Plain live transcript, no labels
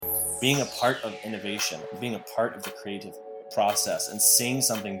being a part of innovation, being a part of the creative process and seeing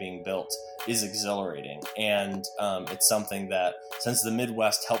something being built is exhilarating. And it's something that, since the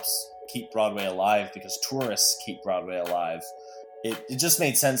Midwest helps keep Broadway alive because tourists keep Broadway alive, it just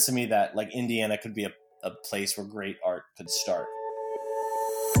made sense to me that like Indiana could be a place where great art could start.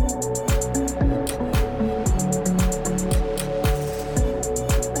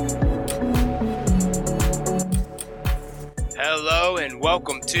 Hello and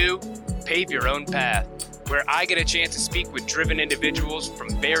welcome to Pave Your Own Path, where I get a chance to speak with driven individuals from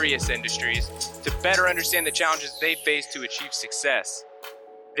various industries to better understand the challenges they face to achieve success.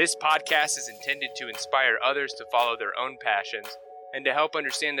 This podcast is intended to inspire others to follow their own passions and to help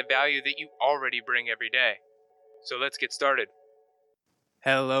understand the value that you already bring every day. So let's get started.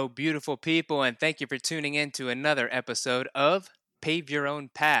 Hello, beautiful people, and thank you for tuning in to another episode of Pave Your Own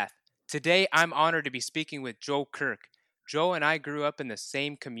Path. Today, I'm honored to be speaking with Joel Kirk. Joel and I grew up in the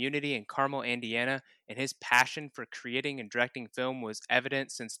same community in Carmel, Indiana, and his passion for creating and directing film was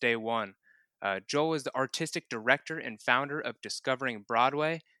evident since day one. Joel is the artistic director and founder of Discovering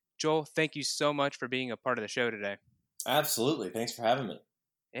Broadway. Joel, thank you so much for being a part of the show today. Absolutely. Thanks for having me.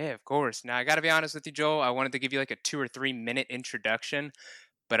 Yeah, of course. Now, I got to be honest with you, Joel. I wanted to give you like a 2 or 3 minute introduction,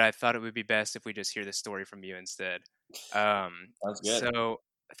 but I thought it would be best if we just hear the story from you instead. Sounds good. So,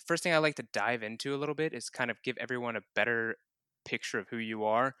 the first thing I like to dive into a little bit is kind of give everyone a better picture of who you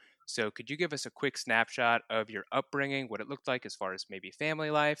are. So, could you give us a quick snapshot of your upbringing, what it looked like as far as maybe family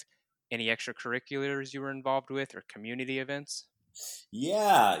life, any extracurriculars you were involved with, or community events?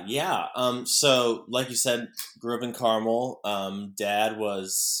 Yeah. So like you said, grew up in Carmel. Dad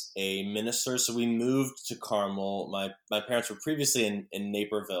was a minister, so we moved to Carmel. My parents were previously in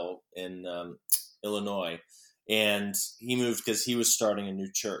Naperville in Illinois, and he moved because he was starting a new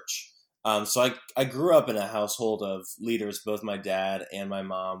church. So I grew up in a household of leaders. Both my dad and my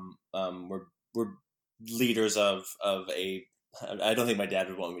mom were leaders of a. I don't think my dad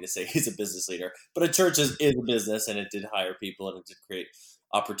would want me to say he's a business leader, but a church is a business, and it did hire people and it did create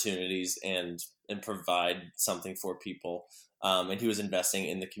opportunities and provide something for people. And he was investing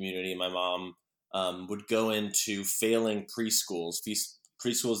in the community. My mom would go into failing preschools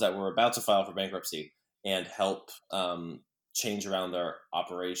that were about to file for bankruptcy and help change around their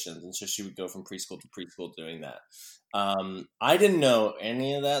operations. And so she would go from preschool to preschool doing that. I didn't know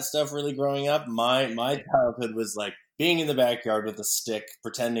any of that stuff really growing up. My childhood was like being in the backyard with a stick,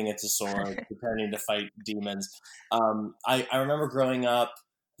 pretending it's a sword, pretending to fight demons. I remember growing up,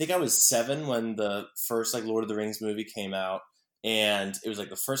 I think I was 7 when the first like Lord of the Rings movie came out. And it was like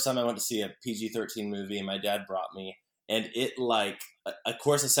the first time I went to see a PG-13 movie, and my dad brought me. And it like, of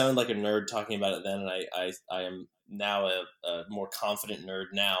course I sounded like a nerd talking about it then, and I am now a more confident nerd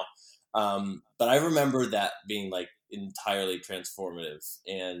now. But I remember that being like entirely transformative,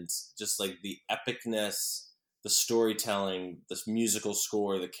 and just like the epicness, the storytelling, this musical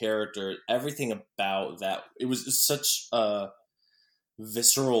score, the character, everything about that. It was such a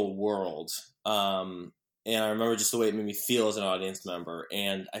visceral world. And I remember just the way it made me feel as an audience member.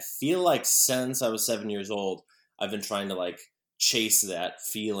 And I feel like since I was 7 years old, I've been trying to like chase that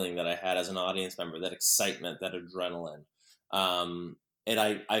feeling that I had as an audience member, that excitement, that adrenaline. And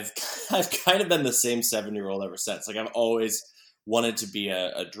I've kind of been the same 7-year-old ever since. Like I've always wanted to be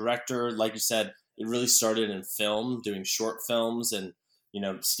a director. Like you said, it really started in film, doing short films, and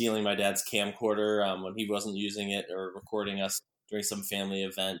stealing my dad's camcorder when he wasn't using it, or recording us during some family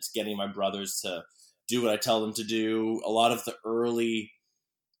event, getting my brothers to do what I tell them to do. A lot of the early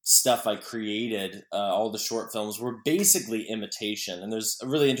stuff I created, all the short films, were basically imitation. And there's a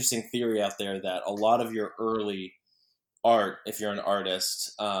really interesting theory out there that a lot of your early art, if you're an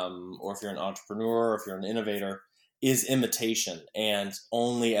artist, or if you're an entrepreneur, or if you're an innovator, is imitation. And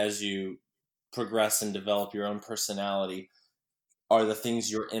only as you progress and develop your own personality are the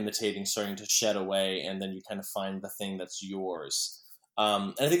things you're imitating starting to shed away, and then you kind of find the thing that's yours.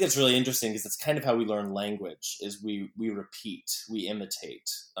 And I think that's really interesting, because that's kind of how we learn language, is we repeat, we imitate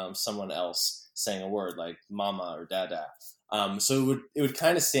someone else saying a word like mama or dada. So it would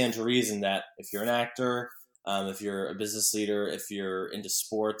kind of stand to reason that if you're an actor, if you're a business leader, if you're into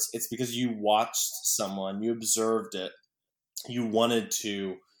sports, it's because you watched someone, you observed it, you wanted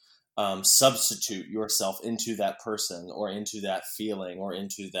to substitute yourself into that person, or into that feeling, or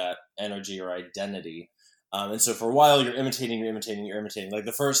into that energy or identity. And so for a while you're imitating. Like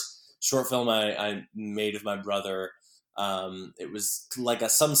the first short film I made with my brother, it was like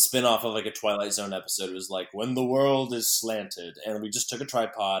some spin-off of like a Twilight Zone episode. It was like, when the world is slanted, and we just took a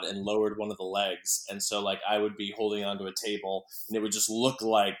tripod and lowered one of the legs. And so like I would be holding onto a table, and it would just look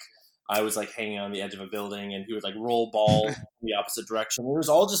like I was like hanging on the edge of a building, and he would like roll balls in the opposite direction. It was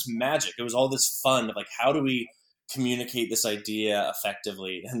all just magic. It was all this fun of like, how do we communicate this idea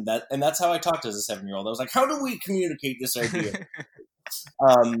effectively? And that's how I talked as a 7-year-old. I was like, how do we communicate this idea?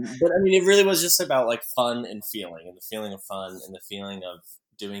 But I mean, it really was just about like fun and the feeling of fun and the feeling of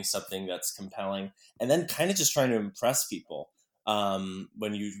doing something that's compelling, and then kind of just trying to impress people.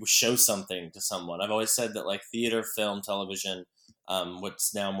 When you show something to someone, I've always said that like theater, film, television,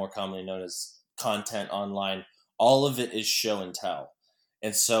 what's now more commonly known as content online, all of it is show and tell.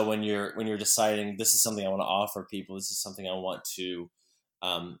 And so when you're deciding, this is something I want to offer people, this is something I want to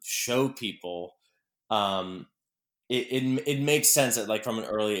show people, it makes sense that like from an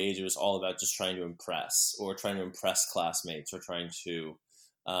early age it was all about just trying to impress, or trying to impress classmates, or trying to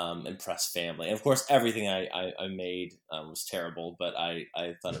impress family. And of course, everything I made was terrible, but I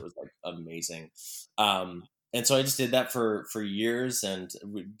thought it was like amazing. And so I just did that for years. And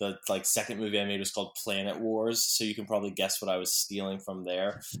the like second movie I made was called Planet Wars. So you can probably guess what I was stealing from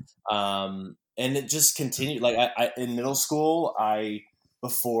there. And it just continued. Like I in middle school,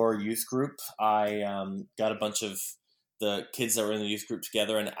 before youth group, I got a bunch of the kids that were in the youth group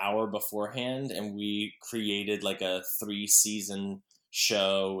together an hour beforehand, and we created like a 3-season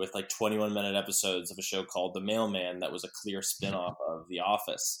show with like 21-minute episodes of a show called The Mailman that was a clear spin-off of The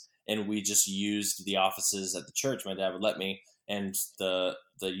Office. And we just used the offices at the church. My dad would let me, and the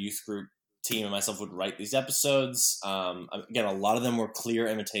youth group team and myself would write these episodes. Again, a lot of them were clear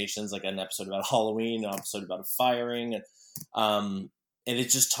imitations, like an episode about Halloween, an episode about a firing. And it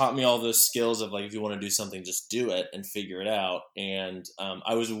just taught me all those skills of like, if you want to do something, just do it and figure it out. And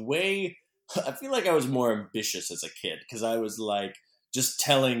I feel like I was more ambitious as a kid, because I was like just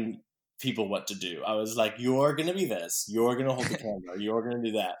telling people what to do. I was like, you're going to be this, you're going to hold the camera, you're going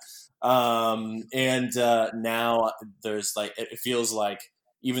to do that. Now there's like, it feels like,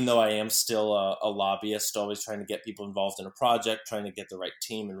 even though I am still a lobbyist, always trying to get people involved in a project, trying to get the right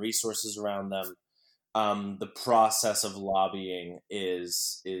team and resources around them, the process of lobbying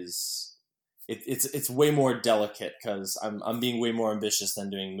it's way more delicate, because I'm being way more ambitious than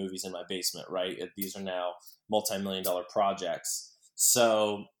doing movies in my basement, right? These are now multi-million-dollar projects.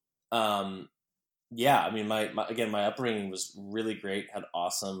 So yeah, I mean, my upbringing was really great. Had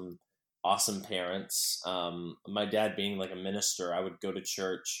awesome parents. My dad being like a minister, I would go to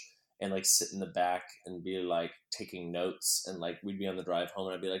church and like sit in the back and be like taking notes, and like we'd be on the drive home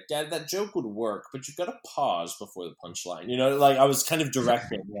and I'd be like, Dad, that joke would work, but you've got to pause before the punchline. You know, like I was kind of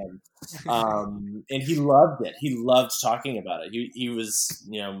directing him. And he loved it. He loved talking about it. He was,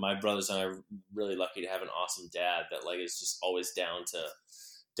 you know, my brothers and I are really lucky to have an awesome dad that like is just always down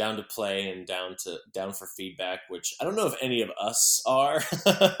to play and down for feedback, which I don't know if any of us are.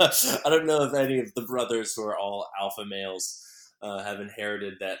 I don't know if any of the brothers who are all alpha males have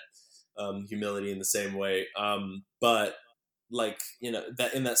inherited that humility in the same way. But like, you know,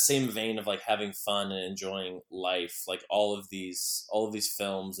 that in that same vein of like having fun and enjoying life, like all of these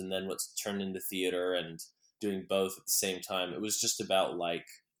films, and then what's turned into theater, and doing both at the same time, it was just about like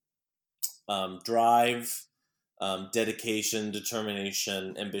drive, dedication,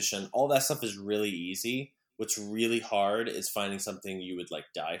 determination, ambition. All that stuff is really easy. What's really hard is finding something you would like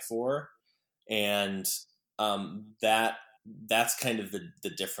die for. And that's kind of the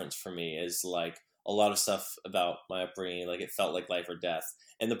difference for me, is like a lot of stuff about my upbringing, like it felt like life or death.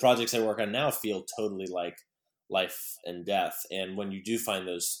 And the projects I work on now feel totally like life and death. And when you do find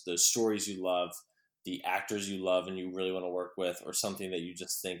those stories you love, the actors you love and you really want to work with, or something that you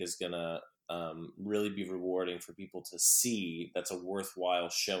just think is going to really be rewarding for people to see, that's a worthwhile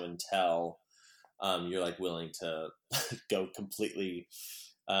show and tell, you're like willing to go completely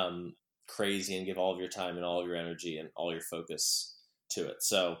crazy and give all of your time and all of your energy and all your focus to it.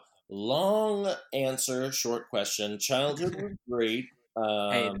 So long answer, short question. Childhood was great.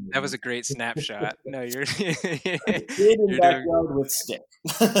 Hey, that was a great snapshot. No, you're Kid in backyard with stick.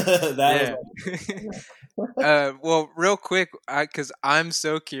 That was well, real quick, because I'm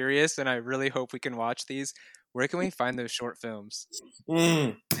so curious and I really hope we can watch these. Where can we find those short films?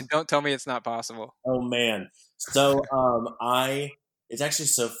 And don't tell me it's not possible. Oh man. So it's actually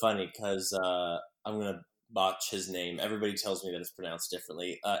so funny, because I'm gonna botch his name. Everybody tells me that it's pronounced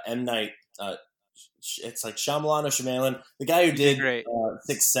differently. M. Night. It's like Shyamalan or Shyamalan, the guy who did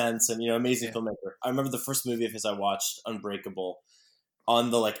Sixth Sense, and amazing filmmaker. I remember the first movie of his I watched, Unbreakable.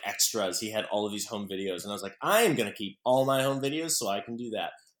 On the like extras, he had all of these home videos, and I was like, I am gonna keep all my home videos so I can do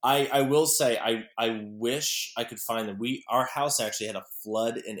that. I will say I wish I could find them. Our house actually had a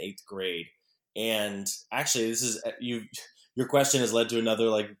flood in 8th grade, and actually this is your question has led to another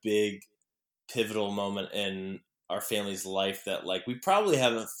like big pivotal moment in our family's life that like we probably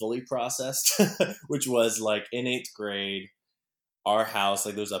haven't fully processed, which was like in 8th grade, our house,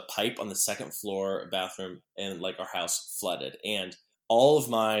 like there was a pipe on the 2nd floor bathroom, and like our house flooded, and all of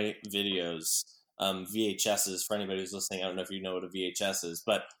my videos, VHSs, for anybody who's listening, I don't know if you know what a VHS is,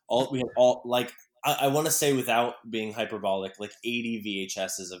 but we had all like, I want to say without being hyperbolic, like 80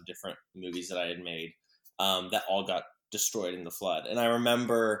 VHSs of different movies that I had made, that all got destroyed in the flood. And I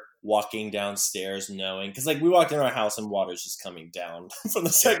remember walking downstairs knowing, because like we walked in our house and water's just coming down from the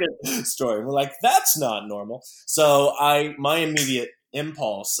 2nd story. We're like, that's not normal. So my immediate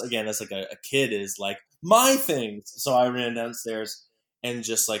impulse, again, as like a kid, is like, my things. So I ran downstairs and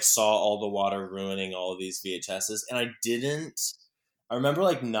just like saw all the water ruining all of these VHSs. And I remember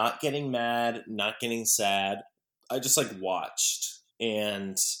like not getting mad, not getting sad. I just like watched,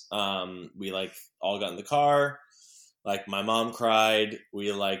 and we like all got in the car. Like my mom cried.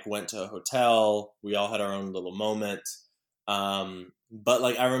 We like went to a hotel. We all had our own little moment. But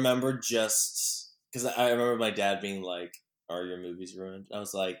like I remember just because I remember my dad being like, "Are your movies ruined?" I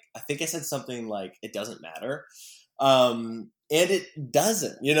was like, I think I said something like, "It doesn't matter." And it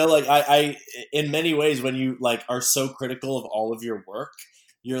doesn't, like I in many ways, when you like are so critical of all of your work,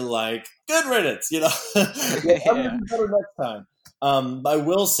 you're like, good riddance, I'm gonna do better next time. But I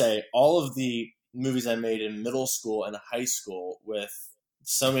will say all of the movies I made in middle school and high school with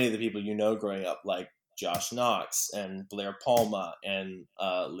so many of the people growing up, like Josh Knox and Blair Palma and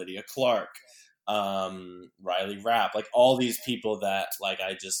Lydia Clark, Riley Rapp, like all these people that like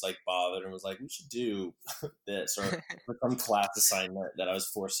I just like bothered and was like, we should do this, or some class assignment that I was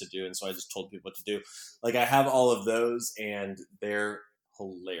forced to do, and so I just told people what to do. Like I have all of those, and they're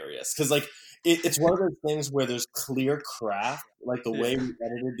hilarious because like it's one of those things where there's clear craft, like the way we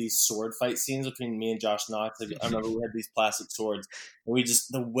edited these sword fight scenes between me and Josh Knox. Like, I remember we had these plastic swords, and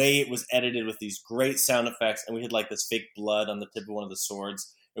the way it was edited with these great sound effects, and we had like this fake blood on the tip of one of the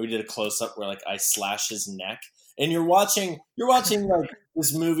swords. And we did a close up where like I slash his neck, and you're watching like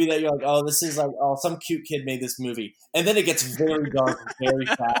this movie that you're like, oh, this is like, oh, some cute kid made this movie, and then it gets very dark very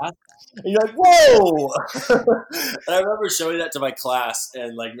fast, and you're like, whoa! And I remember showing that to my class,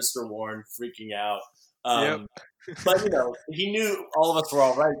 and like Mr. Warren freaking out. But he knew all of us were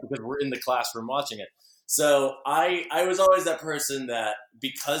all right because we're in the classroom watching it. So I was always that person that,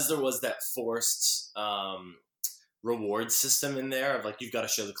 because there was that forced reward system in there of like, you've got to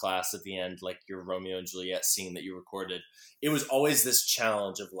show the class at the end like your Romeo and Juliet scene that you recorded. It was always this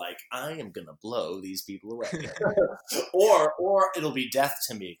challenge of like, I am gonna blow these people away, or it'll be death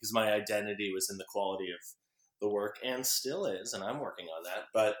to me, because my identity was in the quality of the work, and still is, and I'm working on that.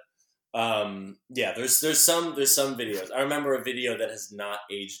 But there's some videos. I remember a video that has not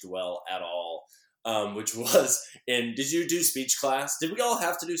aged well at all, which was did you do speech class? Did we all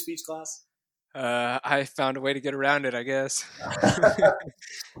have to do speech class? I found a way to get around it, I guess. I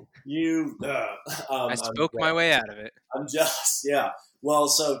spoke my way out of it. Well,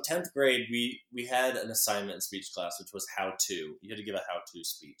 so 10th grade, we had an assignment in speech class, which was how-to. You had to give a how-to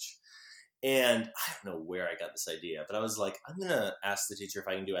speech. And I don't know where I got this idea, but I was like, I'm going to ask the teacher if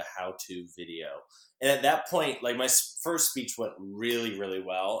I can do a how-to video. And at that point, like my first speech went really, really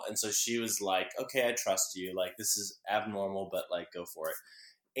well. And so she was like, okay, I trust you. Like, this is abnormal, but like, go for it.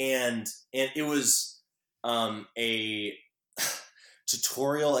 And it was a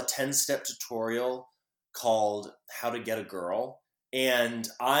tutorial, a 10-step tutorial called How to Get a Girl. And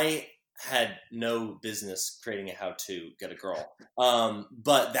I had no business creating a how to get a girl.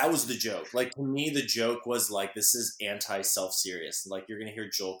 But that was the joke. Like, to me, the joke was like, this is anti-self-serious. Like, you're going to hear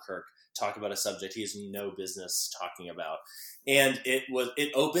Joel Kirk talk about a subject he has no business talking about. And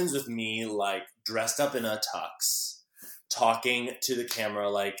it opens with me like dressed up in a tux, talking to the camera,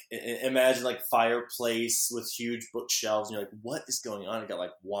 like imagine like fireplace with huge bookshelves, and you're like, what is going on? I got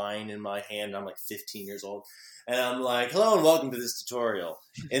like wine in my hand. I'm like 15 years old, and I'm like, hello and welcome to this tutorial.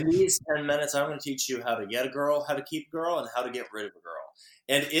 In these 10 minutes, I'm going to teach you how to get a girl, how to keep a girl, and how to get rid of a girl.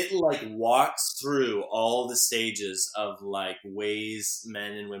 And it like walks through all the stages of like ways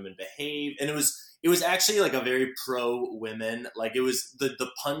men and women behave, and it was actually like a very pro women. Like, it was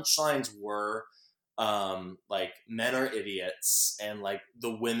the punchlines were like, men are idiots, and like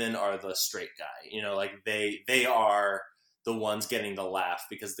the women are the straight guy, like they are the ones getting the laugh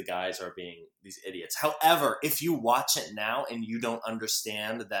because the guys are being these idiots. However, if you watch it now and you don't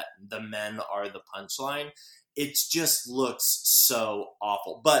understand that the men are the punchline, it just looks so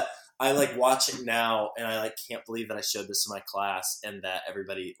awful. But I like watch it now, and I like can't believe that I showed this to my class and that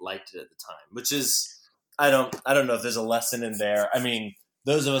everybody liked it at the time, which is, I don't know if there's a lesson in there. I mean,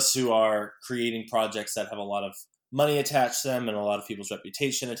 those of us who are creating projects that have a lot of money attached to them and a lot of people's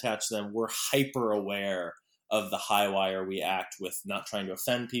reputation attached to them, we're hyper aware of the high wire we act with, not trying to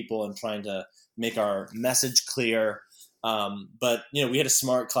offend people and trying to make our message clear. But we had a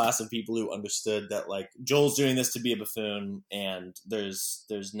smart class of people who understood that like Joel's doing this to be a buffoon, and there's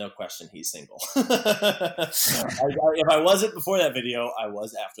no question he's single. If I wasn't before that video, I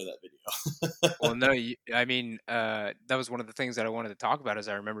was after that video. Well, no, that was one of the things that I wanted to talk about. Is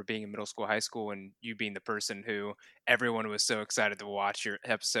I remember being in middle school, high school, and you being the person who everyone was so excited to watch your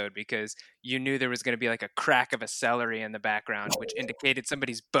episode because you knew there was going to be like a crack of a celery in the background, which indicated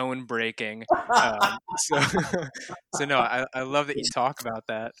somebody's bone breaking. So no, I love that you talk about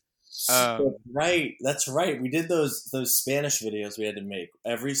that. That's right. We did those Spanish videos we had to make.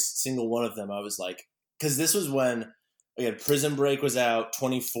 Every single one of them, I was like, because this was when Prison Break was out,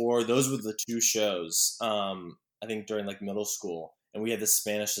 24. Those were the two shows, I think, during like middle school. And we had this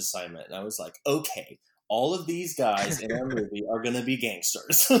Spanish assignment. And I was like, okay, all of these guys in our movie are going to be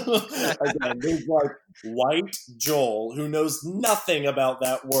gangsters. Again, there's like white Joel who knows nothing about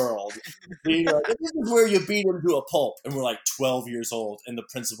that world. Being like, this is where you beat him to a pulp. And we're like 12 years old and the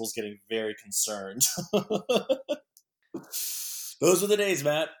principal's getting very concerned. Those were the days,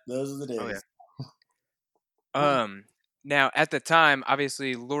 Matt. Those were the days. Oh, yeah. Now, at the time,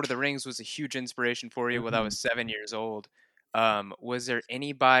 obviously, Lord of the Rings was a huge inspiration for you when I was 7 years old. Was there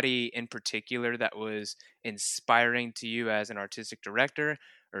anybody in particular that was inspiring to you as an artistic director,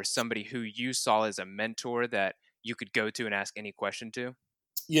 or somebody who you saw as a mentor that you could go to and ask any question to?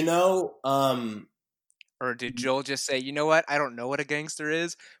 Or did Joel just say, you know what, I don't know what a gangster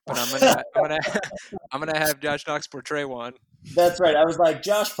is, but I'm gonna have Josh Knox portray one? That's right. I was like,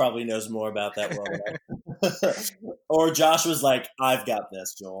 Josh probably knows more about that world. Or Josh was like, I've got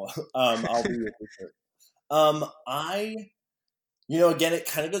this, Joel. I'll be your teacher. Again, it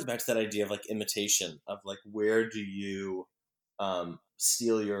kind of goes back to that idea of like imitation, of like, where do you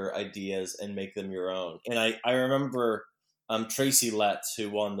steal your ideas and make them your own? And I remember Tracy Letts, who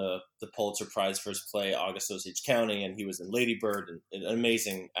won the Pulitzer Prize for his play August Osage County, and he was in Lady Bird, and an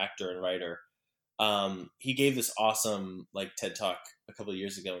amazing actor and writer. He gave this awesome like TED Talk a couple of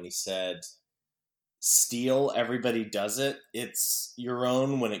years ago, and he said, steal, everybody does it. It's your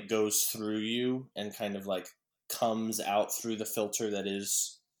own when it goes through you and kind of like comes out through the filter that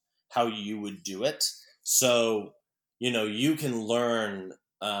is how you would do it. So, you can learn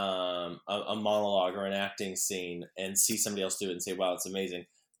a monologue or an acting scene and see somebody else do it and say, wow, it's amazing.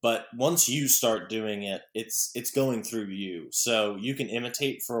 But once you start doing it, it's going through you. So you can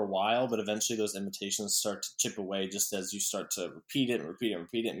imitate for a while, but eventually those imitations start to chip away just as you start to repeat it and repeat it and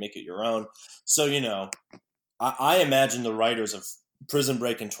repeat it and make it your own. So, I imagine the writers of Prison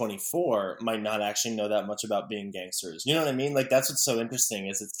Break and 24 might not actually know that much about being gangsters. You know what I mean? Like, that's what's so interesting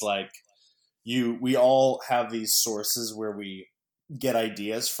is it's like we all have these sources where we get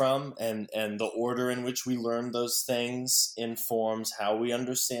ideas from, and the order in which we learn those things informs how we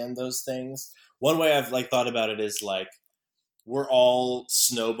understand those things. One way I've like thought about it is like we're all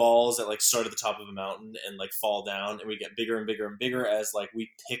snowballs that like start at the top of a mountain and like fall down, and we get bigger and bigger and bigger as like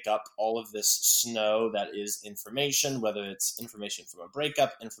we pick up all of this snow that is information, whether it's information from a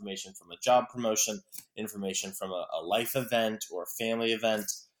breakup, information from a job promotion, information from a life event or a family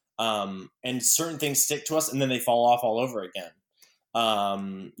event, and certain things stick to us and then they fall off all over again.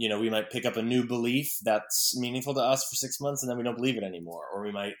 We might pick up a new belief that's meaningful to us for 6 months and then we don't believe it anymore.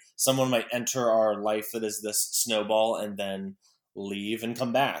 Or someone might enter our life that is this snowball and then leave and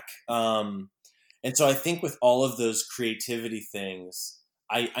come back. And so I think with all of those creativity things,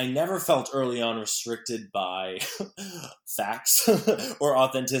 I never felt early on restricted by facts or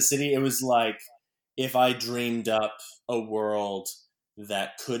authenticity. It was like, if I dreamed up a world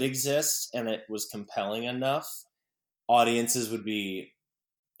that could exist and it was compelling enough, audiences would be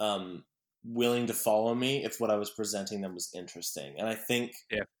willing to follow me if what I was presenting them was interesting. And I think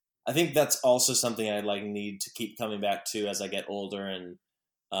that's also something I like need to keep coming back to as I get older and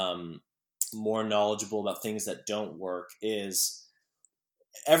more knowledgeable about things that don't work. Is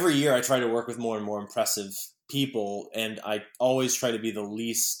every year I try to work with more and more impressive people, and I always try to be the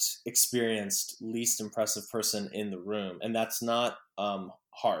least experienced, least impressive person in the room, and that's not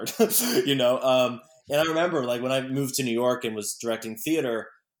hard, And I remember, like, when I moved to New York and was directing theater,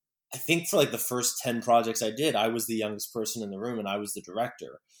 I think for, like, the first 10 projects I did, I was the youngest person in the room, and I was the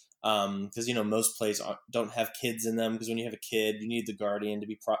director. Because, most plays don't have kids in them, because when you have a kid, you need the guardian to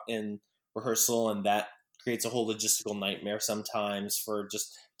be in rehearsal, and that creates a whole logistical nightmare sometimes for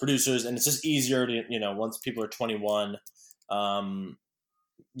just producers. And it's just easier to, once people are 21,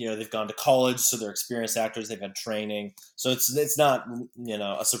 they've gone to college, so they're experienced actors, they've had training. So it's not,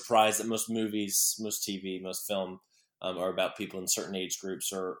 a surprise that most movies, most TV, most film are about people in certain age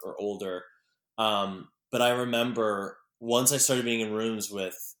groups or older. But I remember once I started being in rooms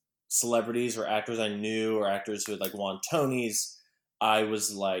with celebrities or actors I knew or actors who had like won Tonys, I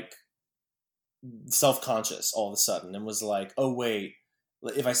was like self-conscious all of a sudden and was like, oh wait,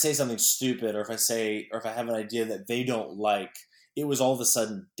 if I say something stupid or if I have an idea that they don't like, it was all of a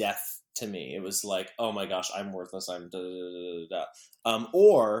sudden death to me. It was like, oh my gosh, I'm worthless. I'm da da da da da.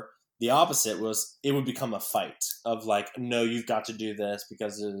 Or the opposite was it would become a fight of like, no, you've got to do this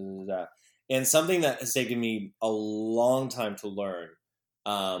because da da da da. And something that has taken me a long time to learn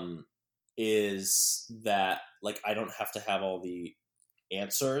is that like I don't have to have all the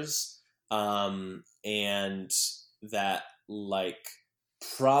answers, and that like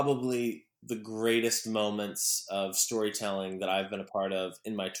probably the greatest moments of storytelling that I've been a part of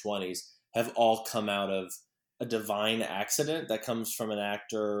in my 20s have all come out of a divine accident that comes from an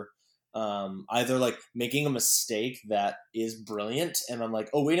actor either like making a mistake that is brilliant and I'm like,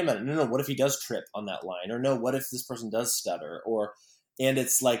 oh wait a minute, no, what if he does trip on that line, or no, what if this person does stutter, or and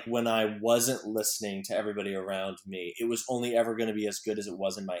it's like when I wasn't listening to everybody around me, it was only ever going to be as good as it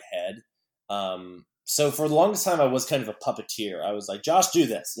was in my head. So for the longest time, I was kind of a puppeteer. I was like, Josh, do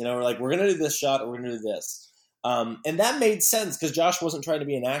this. You know, we're like, we're going to do this shot, or we're going to do this. And that made sense because Josh wasn't trying to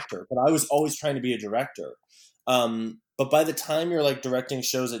be an actor, but I was always trying to be a director. But by the time you're like directing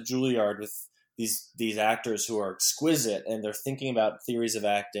shows at Juilliard with these actors who are exquisite and they're thinking about theories of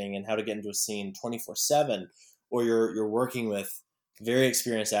acting and how to get into a scene 24/7, or you're working with very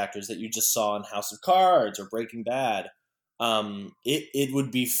experienced actors that you just saw in House of Cards or Breaking Bad, it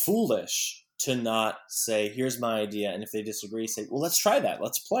would be foolish to not say, here's my idea, and if they disagree, say, well, let's try that,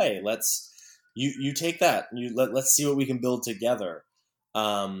 let's play, you take that, let's see what we can build together.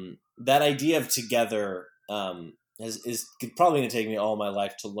 That idea of together is probably going to take me all my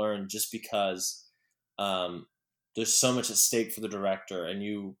life to learn, just because there's so much at stake for the director,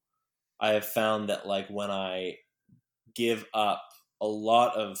 and I have found that like when I give up a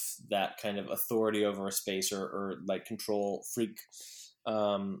lot of that kind of authority over a space or like control freak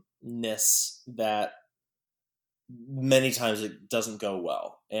ness, that many times it doesn't go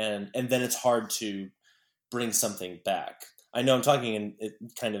well, and then it's hard to bring something back. I know I'm talking in it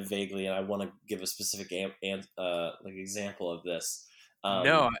kind of vaguely, and I want to give a specific like example of this.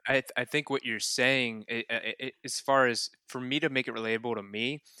 No, I think what you're saying, as far as for me to make it relatable to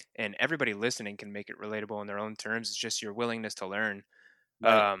me, and everybody listening can make it relatable in their own terms, it's just your willingness to learn.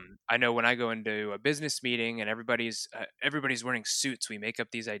 Right. I know when I go into a business meeting and everybody's wearing suits, we make up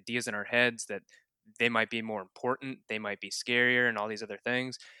these ideas in our heads that they might be more important, they might be scarier, and all these other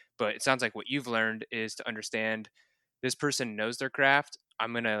things. But it sounds like what you've learned is to understand this person knows their craft.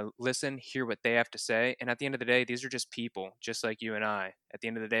 I'm going to listen, hear what they have to say. And at the end of the day, these are just people, just like you and I. At the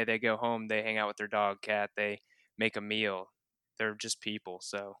end of the day, they go home, they hang out with their dog, cat, they make a meal. They're just people.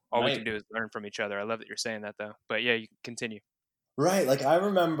 So all we Right. can do is learn from each other. I love that you're saying that, though. But yeah, you can continue. Right. Like I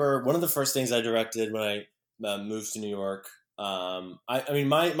remember one of the first things I directed when I moved to New York. I mean,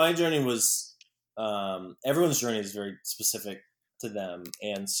 my journey was, everyone's journey is very specific to them.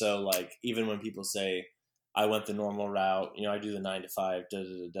 And so like, even when people say I went the normal route, I do the 9 to 5, da, da,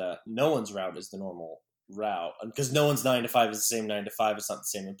 da, da, no one's route is the normal route, because no one's 9 to 5 is the same 9 to 5. It's not the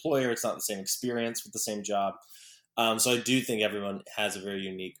same employer. It's not the same experience with the same job. So I do think everyone has a very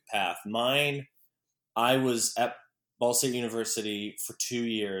unique path. Mine, I was at Ball State University for 2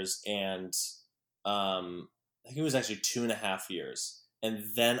 years, and I think it was actually 2.5 years. And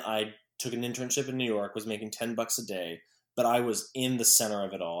then I took an internship in New York, was making $10 a day, but I was in the center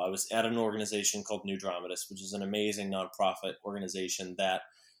of it all. I was at an organization called New Dramatists, which is an amazing nonprofit organization that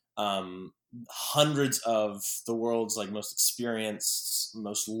hundreds of the world's like most experienced,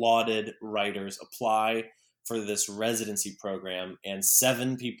 most lauded writers apply for this residency program, and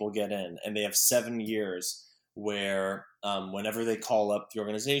 7 people get in, and they have 7 years where whenever they call up the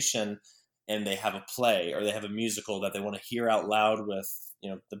organization and they have a play or they have a musical that they want to hear out loud with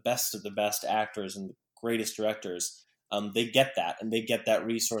the best of the best actors and the greatest directors, they get that, and they get that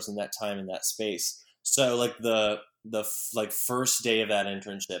resource and that time and that space. So like the like first day of that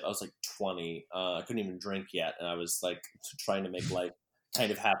internship, I was like 20. I couldn't even drink yet, and I was like trying to make life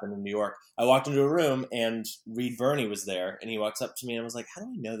kind of happen in New York. I walked into a room and Reed Birney was there, and he walks up to me and I was like, how do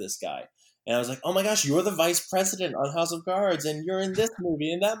I know this guy? And I was like, oh my gosh, you're the vice president on House of Cards, and you're in this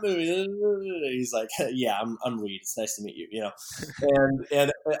movie and that movie. He's like, yeah, I'm Reed. It's nice to meet you,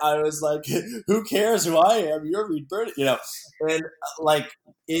 And I was like, who cares who I am? You're Reed Birney, And like,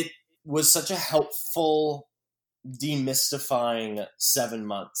 it was such a helpful demystifying 7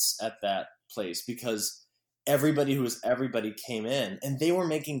 months at that place, because everybody came in, and they were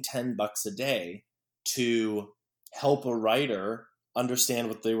making $10 a day to help a writer understand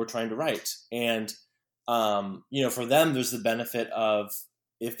what they were trying to write. And For them, there's the benefit of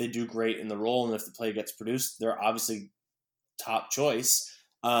if they do great in the role and if the play gets produced, they're obviously top choice.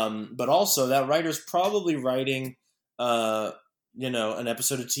 But also that writer's probably writing, an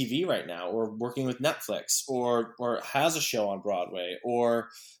episode of TV right now, or working with Netflix, or has a show on Broadway, or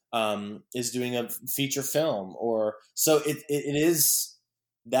is doing a feature film, or so it is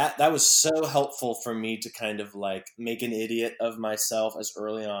that was so helpful for me to kind of like make an idiot of myself as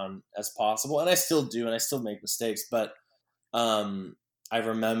early on as possible. And I still do, and I still make mistakes, but I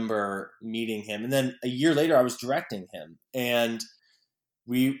remember meeting him, and then a year later I was directing him, and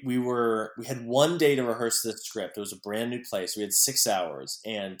we had one day to rehearse the script. It was a brand new play, so we had 6 hours,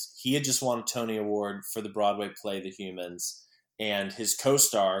 and he had just won a Tony Award for the Broadway play The Humans, and his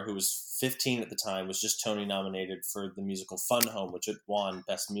co-star, who was 15 at the time, was just Tony nominated for the musical Fun Home, which had won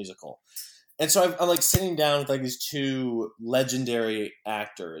Best Musical. And so I'm like sitting down with like these two legendary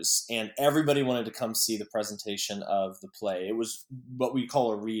actors, and everybody wanted to come see the presentation of the play. It was what we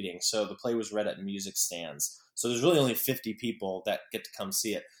call a reading. So the play was read at music stands. So there's really only 50 people that get to come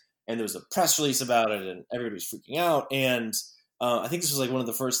see it. And there was a press release about it, and everybody was freaking out. And I think this was like one of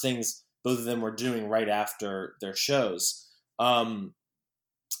the first things both of them were doing right after their shows. And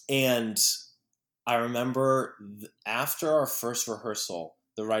I remember after our first rehearsal,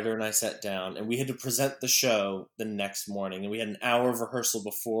 the writer and I sat down, and we had to present the show the next morning. And we had an hour of rehearsal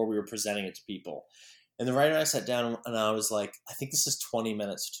before we were presenting it to people. And the writer and I sat down, and I was like, I think this is 20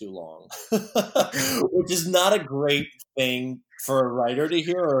 minutes too long, which is not a great thing for a writer to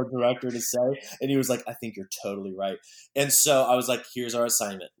hear or a director to say. And he was like, I think you're totally right. And so I was like, here's our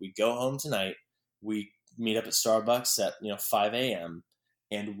assignment. We go home tonight. We meet up at Starbucks at 5 a.m.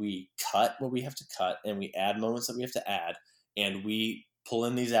 and we cut what we have to cut, and we add moments that we have to add, and we pull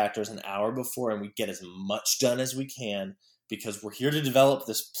in these actors an hour before, and we get as much done as we can, because we're here to develop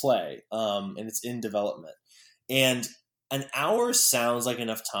this play, and it's in development. And an hour sounds like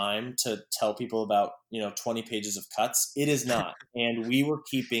enough time to tell people about 20 pages of cuts. It is not. And we were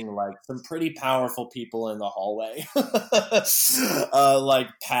keeping like some pretty powerful people in the hallway like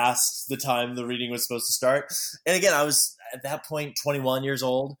past the time the reading was supposed to start. And again, I was at that point 21 years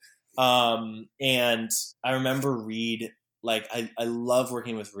old, and I remember Reed. Like, I love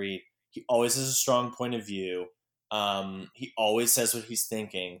working with Reed. He always has a strong point of view. He always says what he's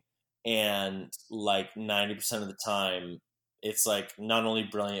thinking. And like 90% of the time, it's like not only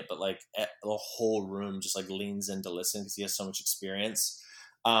brilliant, but like the whole room just like leans in to listen because he has so much experience.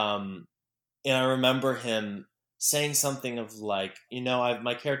 And I remember him saying something of like,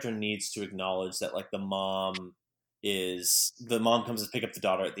 my character needs to acknowledge that like the mom comes to pick up the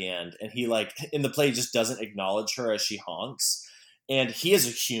daughter at the end, and he like in the play just doesn't acknowledge her as she honks, and he as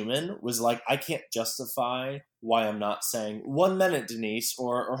a human was like, I can't justify why I'm not saying 1 minute, Denise,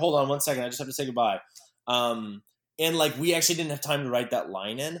 or hold on 1 second, I just have to say goodbye. And like we actually didn't have time to write that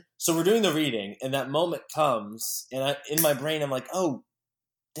line in, so we're doing the reading, and that moment comes, and in my brain I'm like, oh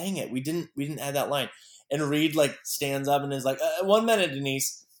dang it, we didn't add that line. And Reed like stands up and is like, 1 minute,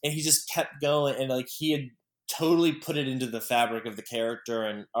 Denise, and he just kept going, and like he had totally put it into the fabric of the character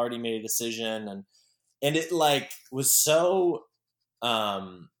and already made a decision, and it like was so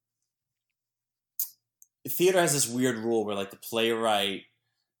theater has this weird rule where like the playwright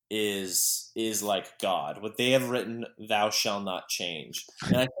is like God. What they have written, thou shall not change.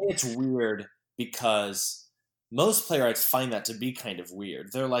 And I think it's weird because most playwrights find that to be kind of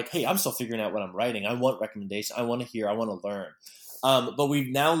weird. They're like, hey, I'm still figuring out what I'm writing. I want recommendations. I want to hear. I want to learn. But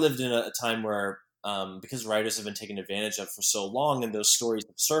we've now lived in a time where because writers have been taken advantage of for so long and those stories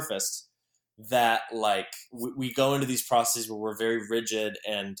have surfaced, that like we go into these processes where we're very rigid,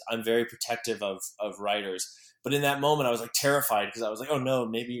 and I'm very protective of writers. But in that moment I was like terrified because I was like, oh no,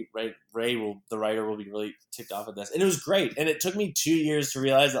 maybe the writer will be really ticked off at this. And it was great. And it took me 2 years to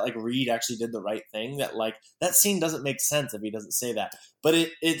realize that like Reed actually did the right thing, that like that scene doesn't make sense if he doesn't say that. But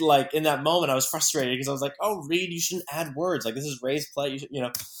it like in that moment I was frustrated because I was like, oh Reed, you shouldn't add words. Like this is Ray's play.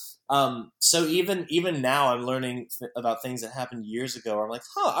 So even now I'm learning about things that happened years ago where I'm like,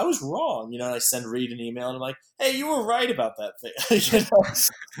 I was wrong. And I send Reed an email and I'm like, hey, you were right about that thing.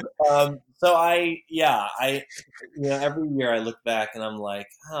 So I every year I look back and I'm like,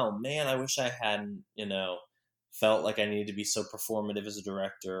 oh man, I wish I hadn't, felt like I needed to be so performative as a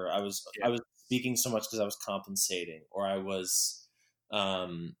director. I was speaking so much because I was compensating, or I was,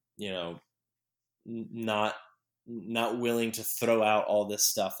 not willing to throw out all this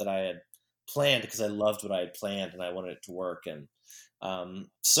stuff that I had planned because I loved what I had planned and I wanted it to work. And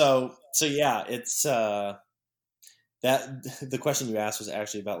so yeah, it's that the question you asked was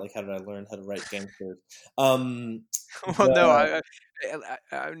actually about like how did I learn how to write gangsters. Well, no,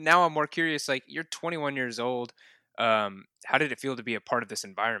 now I'm more curious. Like, you're 21 years old. How did it feel to be a part of this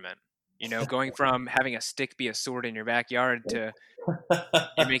environment? Going from having a stick be a sword in your backyard to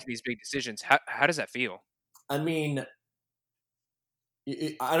you're making these big decisions. How does that feel? I mean,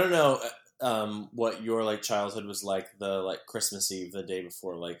 I don't know what your like childhood was like, the like Christmas Eve, the day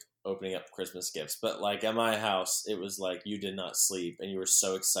before, like opening up Christmas gifts. But like at my house, it was like you did not sleep and you were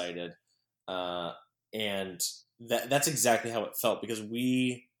so excited, and that's exactly how it felt because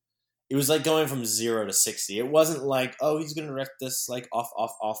it was like going from 0 to 60. It wasn't like, oh, he's going to direct this like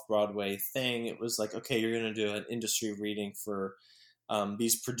off Broadway thing. It was like, okay, you're going to do an industry reading for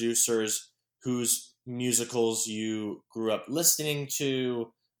these producers whose musicals you grew up listening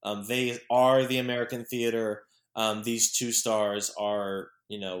to. They are the American theater. These two stars are,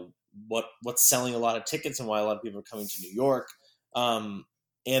 what's selling a lot of tickets and why a lot of people are coming to New York. And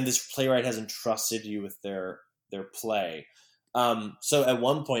this playwright has entrusted you with their play. So at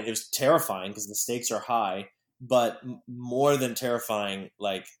one point it was terrifying because the stakes are high, but more than terrifying,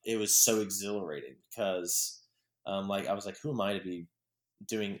 like it was so exhilarating because, like I was like, who am I to be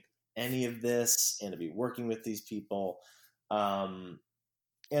doing any of this and to be working with these people? And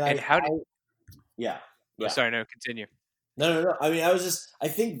how did? Yeah. Oh, sorry, no, continue. No. I mean, I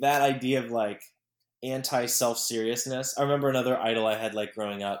think that idea of like anti self seriousness. I remember another idol I had like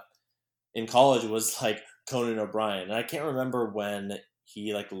growing up in college was like Conan O'Brien, and I can't remember when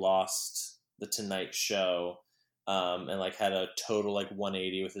he like lost the Tonight Show, and like had a total like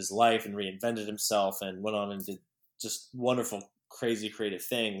 180 with his life and reinvented himself and went on and did just wonderful, crazy, creative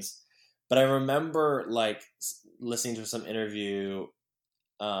things. But I remember like listening to some interview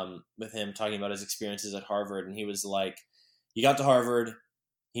with him talking about his experiences at Harvard, and he was like, he got to Harvard,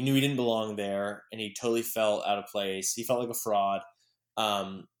 he knew he didn't belong there, and he totally felt out of place. He felt like a fraud.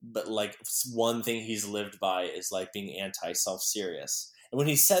 But like one thing he's lived by is like being anti self-serious. And when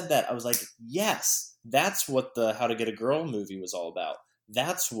he said that, I was like, yes, that's what the How to Get a Girl movie was all about.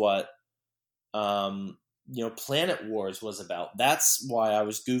 That's what, Planet Wars was about. That's why I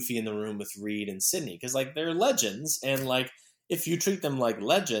was goofy in the room with Reed and Sydney. Cause like they're legends. And like, if you treat them like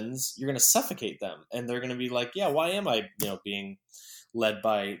legends, you're going to suffocate them. And they're going to be like, yeah, why am I, being led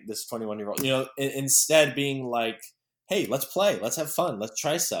by this 21-year-old, instead being like, hey, let's play. Let's have fun. Let's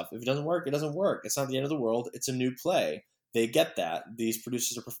try stuff. If it doesn't work, it doesn't work. It's not the end of the world. It's a new play. They get that. These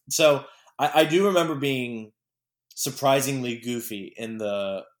producers are... So I do remember being surprisingly goofy in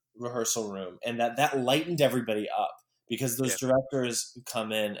the rehearsal room, and that lightened everybody up because those directors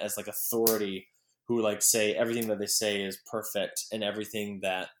come in as like authority who like say everything that they say is perfect and everything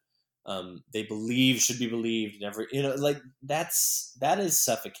that they believe should be believed, and that is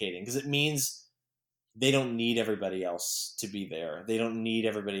suffocating because it means they don't need everybody else to be there. They don't need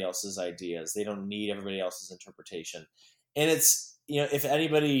everybody else's ideas. They don't need everybody else's interpretation. And it's, if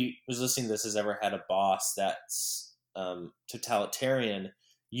anybody who's listening to this has ever had a boss that's totalitarian,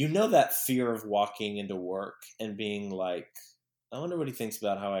 that fear of walking into work and being like, I wonder what he thinks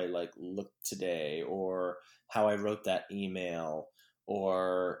about how I like look today, or how I wrote that email,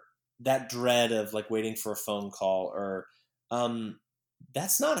 or that dread of like waiting for a phone call, or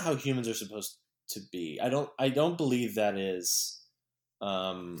that's not how humans are supposed to be. I don't believe that is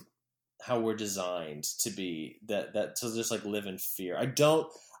how we're designed to be, that to just like live in fear.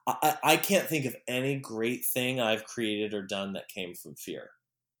 I can't think of any great thing I've created or done that came from fear.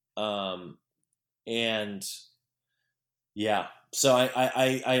 And yeah, so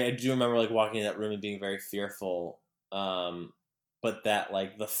I do remember like walking in that room and being very fearful. But that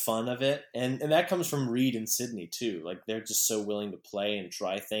like the fun of it, and that comes from Reed and Sydney too. Like they're just so willing to play and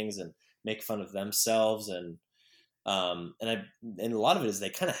try things and make fun of themselves, and a lot of it is they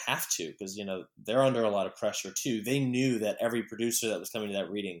kind of have to, because they're under a lot of pressure too. They knew that every producer that was coming to that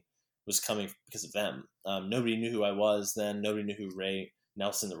reading was coming because of them. Nobody knew who I was then. Nobody knew who Ray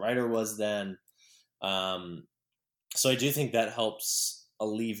Nelson, the writer, was then. So I do think that helps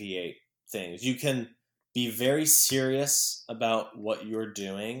alleviate things. You can be very serious about what you're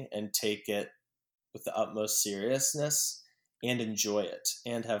doing and take it with the utmost seriousness and enjoy it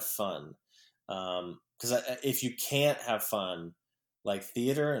and have fun. Because if you can't have fun, like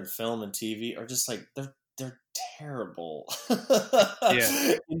theater and film and TV are just like, they're terrible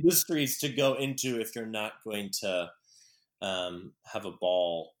industries to go into if you're not going to have a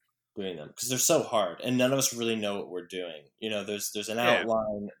ball doing them, because they're so hard and none of us really know what we're doing. There's an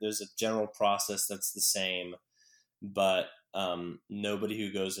outline, there's a general process that's the same, but nobody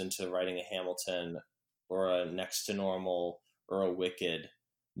who goes into writing a Hamilton or a Next to Normal or a Wicked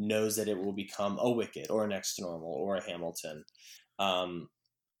knows that it will become a Wicked or a Next to Normal or a Hamilton.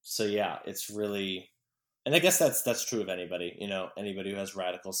 So yeah, it's really And I guess that's true of anybody. Anybody who has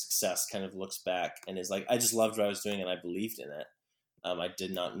radical success kind of looks back and is like, I just loved what I was doing and I believed in it. I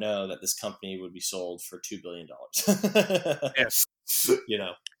did not know that this company would be sold for $2 billion. Yeah. you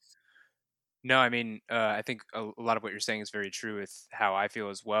know. No, I mean, I think a lot of what you're saying is very true with how I feel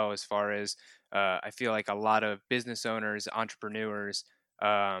as well. As far as I feel like a lot of business owners, entrepreneurs,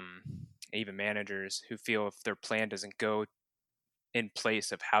 um, even managers who feel if their plan doesn't go in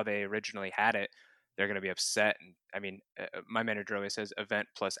place of how they originally had it, they're going to be upset. And I mean, my manager always says event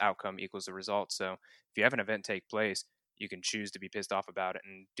plus outcome equals the result. So if you have an event take place, you can choose to be pissed off about it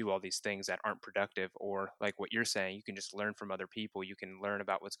and do all these things that aren't productive. Or like what you're saying, you can just learn from other people. You can learn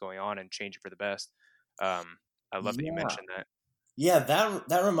about what's going on and change it for the best. I love that you Yeah. mentioned that. Yeah,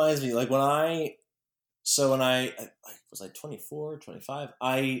 that reminds me, like when I was like 24, 25,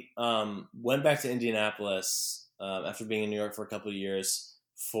 I went back to Indianapolis after being in New York for a couple of years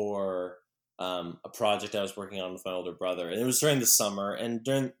for a project I was working on with my older brother. And it was during the summer, and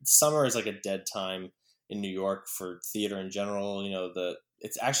during summer is like a dead time in New York for theater in general.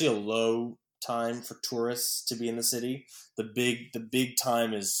 It's actually a low time for tourists to be in the city. The big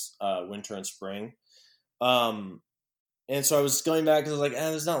time is winter and spring. And so I was going back because I was like,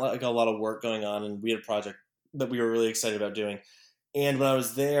 there's not like a lot of work going on, and we had a project that we were really excited about doing. And when I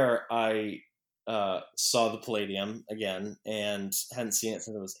was there, I saw the Palladium again and hadn't seen it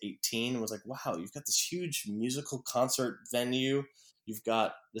since I was 18. And was like, wow, you've got this huge musical concert venue. You've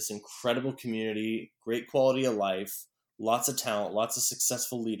got this incredible community, great quality of life, lots of talent, lots of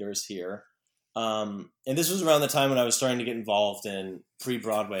successful leaders here. And this was around the time when I was starting to get involved in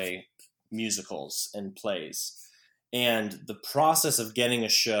pre-Broadway musicals and plays. And the process of getting a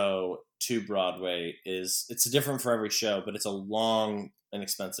show to Broadway it's different for every show, but it's a long and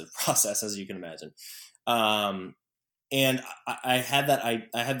expensive process, as you can imagine. And I had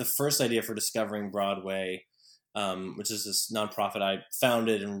the first idea for Discovering Broadway, which is this nonprofit I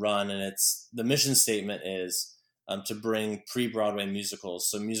founded and run. And the mission statement is to bring pre-Broadway musicals,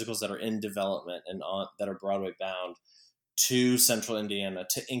 so musicals that are in development and that are Broadway bound, to Central Indiana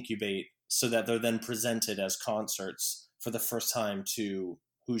to incubate, so that they're then presented as concerts for the first time to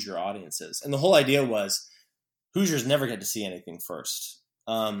Hoosier audiences. And the whole idea was Hoosiers never get to see anything first.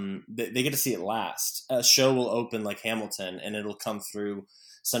 They get to see it last. A show will open like Hamilton, and it'll come through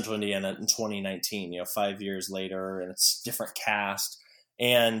Central Indiana in 2019, 5 years later, and it's different cast.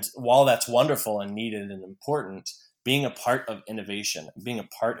 And while that's wonderful and needed and important, being a part of innovation, being a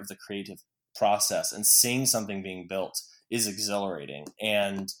part of the creative process and seeing something being built is exhilarating.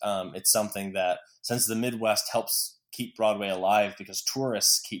 And it's something that, since the Midwest helps keep Broadway alive because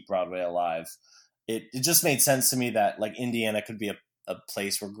tourists keep Broadway alive, it just made sense to me that like Indiana could be a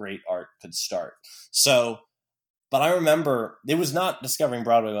place where great art could start. So, but I remember it was not Discovering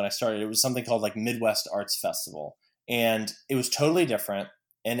Broadway when I started. It was something called like Midwest Arts Festival. And it was totally different.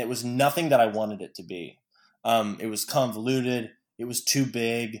 And it was nothing that I wanted it to be. It was convoluted. It was too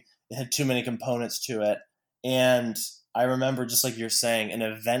big. It had too many components to it. And I remember, just like you're saying, an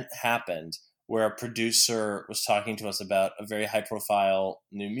event happened where a producer was talking to us about a very high-profile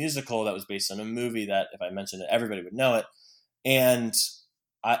new musical that was based on a movie that, if I mentioned it, everybody would know it. And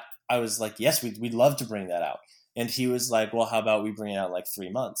I was like, yes, we'd love to bring that out. And he was like, well, how about we bring it out in like 3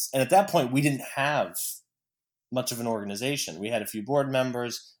 months? And at that point, we didn't have much of an organization. We had a few board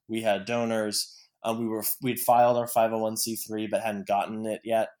members. We had donors. We'd filed our 501c3 but hadn't gotten it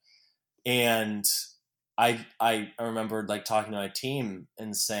yet. And I remembered like talking to my team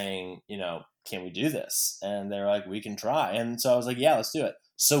and saying, can we do this? And they're like, we can try. And so I was like, yeah, let's do it.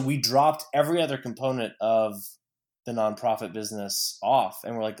 So we dropped every other component of the nonprofit business off,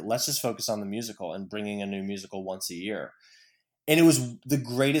 and we're like, let's just focus on the musical and bringing a new musical once a year. And it was the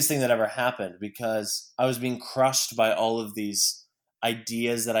greatest thing that ever happened, because I was being crushed by all of these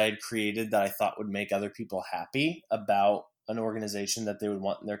ideas that I had created that I thought would make other people happy about an organization that they would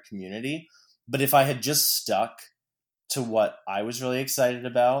want in their community. But if I had just stuck to what I was really excited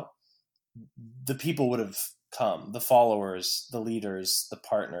about, the people would have come, the followers, the leaders, the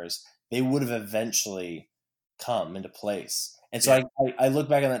partners, they would have eventually come into place. And so I look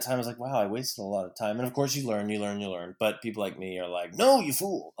back on that time, I was like, wow, I wasted a lot of time. And of course you learn. But people like me are like, no, you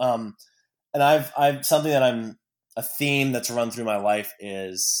fool. And I've something that a theme that's run through my life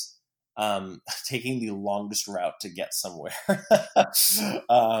is taking the longest route to get somewhere.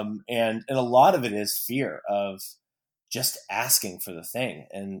 And a lot of it is fear of just asking for the thing.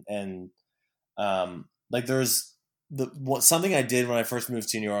 And like there's something I did when I first moved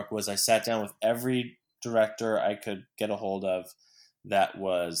to New York was I sat down with every director I could get a hold of that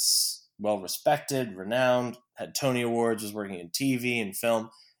was well respected, renowned, had Tony Awards, was working in TV and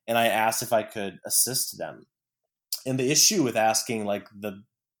film. and I asked if I could assist them. And the issue with asking like the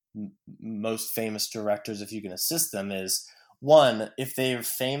most famous directors if you can assist them is, one, if they're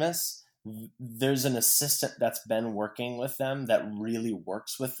famous, there's an assistant that's been working with them that really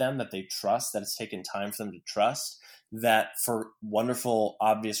works with them, that they trust, that it's taken time for them to trust, that for wonderful,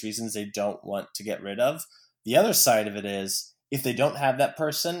 obvious reasons they don't want to get rid of. The other side of it is, if they don't have that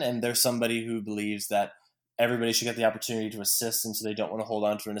person and there's somebody who believes that everybody should get the opportunity to assist, and so they don't want to hold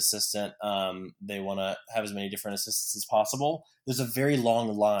on to an assistant, they want to have as many different assistants as possible, there's a very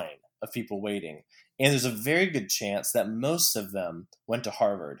long line of people waiting. And there's a very good chance that most of them went to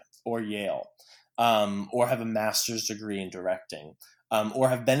Harvard or Yale, or have a master's degree in directing, or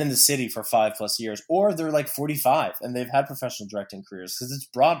have been in the city for 5+ years, or they're like 45 and they've had professional directing careers, because it's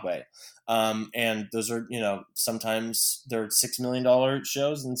Broadway. And those are, sometimes they're $6 million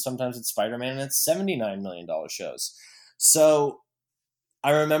shows, and sometimes it's Spider-Man and it's $79 million shows. So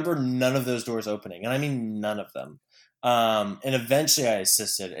I remember none of those doors opening, and I mean none of them. And eventually I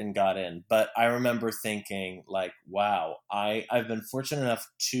assisted and got in, but I remember thinking like, wow, I've been fortunate enough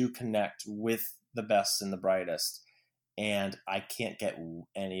to connect with the best and the brightest, and I can't get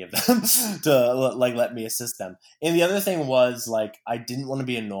any of them to like let me assist them. And the other thing was, like, I didn't want to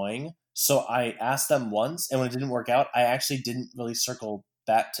be annoying, so I asked them once, and when it didn't work out, I actually didn't really circle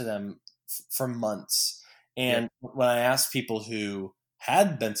back to them for months. And when I asked people who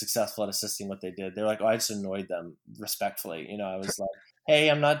had been successful at assisting what they did, they're like, oh, I just annoyed them respectfully. I was like, hey,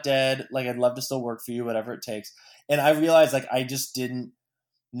 I'm not dead. Like, I'd love to still work for you, whatever it takes. And I realized, like, I just didn't.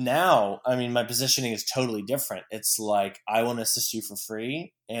 Now, I mean, my positioning is totally different. It's like, I want to assist you for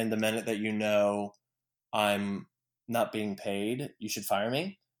free, and the minute that I'm not being paid, you should fire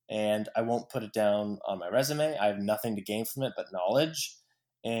me. And I won't put it down on my resume. I have nothing to gain from it but knowledge.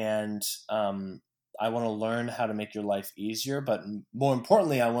 And I want to learn how to make your life easier, but more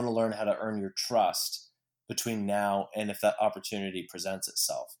importantly, I want to learn how to earn your trust between now and if that opportunity presents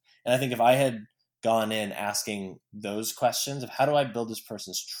itself. And I think if I had gone in asking those questions of how do I build this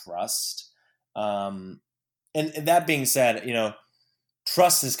person's trust, and that being said,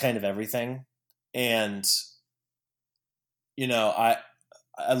 trust is kind of everything. And,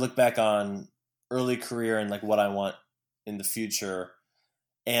 I look back on early career and like what I want in the future,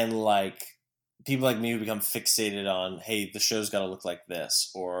 and like people like me who become fixated on, hey, the show's got to look like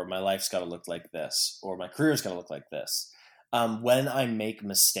this, or my life's got to look like this, or my career's got to look like this. When I make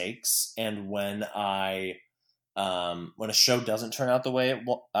mistakes, and when a show doesn't turn out the way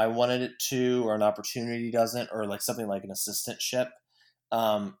I wanted it to, or an opportunity doesn't, or like something like an assistantship,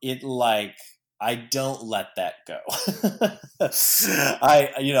 I don't let that go.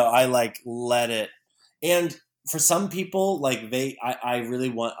 I like let it. And for some people, like I really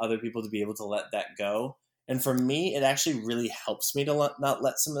want other people to be able to let that go. And for me, it actually really helps me to not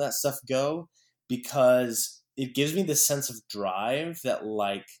let some of that stuff go, because it gives me this sense of drive that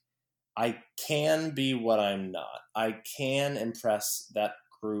like I can be what I'm not. I can impress that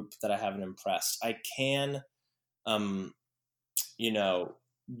group that I haven't impressed. I can,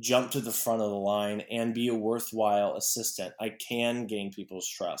 jump to the front of the line and be a worthwhile assistant. I can gain people's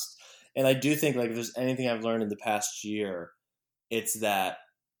trust. And I do think, like, if there's anything I've learned in the past year, it's that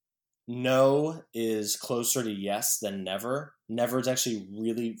no is closer to yes than never. Never is actually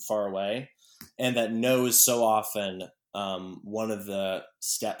really far away. And that no is so often one of the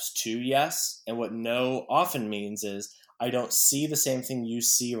steps to yes. And what no often means is, I don't see the same thing you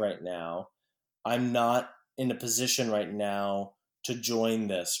see right now. I'm not in a position right now to join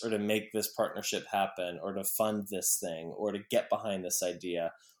this, or to make this partnership happen, or to fund this thing, or to get behind this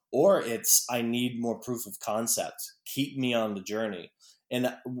idea. Or it's, I need more proof of concept. Keep me on the journey.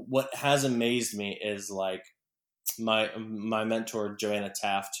 And what has amazed me is like my mentor, Joanna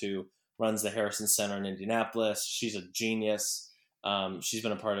Taft, who runs the Harrison Center in Indianapolis. She's a genius. She's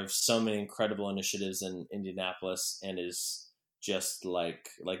been a part of so many incredible initiatives in Indianapolis, and is just like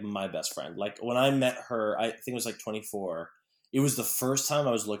my best friend. Like when I met her, I think it was like 24. It was the first time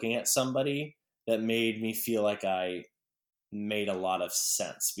I was looking at somebody that made me feel like I made a lot of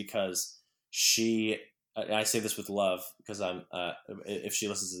sense, because I say this with love, because I'm if she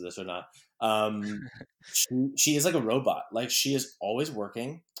listens to this or not, she is like a robot. Like, she is always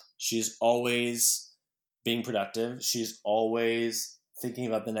working, she's always being productive, she's always thinking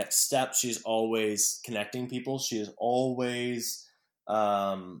about the next step, she's always connecting people, she is always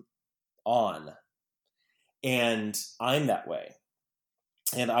on. And I'm that way.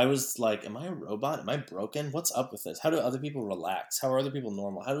 And I was like, am I a robot? Am I broken? What's up with this? How do other people relax? How are other people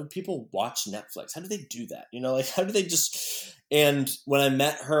normal? How do people watch Netflix? How do they do that? Like, how do they just... And when I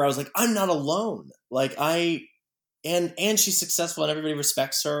met her, I was like, I'm not alone. Like, I and she's successful and everybody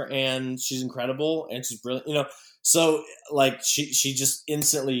respects her and she's incredible and she's brilliant, you know. So like she just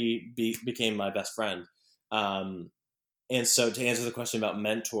instantly became my best friend. And so to answer the question about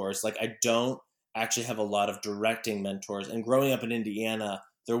mentors, like I don't actually have a lot of directing mentors. And growing up in Indiana,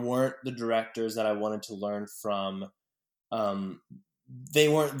 there weren't the directors that I wanted to learn from. They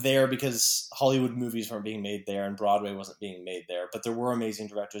weren't there because Hollywood movies weren't being made there and Broadway wasn't being made there. But there were amazing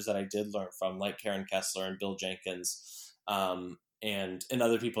directors that I did learn from, like Karen Kessler and Bill Jenkins, and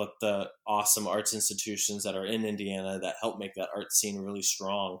other people at the awesome arts institutions that are in Indiana that help make that art scene really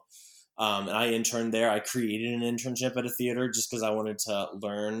strong. And I interned there. I created an internship at a theater just because I wanted to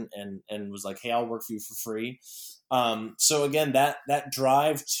learn and was like, hey, I'll work for you for free. So again, that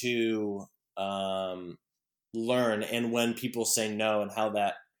drive to learn, and when people say no and how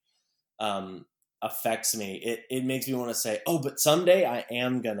that affects me, it makes me want to say, oh, but someday I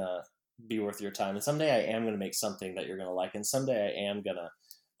am going to be worth your time. And someday I am going to make something that you're going to like. And someday I am going to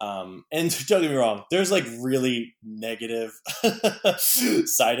and don't get me wrong, there's like really negative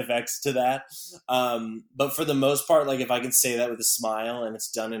side effects to that. But for the most part, like if I can say that with a smile and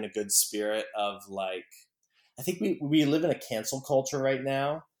it's done in a good spirit of like, I think we live in a cancel culture right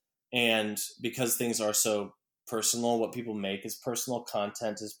now. And because things are so personal, what people make is personal,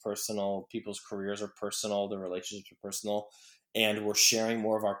 content is personal, people's careers are personal, their relationships are personal. And we're sharing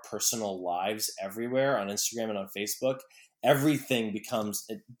more of our personal lives everywhere on Instagram and on Facebook. Everything becomes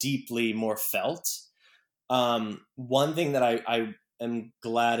deeply more felt. One thing that I am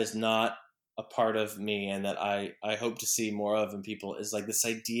glad is not a part of me and that I hope to see more of in people is like this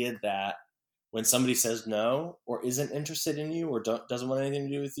idea that when somebody says no or isn't interested in you or doesn't want anything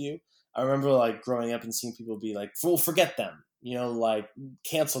to do with you, I remember like growing up and seeing people be like, well, forget them, you know, like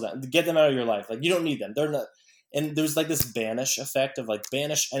cancel them, get them out of your life. Like you don't need them. They're not. And there's like this banish effect of like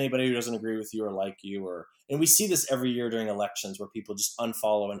banish anybody who doesn't agree with you or like you, and we see this every year during elections where people just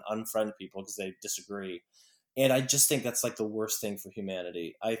unfollow and unfriend people because they disagree. And I just think that's like the worst thing for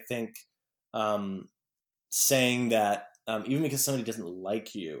humanity. I think saying that even because somebody doesn't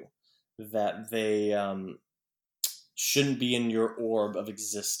like you, that they shouldn't be in your orb of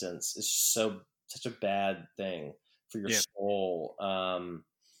existence is such a bad thing for your soul.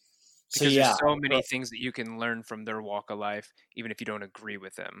 Because there's so many things that you can learn from their walk of life, even if you don't agree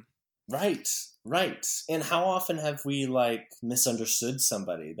with them. Right. And how often have we like misunderstood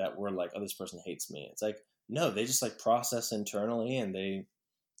somebody that we're like, oh, this person hates me? It's like, no, they just like process internally and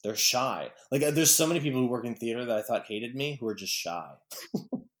they're shy. Like there's so many people who work in theater that I thought hated me who are just shy.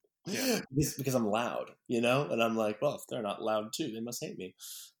 Because I'm loud, you know? And I'm like, well, if they're not loud too, they must hate me.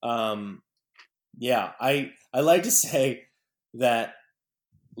 I like to say that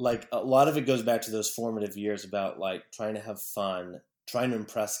like a lot of it goes back to those formative years about like trying to have fun, trying to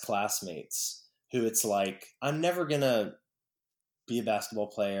impress classmates who it's like, I'm never going to be a basketball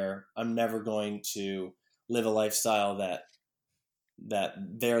player. I'm never going to live a lifestyle that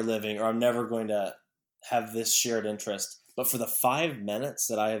they're living, or I'm never going to have this shared interest. But for the 5 minutes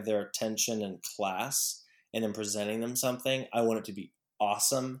that I have their attention in class and in presenting them something, I want it to be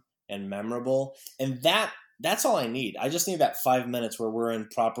awesome and memorable. And that's all I need. I just need that 5 minutes where we're in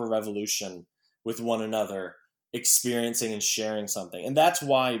proper revolution with one another, experiencing and sharing something. And that's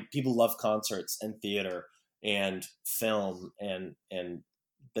why people love concerts and theater and film and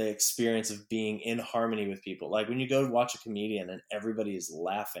the experience of being in harmony with people. Like when you go watch a comedian and everybody is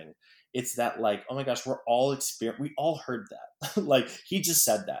laughing, it's that like, oh my gosh, we all heard that. Like he just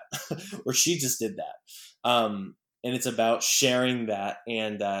said that or she just did that. And it's about sharing that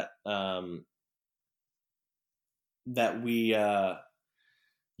and that we I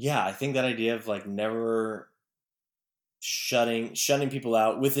think that idea of like never shutting people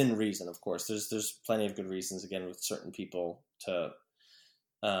out within reason. Of course there's plenty of good reasons again with certain people to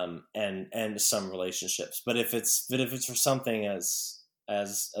and some relationships, but if it's for something as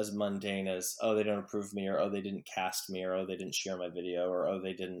mundane as, oh, they don't approve of me, or oh, they didn't cast me, or oh, they didn't share my video, or oh,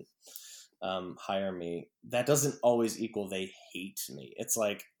 they didn't hire me, that doesn't always equal they hate me. It's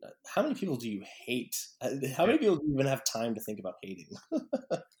like, how many people do you hate? How many people do you even have time to think about hating? Oh,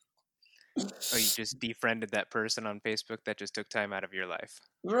 you just defriended that person on Facebook that just took time out of your life.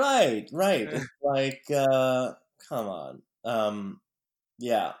 Right. It's like, come on.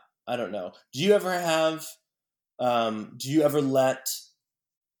 I don't know. Do you ever let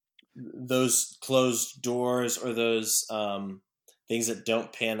those closed doors or those things that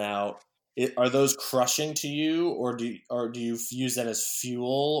don't pan out, are those crushing to you, or do you use that as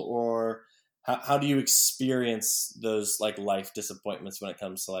fuel, or how do you experience those like life disappointments when it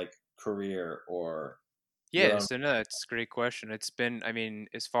comes to like career or so no, that's a great question. It's been, I mean,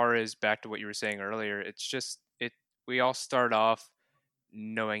 as far as back to what you were saying earlier, it's just we all start off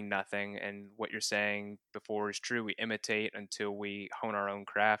knowing nothing, and what you're saying before is true. We imitate until we hone our own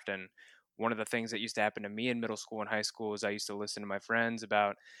craft. And one of the things that used to happen to me in middle school and high school is I used to listen to my friends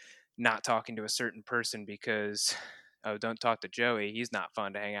about not talking to a certain person because, oh, don't talk to Joey, he's not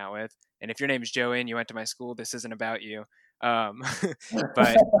fun to hang out with. And if your name is Joey and you went to my school, this isn't about you. um,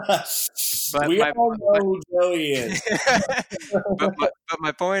 but but We my, all know my who Joey is. but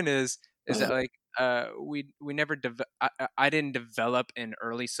my point is that, like, we never I didn't develop an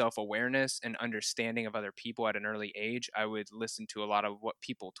early self-awareness and understanding of other people at an early age. I would listen to a lot of what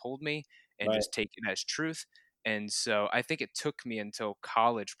people told me and Right. just take it as truth. And so I think it took me until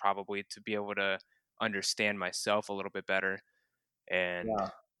college probably to be able to understand myself a little bit better. And Yeah.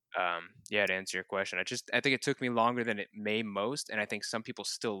 yeah, to answer your question, I think it took me longer than it may most, and I think some people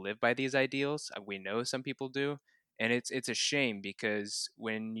still live by these ideals. We know some people do, and it's a shame because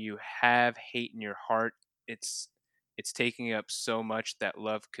when you have hate in your heart, it's taking up so much that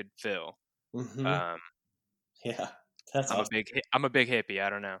love could fill. Hmm. Um, Yeah. That's awesome. I'm a big hippie. I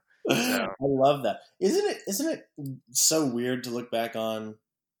don't know. I So love that. Isn't it so weird to look back on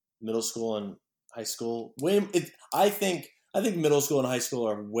middle school and high school? I think middle school and high school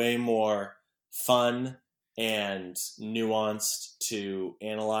are way more fun and nuanced to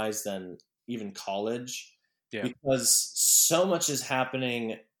analyze than even college, yeah, because so much is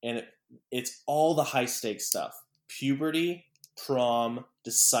happening, and it's all the high stakes stuff: puberty, prom,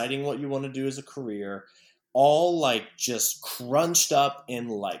 deciding what you want to do as a career, all like just crunched up in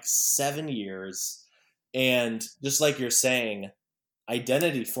like 7 years. And just like you're saying,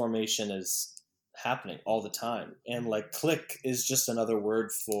 identity formation is happening all the time. And like click is just another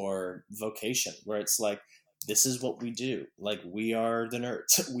word for vocation, where it's like, this is what we do. Like, we are the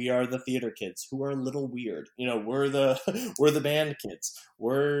nerds. We are the theater kids who are a little weird. We're the we're the band kids.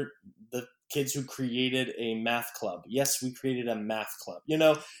 We're the kids who created a math club. Yes, we created a math club.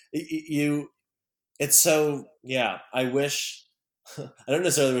 You it's so, yeah, I wish I don't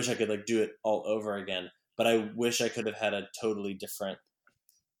necessarily wish I could like do it all over again, but I wish I could have had a totally different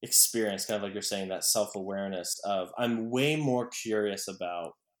experience, kind of like you're saying, that self-awareness of, I'm way more curious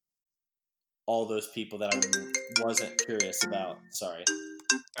about all those people that I wasn't curious about. Sorry.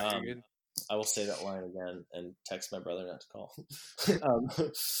 you're Um, good. I will say that line again and text my brother not to call. um,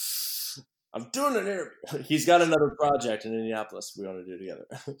 I'm doing an interview. He's got another project in Indianapolis we want to do together.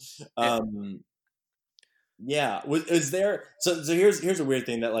 Yeah, Yeah, is there? So here's a weird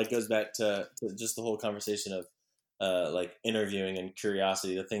thing that like goes back to just the whole conversation of like interviewing and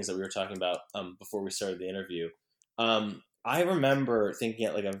curiosity, the things that we were talking about before we started the interview. I remember thinking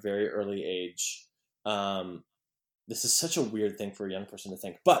at like a very early age, this is such a weird thing for a young person to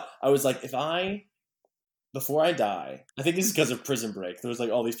think, but I was like, before I die, I think this is because of Prison Break. There was like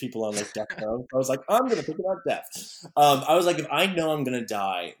all these people on like death row. I was like, I'm gonna think about death. I was like, if I know I'm gonna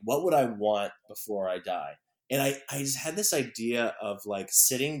die, what would I want before I die? And I just had this idea of like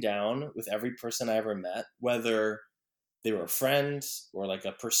sitting down with every person I ever met, whether they were a friend or like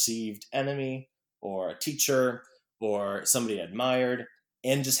a perceived enemy or a teacher or somebody I admired,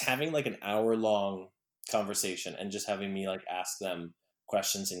 and just having like an hour long conversation and just having me like ask them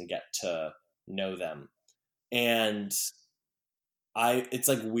questions and get to know them. And it's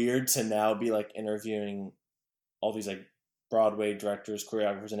like weird to now be like interviewing all these like Broadway directors,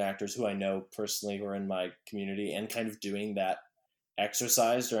 choreographers, and actors who I know personally, who are in my community, and kind of doing that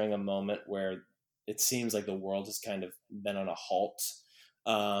exercise during a moment where it seems like the world has kind of been on a halt.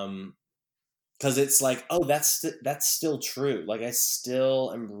 Because it's like, oh, that's still true. Like, I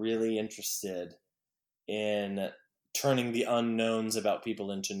still am really interested in turning the unknowns about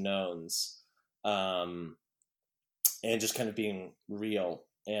people into knowns. And just kind of being real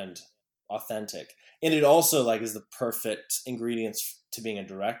and authentic. And it also like is the perfect ingredients to being a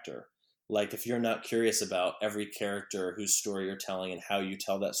director. Like, if you're not curious about every character whose story you're telling and how you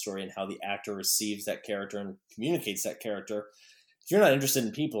tell that story and how the actor receives that character and communicates that character, if you're not interested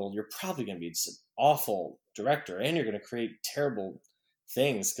in people, you're probably going to be just an awful director, and you're going to create terrible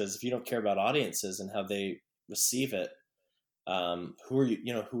things, because if you don't care about audiences and how they receive it, who are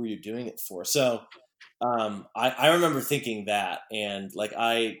you doing it for? So I remember thinking that, and like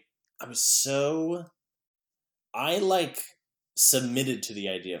I like submitted to the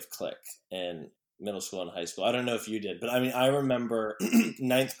idea of click in middle school and high school. I don't know if you did, but I mean, I remember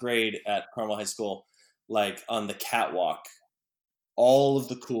ninth grade at Carmel High School, like on the catwalk, all of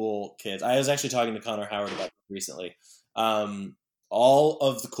the cool kids. I was actually talking to Connor Howard about this recently. All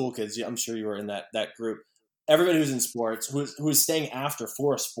of the cool kids. I'm sure you were in that group. Everybody who's in sports, who was staying after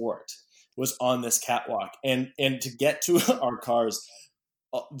for a sport, was on this catwalk, and to get to our cars,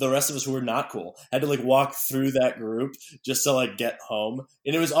 the rest of us who were not cool had to like walk through that group just to like get home.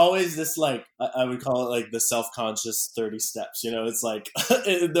 And it was always this like, I would call it like the self-conscious 30 steps. You know, it's like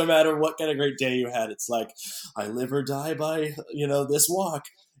no matter what kind of great day you had, it's like I live or die by, you know, this walk.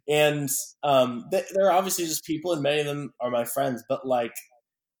 And there are obviously just people, and many of them are my friends, but like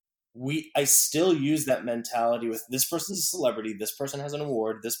I still use that mentality with this person's a celebrity, this person has an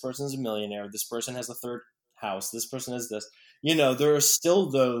award, this person's a millionaire, this person has a third house, this person is this. You know, there are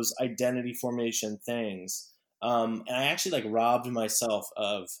still those identity formation things. And I actually like robbed myself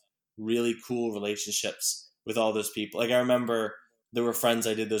of really cool relationships with all those people. Like I remember there were friends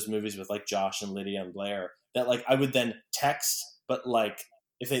I did those movies with, like Josh and Lydia and Blair, that like I would then text, but like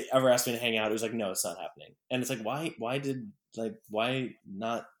if they ever asked me to hang out, it was like, no, it's not happening. And it's like, why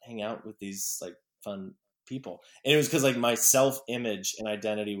not hang out with these like fun people? And it was because like my self-image and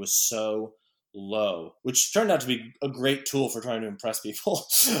identity was so low, which turned out to be a great tool for trying to impress people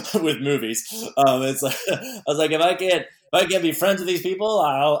with movies. It's like, I was like, if I can't be friends with these people,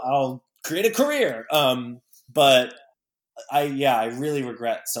 I'll create a career. But I really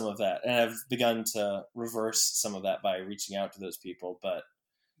regret some of that, and I've begun to reverse some of that by reaching out to those people. But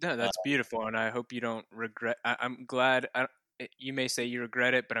no, that's beautiful, and I hope you don't regret. I'm glad. You may say you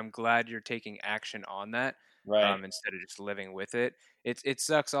regret it, but I'm glad you're taking action on that, right, instead of just living with it. It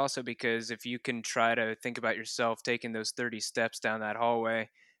sucks also because if you can try to think about yourself taking those 30 steps down that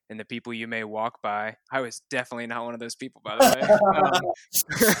hallway and the people you may walk by. I was definitely not one of those people, by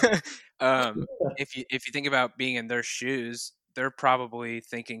the way. If you think about being in their shoes, they're probably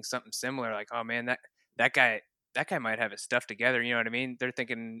thinking something similar, like, "Oh man, that guy might have his stuff together." You know what I mean? They're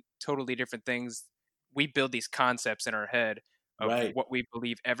thinking totally different things. We build these concepts in our head of right, what we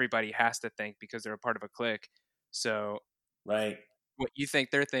believe everybody has to think because they're a part of a clique. So right. what you think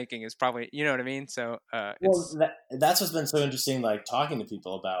they're thinking is probably, you know what I mean? So Well, that's what's been so interesting, like talking to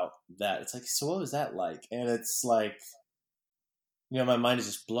people about that. It's like, so what was that like? And it's like, you know, my mind is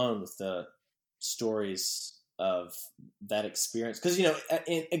just blown with the stories of that experience. Because, you know,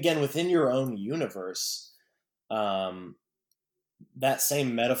 again, within your own universe, that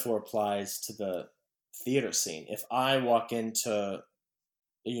same metaphor applies to the theater scene. If I walk into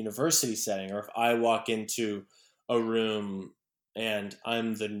a university setting, or if I walk into a room and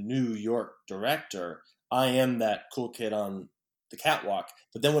I'm the New York director, I am that cool kid on the catwalk.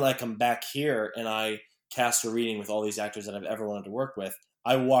 But then when I come back here and I cast a reading with all these actors that I've ever wanted to work with,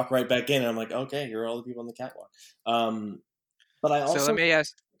 I walk right back in and I'm like, okay, here are all the people on the catwalk. But I So also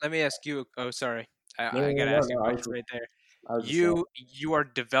let me ask you. Oh, sorry, I got to no, ask you a question right there. I was just You are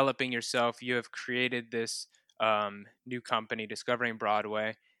developing yourself. You have created this new company, Discovering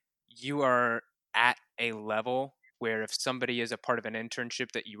Broadway. You are at a level where if somebody is a part of an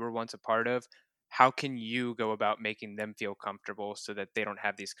internship that you were once a part of, how can you go about making them feel comfortable so that they don't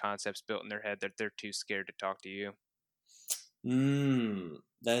have these concepts built in their head that they're too scared to talk to you?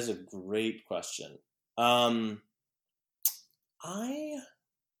 That is a great question. Um, I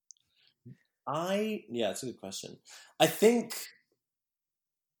yeah, it's a good question. I think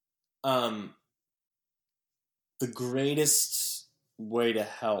um, the greatest way to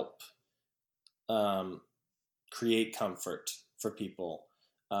help create comfort for people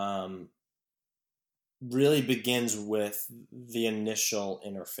really begins with the initial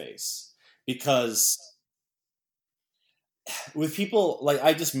interface, because with people, like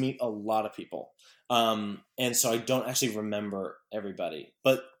I just meet a lot of people, and so I don't actually remember everybody,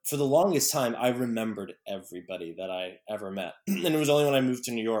 but for the longest time I remembered everybody that I ever met. And it was only when I moved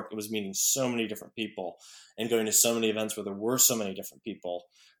to New York, it was meeting so many different people and going to so many events where there were so many different people,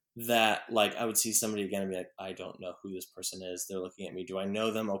 that like I would see somebody again and be like, I don't know who this person is, they're looking at me, do I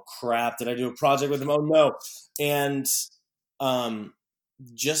know them, oh crap, did I do a project with them, oh no. And um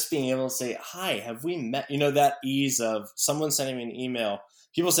just being able to say, hi, have we met? You know, that ease of someone sending me an email.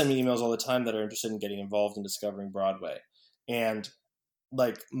 People send me emails all the time that are interested in getting involved in Discovering Broadway. And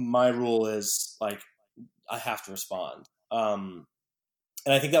like my rule is like, I have to respond. And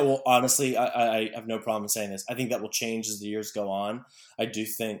I think that will honestly, I have no problem saying this, I think that will change as the years go on. I do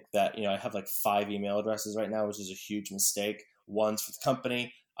think that, you know, I have like 5 email addresses right now, which is a huge mistake. One's for the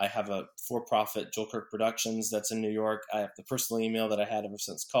company. I have a for-profit, Joel Kirk Productions, that's in New York. I have the personal email that I had ever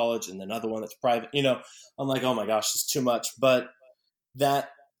since college, and another one that's private. You know, I'm like, oh my gosh, it's too much. But that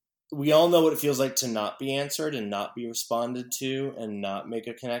we all know what it feels like to not be answered and not be responded to and not make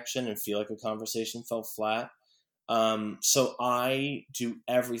a connection and feel like a conversation fell flat. So I do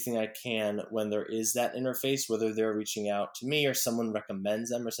everything I can when there is that interface, whether they're reaching out to me or someone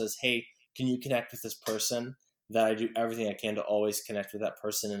recommends them or says, hey, can you connect with this person? That I do everything I can to always connect with that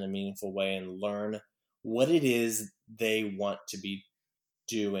person in a meaningful way and learn what it is they want to be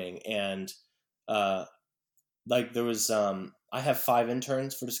doing. And like there was, I have 5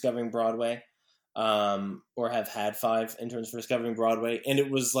 interns for Discovering Broadway, or have had 5 interns for Discovering Broadway. And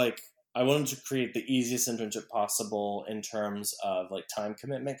it was like, I wanted to create the easiest internship possible in terms of like time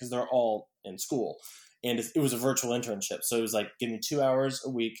commitment, because they're all in school. And it was a virtual internship. So it was like, give me 2 hours a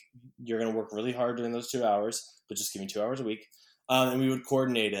week. You're going to work really hard during those 2 hours, but just give me 2 hours a week. And we would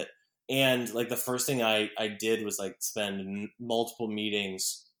coordinate it. And like the first thing I did was like spend multiple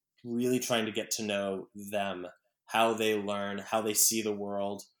meetings really trying to get to know them, how they learn, how they see the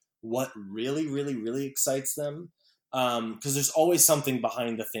world, what really, really, really excites them. Because there's always something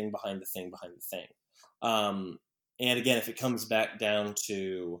behind the thing. And again, if it comes back down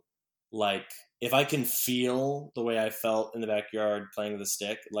to like, if I can feel the way I felt in the backyard playing the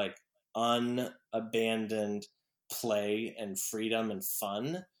stick, like unabandoned play and freedom and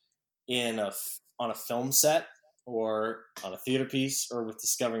fun on a film set or on a theater piece or with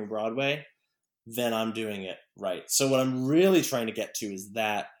Discovering Broadway, then I'm doing it right. So what I'm really trying to get to is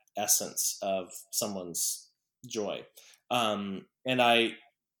that essence of someone's joy. And I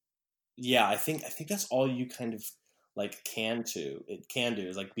think that's all you kind of like can do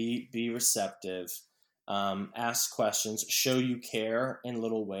is like be receptive, ask questions, show you care in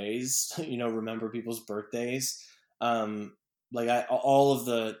little ways, remember people's birthdays. All of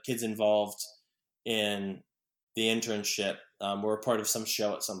the kids involved in the internship were a part of some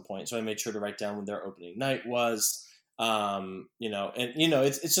show at some point. So I made sure to write down when their opening night was,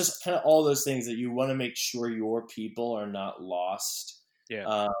 it's just kind of all those things that you want to make sure your people are not lost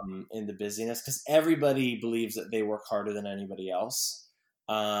in the busyness, because everybody believes that they work harder than anybody else.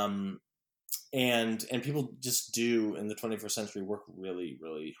 And people just do in the 21st century work really,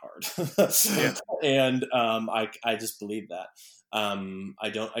 really hard. And I just believe that. I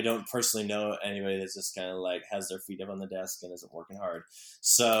don't personally know anybody that's just kind of like has their feet up on the desk and isn't working hard.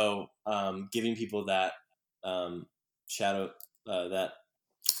 So giving people that that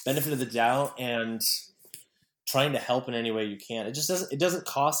benefit of the doubt and trying to help in any way you can. It doesn't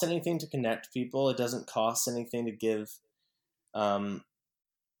cost anything to connect people. It doesn't cost anything to give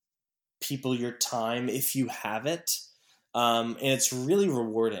people your time if you have it. And it's really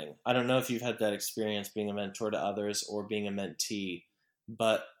rewarding. I don't know if you've had that experience being a mentor to others or being a mentee,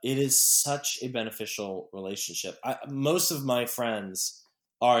 but it is such a beneficial relationship. Most of my friends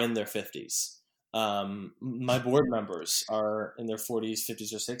are in their 50s. My board members are in their 40s,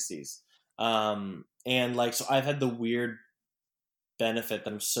 50s, or 60s. And like, so I've had the weird benefit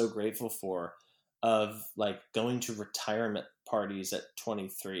that I'm so grateful for of like going to retirement parties at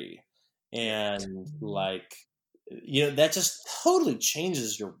 23 and like, that just totally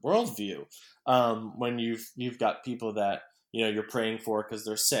changes your worldview. When you've got people that, you're praying for because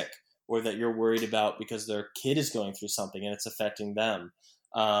they're sick, or that you're worried about because their kid is going through something and it's affecting them.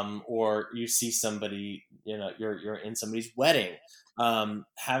 Or you see somebody, you're in somebody's wedding,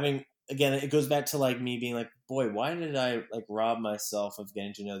 again, it goes back to like me being like, boy, why did I like rob myself of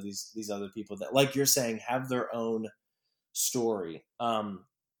getting to know these other people that, like you're saying, have their own story.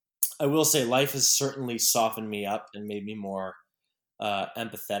 I will say life has certainly softened me up and made me more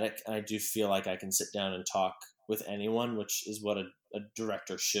empathetic. And I do feel like I can sit down and talk with anyone, which is what a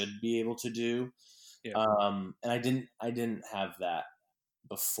director should be able to do. Yeah. And I didn't have that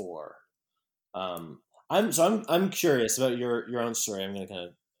before. I'm curious about your own story. I'm going to kind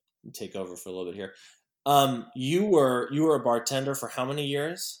of take over for a little bit here. You were a bartender for how many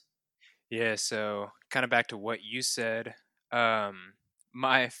years? Yeah, so kind of back to what you said.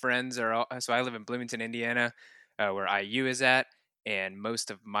 My friends so I live in Bloomington, Indiana, where IU is at, and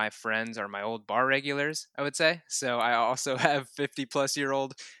most of my friends are my old bar regulars, I would say. So I also have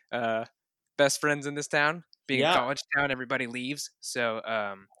 50-plus-year-old best friends in this town. Being a college town, everybody leaves. So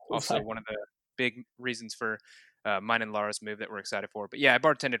also one of the big reasons for mine and Laura's move that we're excited for. But yeah, I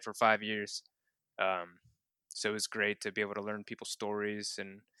bartended for 5 years. So it was great to be able to learn people's stories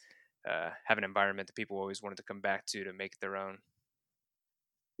and have an environment that people always wanted to come back to make their own.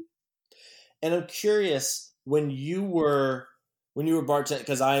 And I'm curious, when you were bartending,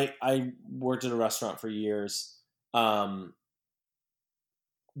 because I worked at a restaurant for years. Do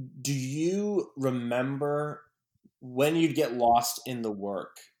you remember when you'd get lost in the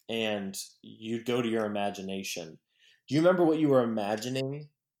work and you'd go to your imagination? Do you remember what you were imagining?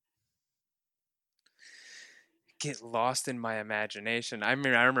 Get lost in my imagination. I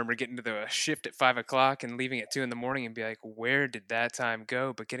remember getting to the shift at 5 o'clock and leaving at 2 a.m. and be like, where did that time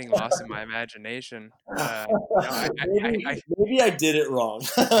go? But getting lost in my imagination. Maybe I did it wrong.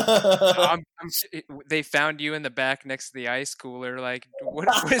 They found you in the back next to the ice cooler. Like, what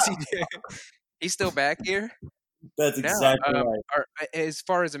is he doing? He's still back here? That's No, exactly right. as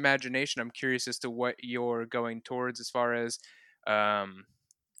far as imagination, I'm curious as to what you're going towards as far as um,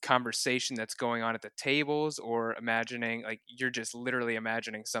 conversation that's going on at the tables, or imagining like you're just literally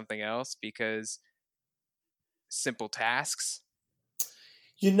imagining something else because simple tasks.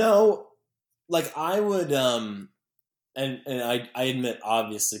 You know, like I would and I admit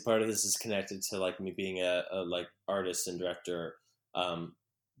obviously part of this is connected to like me being a like artist and director.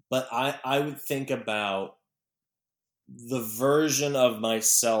 But I would think about the version of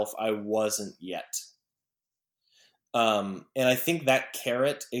myself I wasn't yet. And I think that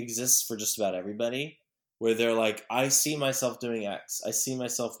carrot exists for just about everybody, where they're like, I see myself doing X. I see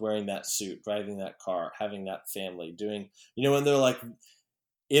myself wearing that suit, driving that car, having that family, doing, and they're like,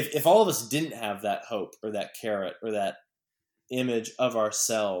 if all of us didn't have that hope or that carrot or that image of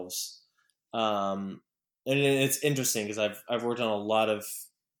ourselves, and it's interesting because I've worked on a lot of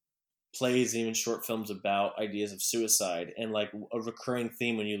plays and even short films about ideas of suicide, and like a recurring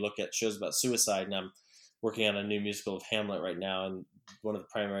theme when you look at shows about suicide. And I'm working on a new musical of Hamlet right now, and one of the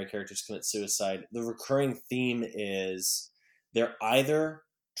primary characters commits suicide. The recurring theme is they're either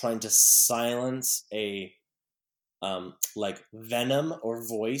trying to silence a like venom or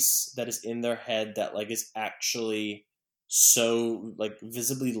voice that is in their head that like is actually so like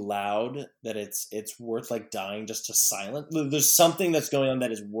visibly loud that it's worth like dying just to silence. There's something that's going on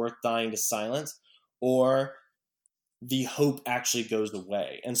that is worth dying to silence, or the hope actually goes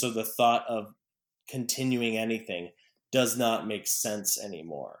away, and so the thought of continuing anything does not make sense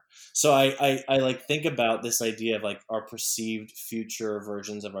anymore. So I like think about this idea of like our perceived future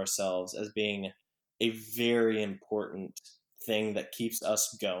versions of ourselves as being a very important thing that keeps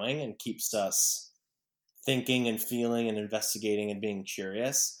us going and keeps us thinking and feeling and investigating and being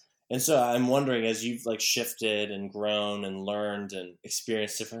curious. And so I'm wondering, as you've like shifted and grown and learned and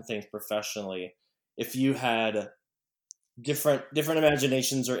experienced different things professionally, if you had different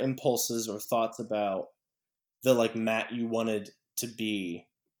imaginations or impulses or thoughts about the like Matt you wanted to be.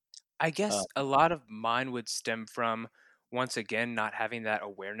 I Uh, guess a lot of mine would stem from, once again, not having that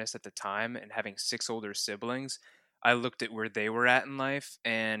awareness at the time and having six older siblings. I looked at where they were at in life,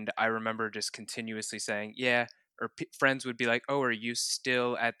 and I remember just continuously saying, yeah, or friends would be like, oh, are you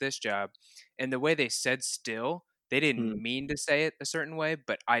still at this job? And the way they said still, they hmm, didn't mean to say it a certain way,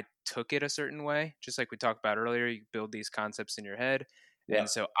 but I took it a certain way. Just like we talked about earlier, you build these concepts in your head. yeah, And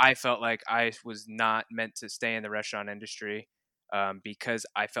so I felt like I was not meant to stay in the restaurant industry, because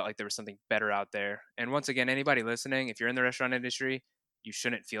I felt like there was something better out there. And once again, anybody listening, if you're in the restaurant industry, you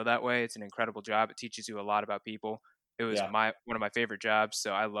shouldn't feel that way. It's an incredible job. It teaches you a lot about people. It was yeah, my one of my favorite jobs,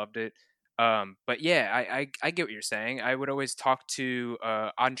 so I loved it. But yeah, I get what you're saying. I would always talk to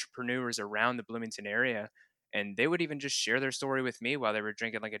entrepreneurs around the Bloomington area, and they would even just share their story with me while they were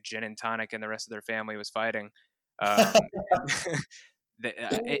drinking like a gin and tonic, and the rest of their family was fighting. And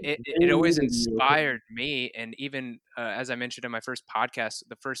it always inspired me, and even as I mentioned in my first podcast,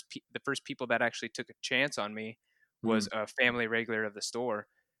 the first people that actually took a chance on me Hmm, was a family regular of the store.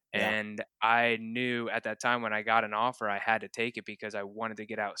 yeah, And I knew at that time when I got an offer, I had to take it because I wanted to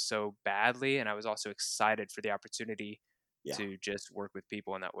get out so badly, and I was also excited for the opportunity yeah, to just work with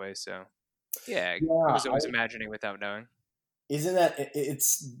people in that way. So yeah, I yeah. was always imagining without knowing. Isn't that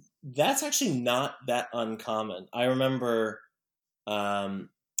it's that's actually not that uncommon. I remember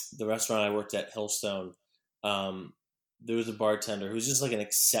um, the restaurant I worked at, Hillstone. Um, there was a bartender who was just like an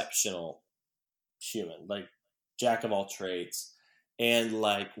exceptional human, like jack of all trades, and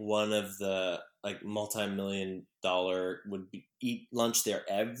like one of the like multi-million-dollar would eat lunch there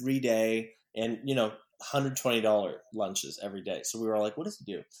every day, and $120 lunches every day. So we were all like, what does he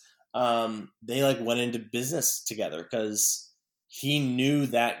do? They like went into business together because he knew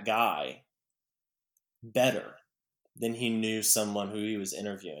that guy better than he knew someone who he was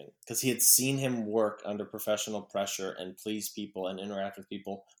interviewing, because he had seen him work under professional pressure and please people and interact with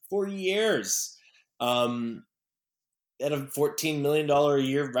people for years, um, at a $14 million a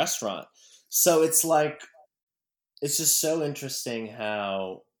year restaurant. So it's like it's just so interesting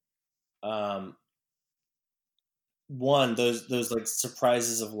how um, one those like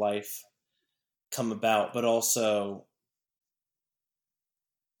surprises of life come about, but also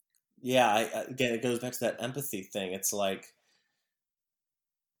yeah, again it goes back to that empathy thing. It's like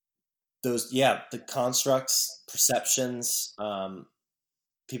those the constructs, perceptions,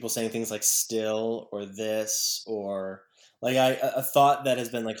 people saying things like still or this or like a thought that has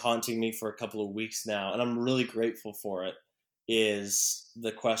been like haunting me for a couple of weeks now, and I'm really grateful for it, is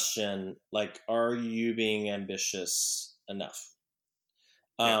the question like, are you being ambitious enough?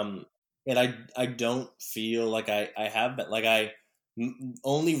 Yeah. um and I don't feel like I have been like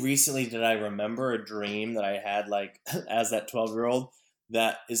Only recently did I remember a dream that I had, like, as that 12-year-old,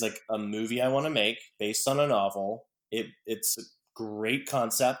 that is like a movie I want to make based on a novel. It's a great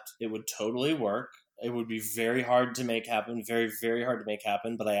concept. It would totally work. It would be very hard to make happen, very, very hard to make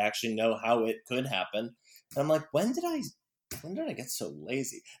happen, but I actually know how it could happen. And I'm like, when did I get so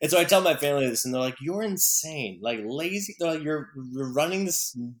lazy? And so I tell my family this, and they're like, "You're insane! Like, lazy? They're like, you're running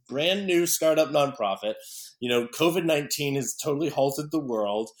this brand new startup nonprofit. COVID-19 has totally halted the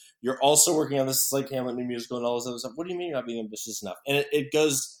world. You're also working on this like Hamlet new musical and all this other stuff. What do you mean you're not being ambitious enough?" And it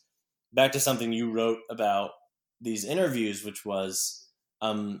goes back to something you wrote about these interviews, which was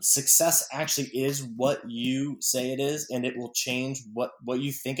success actually is what you say it is, and it will change. What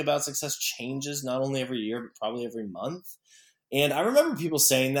you think about success changes not only every year, but probably every month. And I remember people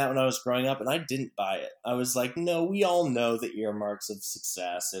saying that when I was growing up, and I didn't buy it. I was like, no, we all know the earmarks of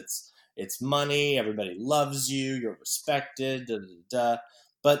success. It's money. Everybody loves you. You're respected. Da, da, da.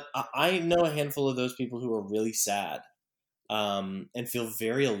 But I know a handful of those people who are really sad, and feel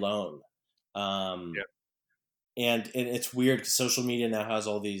very alone. Um, Yep. and it's weird because social media now has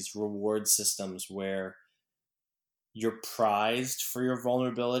all these reward systems where you're prized for your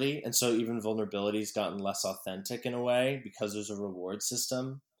vulnerability, and so even vulnerability's gotten less authentic in a way because there's a reward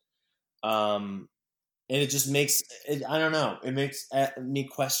system. um and it just makes it, I don't know, it makes me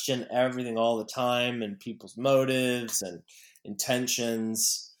question everything all the time, and people's motives and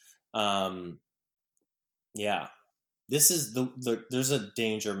intentions. um yeah, this is there's a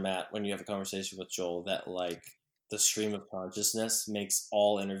danger, Matt, when you have a conversation with Joel, that like the stream of consciousness makes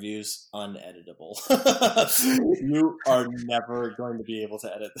all interviews uneditable. You are never going to be able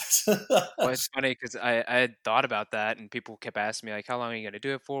to edit this. Well, it's funny because I had thought about that, and people kept asking me like, "How long are you going to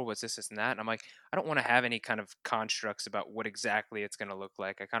do it for? What's this and that?" And I'm like, I don't want to have any kind of constructs about what exactly it's going to look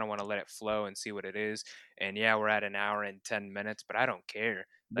like. I kind of want to let it flow and see what it is. And yeah, we're at an hour and 10 minutes, but I don't care.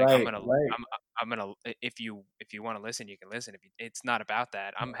 Like Right, right. I'm gonna if you want to listen, you can listen. If you, it's not about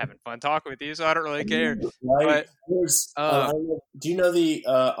that, I'm having fun talking with you, so I don't really care. Right. But There's, um, do you know the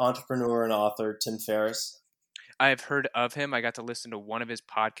entrepreneur and author Tim Ferriss? I've heard of him. I got to listen to one of his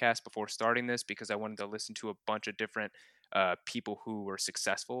podcasts before starting this because I wanted to listen to a bunch of different people who were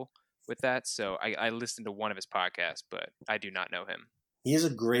successful with that. So I listened to one of his podcasts, but I do not know him. He has a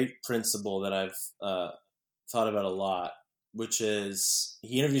great principle that I've thought about a lot, which is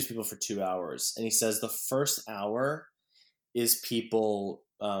he interviews people for 2 hours, and he says the first hour is people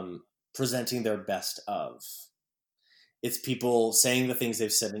presenting their best of. It's people saying the things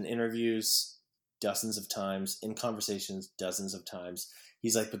they've said in interviews dozens of times, in conversations dozens of times.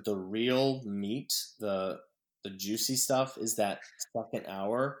 He's like, but the real meat, the juicy stuff, is that second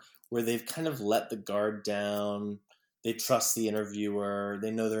hour where they've kind of let the guard down. They trust the interviewer. They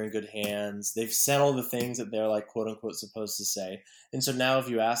know they're in good hands. They've said all the things that they're like quote unquote supposed to say. And so now if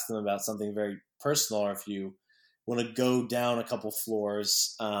you ask them about something very personal, or if you want to go down a couple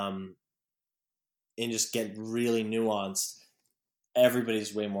floors, and just get really nuanced,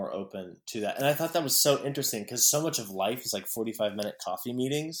 everybody's way more open to that. And I thought that was so interesting because so much of life is like 45-minute coffee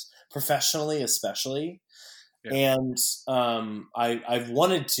meetings, professionally especially. Yeah. And I've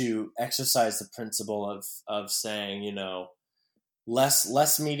wanted to exercise the principle of saying,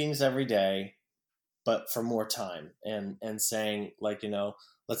 less meetings every day, but for more time, and saying, like,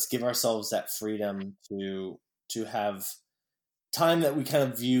 let's give ourselves that freedom to have time that we kind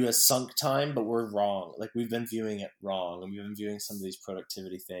of view as sunk time, but we're wrong. Like, we've been viewing it wrong, and we've been viewing some of these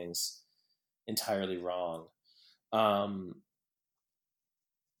productivity things entirely wrong.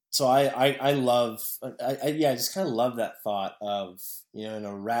 So I love, I just kind of love that thought of, in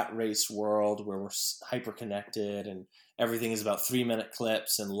a rat race world where we're hyper connected and everything is about 3-minute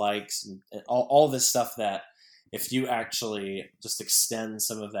clips and likes and all this stuff, that if you actually just extend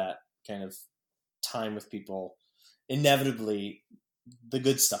some of that kind of time with people, inevitably the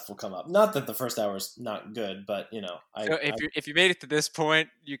good stuff will come up. Not that the first hour is not good, but So if you made it to this point,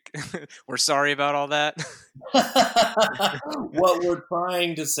 we're sorry about all that. what we're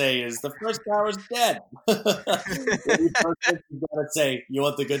trying to say is the first hour is dead. You gotta say, you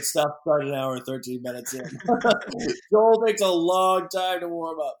want the good stuff, start an hour and 13 minutes in. Joel takes a long time to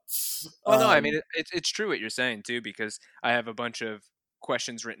warm up. Well, no, I mean it's true what you're saying too, because I have a bunch of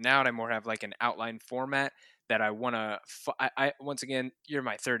questions written out. I more have like an outline format that I want to. I once again, you're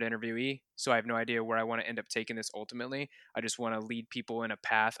my third interviewee, so I have no idea where I want to end up taking this ultimately. I just want to lead people in a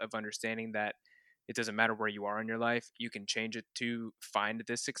path of understanding that it doesn't matter where you are in your life. You can change it to find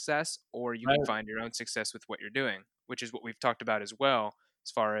this success, or you can find your own success with what you're doing, which is what we've talked about as well,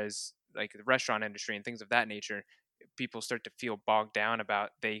 as far as like the restaurant industry and things of that nature. People start to feel bogged down about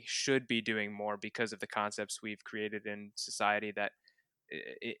they should be doing more because of the concepts we've created in society that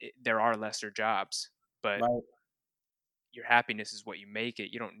there are lesser jobs, but Right. your happiness is what you make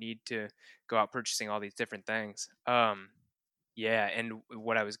it. You don't need to go out purchasing all these different things. Yeah, and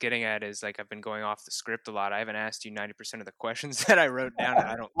what I was getting at is like I've been going off the script a lot. I haven't asked you 90% of the questions that I wrote down, and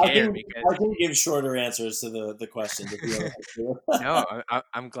I don't care because I can give shorter answers to the questions if you want no,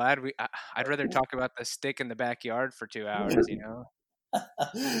 I'm glad I'd rather talk about the stick in the backyard for 2 hours, you know.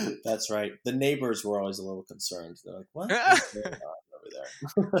 That's right. The neighbors were always a little concerned. They're like, "What is going on over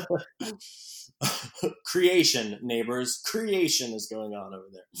there?" Creation, neighbors. Creation is going on over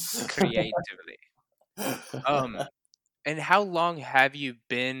there. Creatively. And how long have you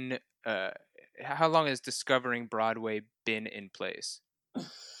been? How long has Discovering Broadway been in place?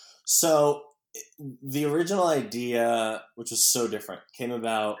 So, the original idea, which was so different, came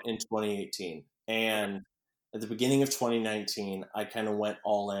about in 2018, and at the beginning of 2019, I kind of went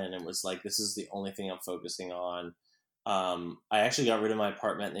all in and was like, "This is the only thing I'm focusing on." I actually got rid of my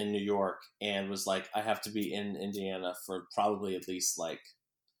apartment in New York and was like, "I have to be in Indiana for probably at least like."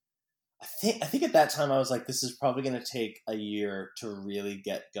 I think at that time I was like, this is probably going to take a year to really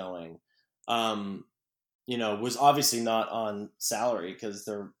get going. Was obviously not on salary because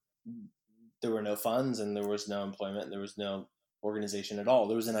there were no funds and there was no employment. And there was no organization at all.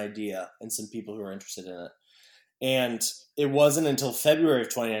 There was an idea and some people who were interested in it. And it wasn't until February of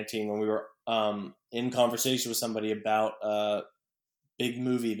 2019 when we were in conversation with somebody about a big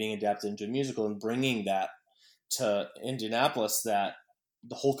movie being adapted into a musical and bringing that to Indianapolis that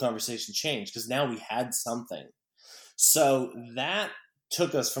the whole conversation changed because now we had something. So that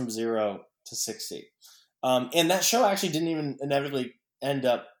took us from 0 to 60. And that show actually didn't even inevitably end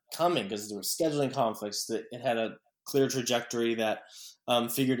up coming because there were scheduling conflicts. That it had a clear trajectory that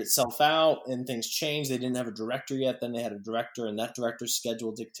figured itself out, and things changed. They didn't have a director yet. Then they had a director, and that director's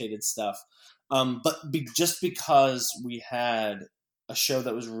schedule dictated stuff. Just because we had a show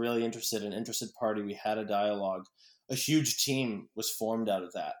that was really interested, an interested party, we had a dialogue, a huge team was formed out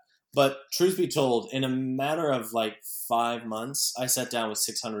of that. But truth be told, in a matter of like 5 months, I sat down with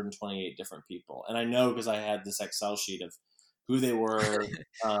 628 different people. And I know because I had this Excel sheet of who they were,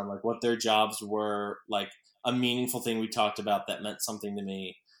 like what their jobs were, like a meaningful thing we talked about that meant something to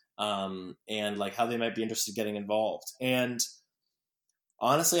me, and like how they might be interested in getting involved. And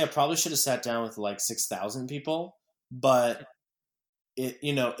honestly, I probably should have sat down with like 6,000 people, but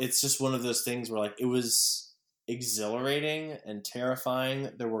it's just one of those things where like it was exhilarating and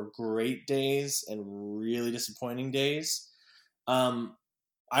terrifying. There were great days and really disappointing days. I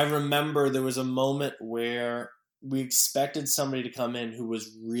remember there was a moment where we expected somebody to come in who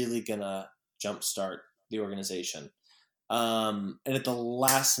was really gonna jumpstart the organization. And at the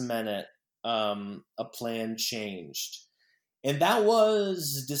last minute, a plan changed. And that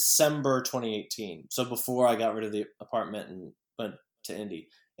was December 2018. So before I got rid of the apartment and went to Indy.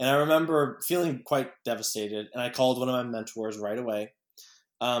 And I remember feeling quite devastated. And I called one of my mentors right away.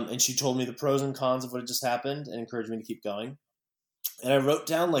 And she told me the pros and cons of what had just happened and encouraged me to keep going. And I wrote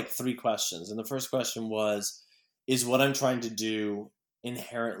down like 3 questions. And the first question was, is what I'm trying to do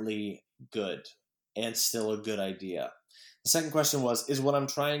inherently good and still a good idea? The second question was, is what I'm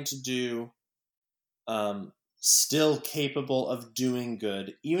trying to do still capable of doing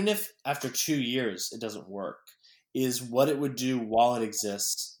good, even if after 2 years it doesn't work? Is what it would do while it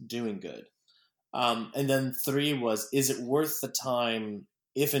exists doing good? And then 3 was, is it worth the time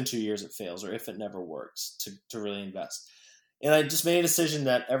if in 2 years it fails or if it never works to really invest? And I just made a decision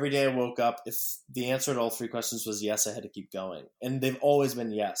that every day I woke up, if the answer to all 3 questions was yes, I had to keep going. And they've always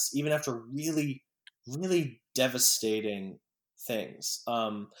been yes, even after really, really devastating things.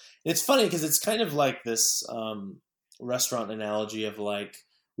 It's funny because it's kind of like this restaurant analogy of like,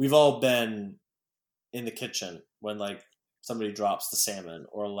 we've all been in the kitchen when like somebody drops the salmon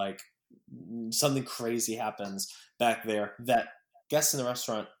or like something crazy happens back there that guests in the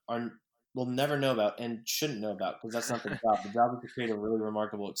restaurant will never know about and shouldn't know about because that's not the job. The job is to create a really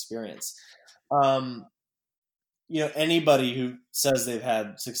remarkable experience. Anybody who says they've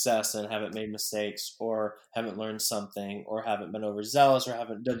had success and haven't made mistakes or haven't learned something or haven't been overzealous or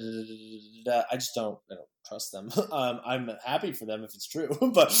haven't I just don't trust them. I'm happy for them if it's true,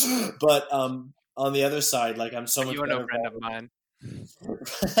 but on the other side, like I'm so much better. You're no friend of mine.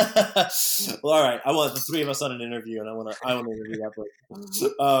 Well, all right. I want the 3 of us on an interview, and I want to interview that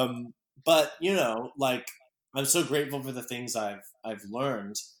person. But like I'm so grateful for the things I've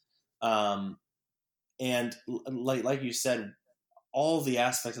learned, and like you said, all the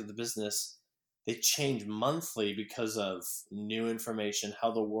aspects of the business, they change monthly because of new information,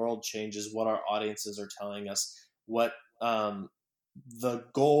 how the world changes, what our audiences are telling us, what the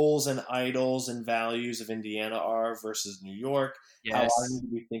goals and idols and values of Indiana are versus New York. How I Yes. need to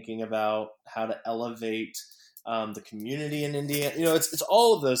be thinking about how to elevate the community in Indiana. It's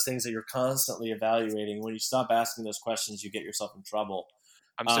all of those things that you're constantly evaluating. When you stop asking those questions, you get yourself in trouble.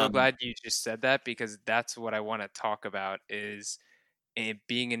 I'm so Um, glad you just said that, because that's what I want to talk about is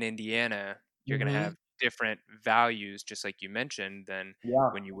being in Indiana, you're going to mhm. have different values, just like you mentioned, than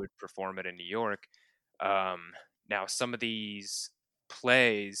Yeah. when you would perform it in New York. Um, Now, some of these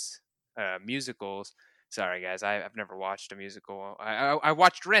plays, musicals, sorry guys, I've never watched a musical. I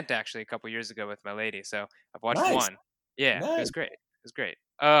watched Rent actually a couple years ago with my lady, so I've watched Nice. one. Yeah, it Nice. was great. It was great.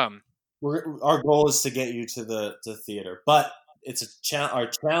 Our goal is to get you to the theater, but our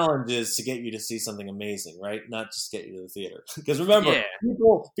challenge is to get you to see something amazing, right? Not just get you to the theater. Because remember, Yeah,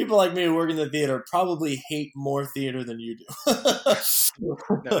 people like me who work in the theater probably hate more theater than you do. no,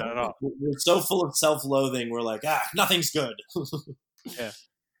 not at all. We're so full of self-loathing. We're like, nothing's good. Yeah.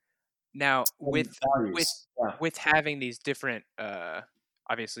 Now, And with values, yeah, with having these different,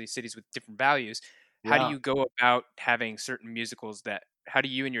 obviously cities with different values, how do yeah. you go about having certain musicals that? How do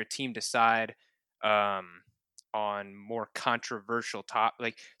you and your team decide um, on more controversial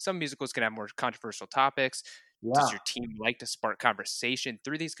Like some musicals can have more controversial topics. Does Yeah. your team like to spark conversation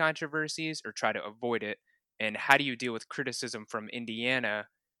through these controversies, or try to avoid it? And how do you deal with criticism from Indiana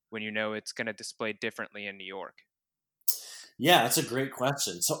when you know it's going to display differently in New York? Yeah, that's a great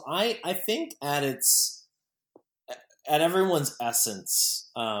question. So I think at everyone's essence,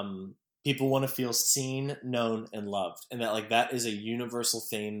 people want to feel seen, known, and loved, and that is a universal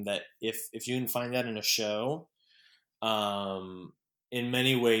theme. That if you can find that in a show, um, in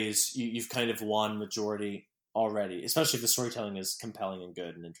many ways you've kind of won majority already. Especially if the storytelling is compelling and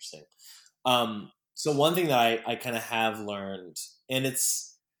good and interesting. So one thing that I kind of have learned, and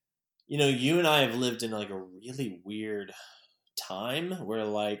it's you and I have lived in like a really weird time where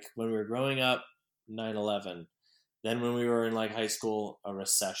like when we were growing up, 9/11. Then when we were in like high school, a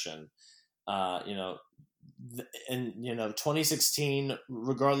recession. Uh, you know, and 2016,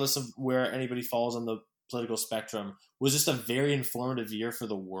 regardless of where anybody falls on the political spectrum, was just a very informative year for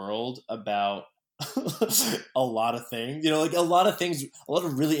the world about a lot of things. Like a lot of things, a lot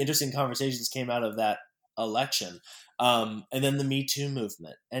of really interesting conversations came out of that election. And then the Me Too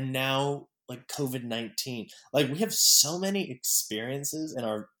movement, and now like COVID-19. Like we have so many experiences in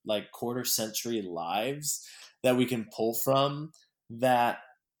our like quarter century lives that we can pull from, that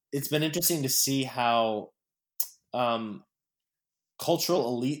it's been interesting to see how um, cultural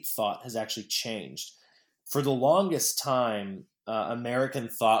elite thought has actually changed. For the longest time, American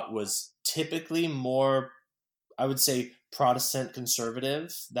thought was typically more, I would say, Protestant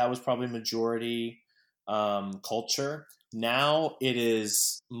conservative. That was probably majority culture. Now it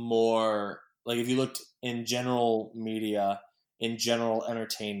is more like if you looked in general media, in general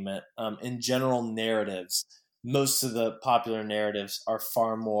entertainment, in general narratives, most of the popular narratives are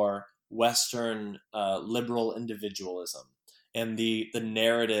far more Western liberal individualism. And the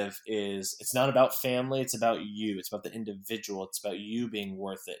narrative is, it's not about family, it's about you, it's about the individual, it's about you being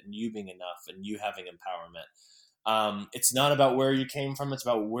worth it and you being enough and you having empowerment. It's not about where you came from, it's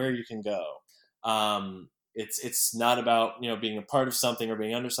about where you can go. It's not about being a part of something or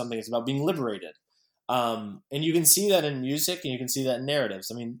being under something, it's about being liberated. And you can see that in music and you can see that in narratives.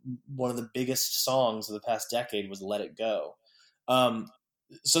 I mean, one of the biggest songs of the past decade was Let It Go.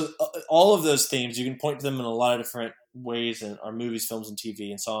 So all of those themes, you can point to them in a lot of different ways in our movies, films, and TV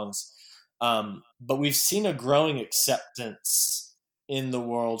and songs. But we've seen a growing acceptance in the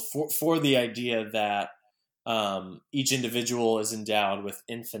world for the idea that each individual is endowed with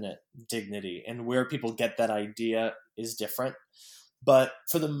infinite dignity, and where people get that idea is different. But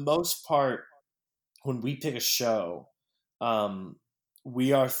for the most part, when we pick a show, um,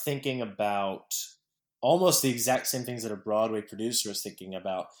 we are thinking about almost the exact same things that a Broadway producer is thinking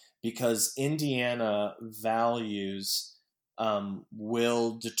about, because Indiana values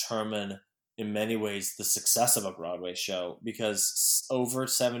will determine in many ways the success of a Broadway show, because over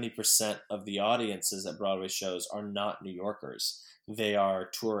 70% of the audiences at Broadway shows are not New Yorkers. They are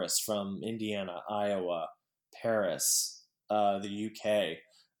tourists from Indiana, Iowa, Paris, the UK.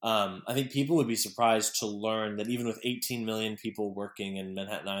 I think people would be surprised to learn that even with 18 million people working in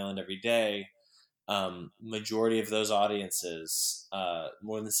Manhattan Island every day, majority of those audiences,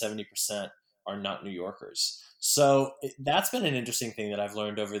 more than 70%, are not New Yorkers. So that's been an interesting thing that I've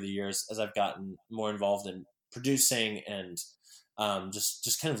learned over the years as I've gotten more involved in producing and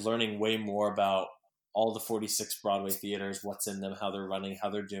just kind of learning way more about all the 46 Broadway theaters, what's in them, how they're running, how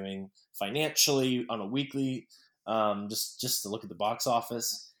they're doing financially on a weekly, just to look at the box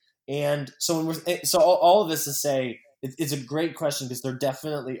office. And so all of this to say, it's a great question because there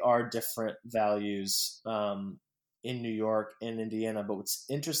definitely are different values in New York and Indiana. But what's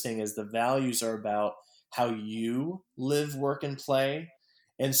interesting is the values are about how you live, work, and play.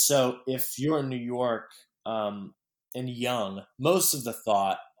 And so if you're in New York and young, most of the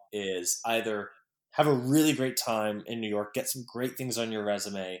thought is either have a really great time in New York, get some great things on your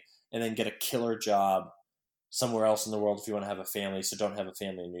resume, and then get a killer job somewhere else in the world if you want to have a family, so don't have a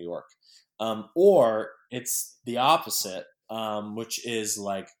family in New York. Or it's the opposite, which is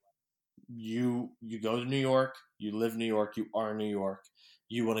like you go to New York, you live New York, you are New York,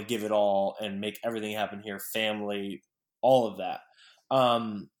 you want to give it all and make everything happen here, family, all of that.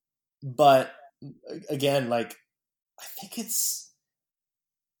 But again, like I think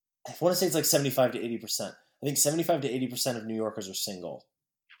I want to say it's like 75 to 80%. I think 75 to 80% of New Yorkers are single.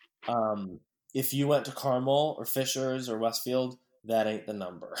 If you went to Carmel or Fishers or Westfield, that ain't the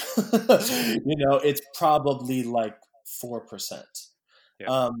number. It's probably like 4%.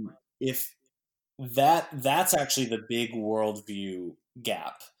 Yeah. If that's actually the big worldview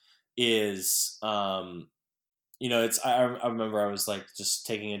gap is, I remember I was like just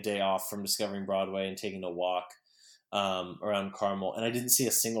taking a day off from Discovering Broadway and taking a walk around Carmel, and I didn't see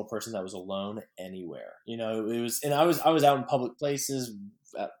a single person that was alone anywhere. And I was out in public places,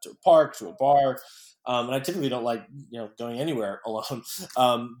 to a park, to a bar, and I typically don't like going anywhere alone.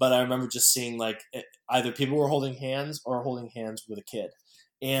 But I remember just seeing like either people were holding hands or holding hands with a kid,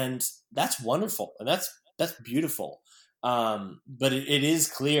 and that's wonderful and that's beautiful. But it is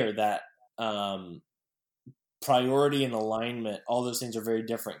clear that priority and alignment, all those things are very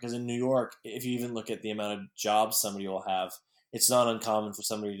different. Because in New York, if you even look at the amount of jobs somebody will have, it's not uncommon for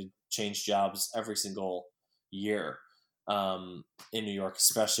somebody to change jobs every single year in New York,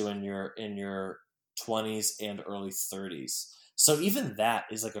 especially when you're in your 20s and early 30s. So even that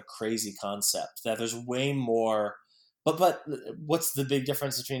is like a crazy concept that there's way more. But what's the big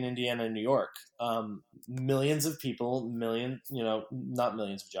difference between Indiana and New York? Millions of people, not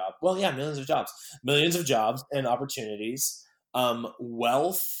millions of jobs. Well, yeah, millions of jobs and opportunities,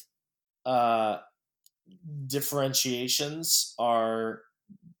 wealth, differentiations are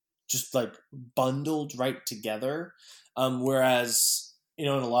just like bundled right together. Whereas, in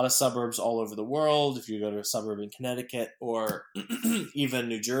a lot of suburbs all over the world, if you go to a suburb in Connecticut or even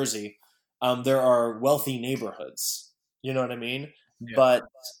New Jersey, there are wealthy neighborhoods. You know what I mean? Yeah. But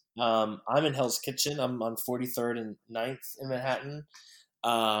I'm in Hell's Kitchen. I'm on 43rd and 9th in Manhattan.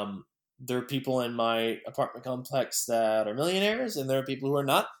 There are people in my apartment complex that are millionaires, and there are people who are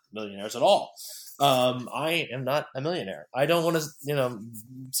not millionaires at all. I am not a millionaire. I don't want to,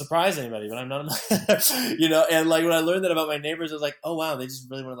 surprise anybody, but I'm not a millionaire. And like when I learned that about my neighbors, I was like, oh wow, they just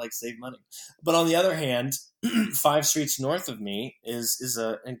really want to like save money. But on the other hand, 5 streets north of me is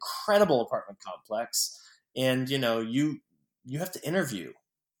an incredible apartment complex. And, you have to interview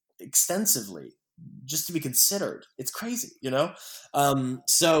extensively just to be considered. It's crazy,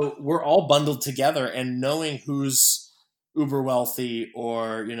 So we're all bundled together, and knowing who's uber wealthy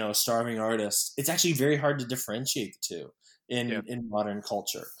or, a starving artist, it's actually very hard to differentiate the two in modern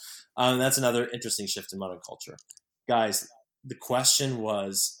culture. That's another interesting shift in modern culture. Guys, the question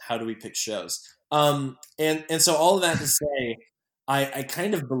was, how do we pick shows? And so all of that to say, I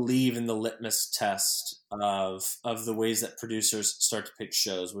kind of believe in the litmus test of the ways that producers start to pick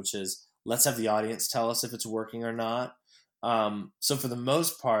shows, which is let's have the audience tell us if it's working or not. So for the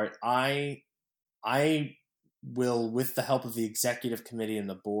most part, I will, with the help of the executive committee and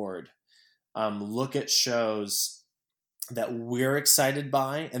the board, look at shows that we're excited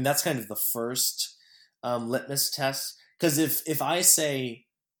by, and that's kind of the first litmus test. Because if I say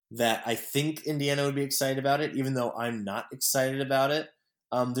that I think Indiana would be excited about it, even though I'm not excited about it,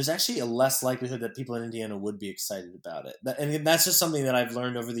 there's actually a less likelihood that people in Indiana would be excited about it. And that's just something that I've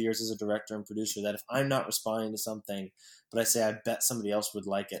learned over the years as a director and producer, that if I'm not responding to something, but I say I bet somebody else would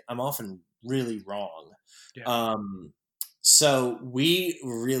like it, I'm often really wrong. Yeah. So we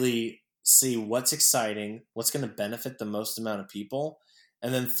really see what's exciting, what's going to benefit the most amount of people.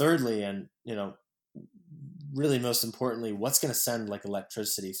 And then thirdly, and really most importantly, what's going to send like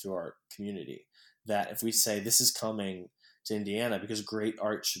electricity through our community. That if we say this is coming to Indiana because great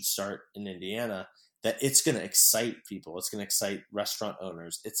art should start in Indiana, that it's going to excite people. It's going to excite restaurant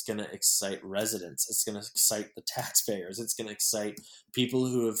owners. It's going to excite residents. It's going to excite the taxpayers. It's going to excite people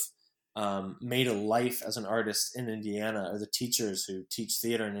who have made a life as an artist in Indiana, or the teachers who teach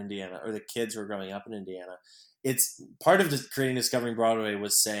theater in Indiana, or the kids who are growing up in Indiana. It's part of creating Discovering Broadway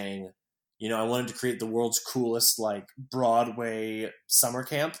was saying, I wanted to create the world's coolest like Broadway summer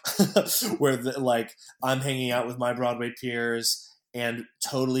camp where I'm hanging out with my Broadway peers, and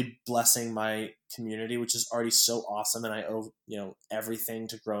totally blessing my community, which is already so awesome. And I owe, everything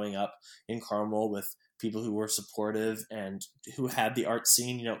to growing up in Carmel with people who were supportive and who had the art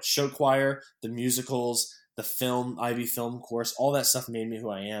scene, show choir, the musicals, the film, Ivy film course, all that stuff made me who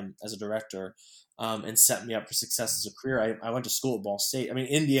I am as a director, and set me up for success as a career. I went to school at Ball State. I mean,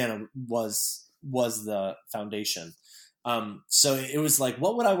 Indiana was the foundation. So it was like,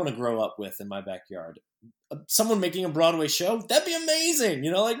 what would I want to grow up with in my backyard? Someone making a Broadway show? That'd be amazing.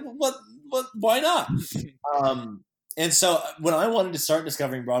 What, why not? And so when I wanted to start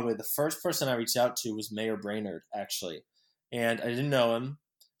discovering Broadway, the first person I reached out to was Mayor Brainerd, actually. And I didn't know him.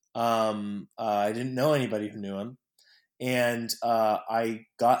 I didn't know anybody who knew him. And I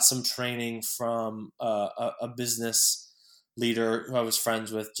got some training from a business leader who I was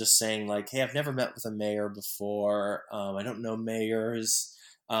friends with, just saying like, hey, I've never met with a mayor before. I don't know mayors.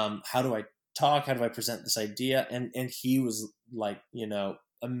 How do I talk? How do I present this idea? And he was like,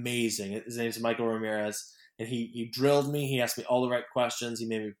 amazing. His name is Michael Ramirez. And he drilled me. He asked me all the right questions. He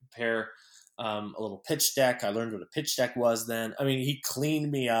made me prepare a little pitch deck. I learned what a pitch deck was then. I mean, he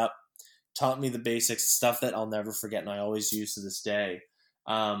cleaned me up, taught me the basics, stuff that I'll never forget and I always use to this day.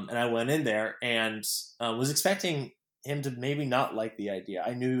 And I went in there and was expecting him to maybe not like the idea.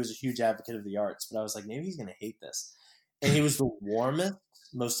 I knew he was a huge advocate of the arts, but I was like, maybe he's going to hate this. And he was the warmest,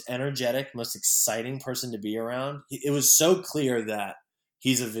 most energetic, most exciting person to be around. It was so clear that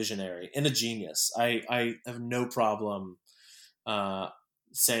he's a visionary and a genius. I have no problem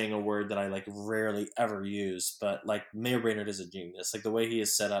saying a word that I like rarely ever use, but like Mayor Brainerd is a genius. Like the way he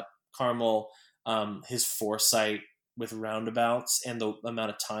has set up Carmel, his foresight with roundabouts and the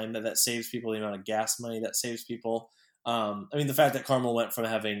amount of time that saves people, the amount of gas money that saves people. I mean, the fact that Carmel went from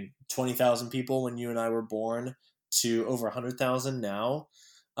having 20,000 people when you and I were born to over 100,000 now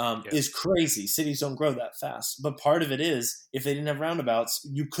is crazy. Cities don't grow that fast. But part of it is, if they didn't have roundabouts,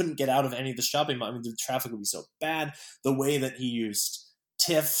 you couldn't get out of any of the shopping malls. I mean, the traffic would be so bad. The way that he used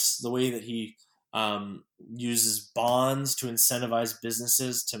TIFs, the way that he uses bonds to incentivize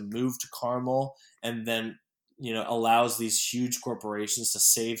businesses to move to Carmel, and then allows these huge corporations to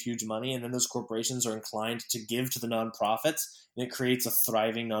save huge money, and then those corporations are inclined to give to the nonprofits, and it creates a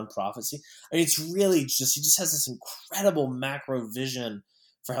thriving nonprofit scene. I mean, it's really just, he just has this incredible macro vision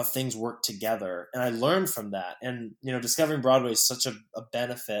for how things work together, and I learned from that. And discovering Broadway is such a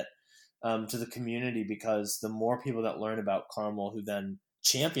benefit to the community, because the more people that learn about Carmel who then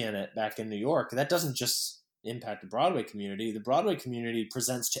champion it back in New York, that doesn't just impact the Broadway community. The Broadway community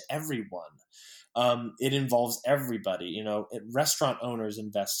presents to everyone. It involves everybody. Restaurant owners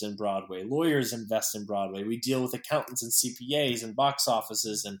invest in Broadway, lawyers invest in Broadway. We deal with accountants and CPAs and box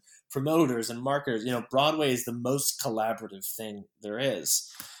offices and promoters and marketers. Broadway is the most collaborative thing there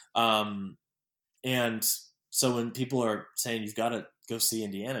is. And so when people are saying you've got to go see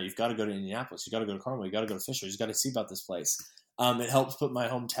Indiana, you've got to go to Indianapolis, you've got to go to Carmel, you've got to go to Fisher, you've got to see about this place. It helps put my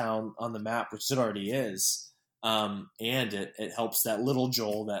hometown on the map, which it already is. And it helps that little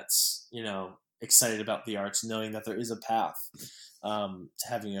Joel that's, excited about the arts, knowing that there is a path to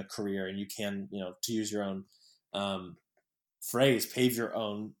having a career, and you can, to use your own phrase, pave your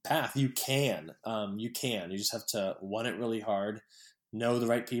own path. You can. You just have to want it really hard, know the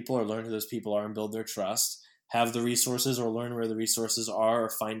right people or learn who those people are and build their trust, have the resources or learn where the resources are, or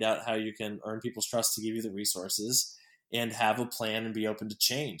find out how you can earn people's trust to give you the resources, and have a plan and be open to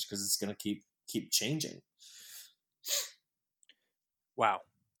change, because it's going to keep changing. Wow.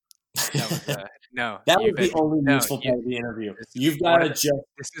 That was, no, that was the only useful part of the interview. You've got to just.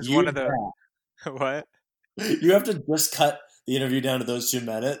 This is one of the. What? You have to just cut the interview down to those 2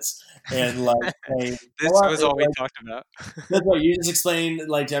 minutes and say, this was all we talked about. That's what you just explained,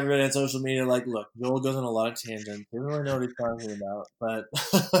 to everybody on social media. Look, Joel goes on a lot of tangents. He doesn't really know what he's talking about, but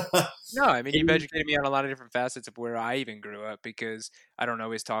no, I mean, you've educated me on a lot of different facets of where I even grew up, because I don't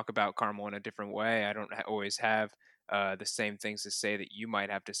always talk about Carmel in a different way. I don't always have the same things to say that you might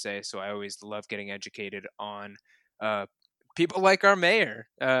have to say. So I always love getting educated on people like our mayor.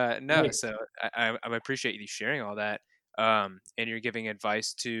 So I appreciate you sharing all that. And you're giving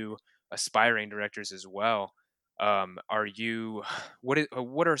advice to aspiring directors as well. What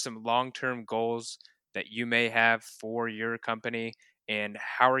are some long-term goals that you may have for your company, and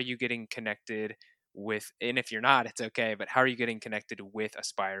how are you getting connected with, and if you're not, it's okay, but how are you getting connected with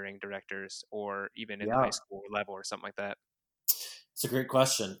aspiring directors, or even in the high school level or something like that? It's a great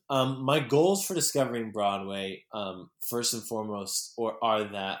question. My goals for discovering Broadway, first and foremost, are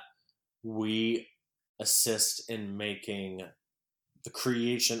that we assist in making the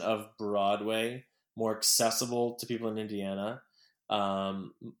creation of Broadway more accessible to people in Indiana,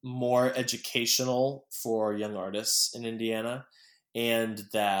 more educational for young artists in Indiana, and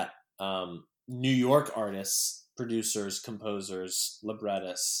that New York artists, producers, composers,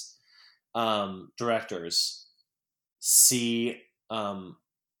 librettists, directors see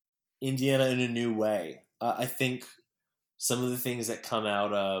Indiana in a new way. I think some of the things that come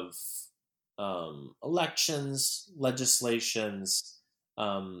out of elections, legislations,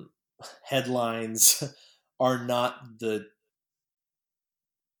 headlines are not the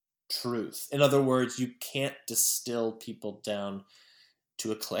truth. In other words, you can't distill people down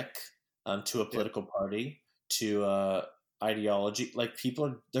to a clique, to a political party, to ideology. Like,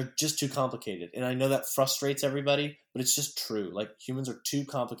 they're just too complicated. And I know that frustrates everybody, but it's just true. Like, humans are too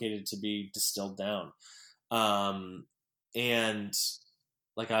complicated to be distilled down. And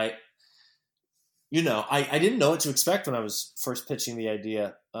like, I didn't know what to expect when I was first pitching the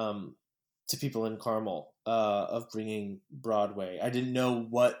idea to people in Carmel of bringing Broadway. I didn't know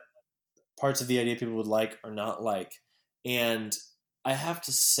what parts of the idea people would like or not like. And I have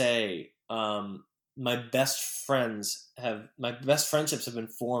to say, my best friendships have been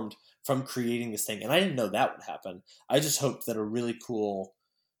formed from creating this thing. And I didn't know that would happen. I just hoped that a really cool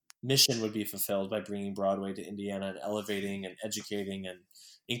mission would be fulfilled by bringing Broadway to Indiana and elevating and educating and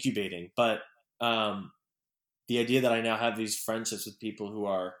incubating. But the idea that I now have these friendships with people who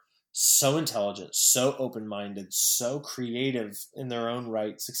are so intelligent, so open-minded, so creative in their own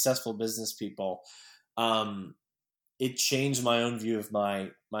right, successful business people, it changed my own view of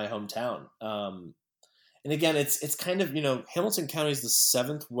my hometown. And again, it's kind of, Hamilton County is the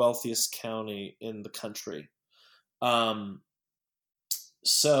 7th wealthiest county in the country.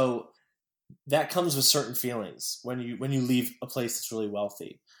 So that comes with certain feelings when you leave a place that's really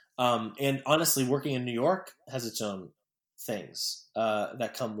wealthy. And honestly, working in New York has its own things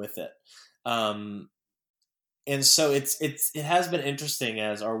that come with it. And so it has been interesting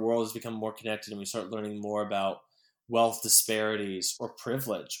as our world has become more connected and we start learning more about wealth disparities or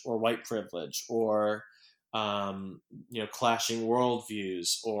privilege or white privilege or clashing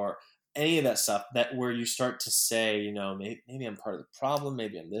worldviews or any of that stuff, that where you start to say, maybe I'm part of the problem,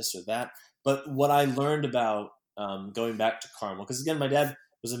 maybe I'm this or that. But what I learned about going back to Carmel, because again, my dad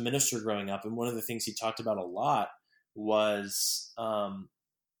was a minister growing up, and one of the things he talked about a lot was,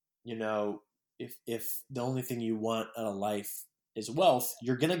 if the only thing you want out of life is wealth,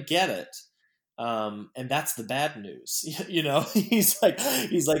 you're gonna get it, and that's the bad news. He's like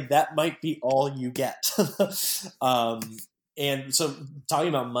that might be all you get. And so talking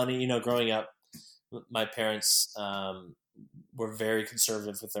about money, growing up, my parents were very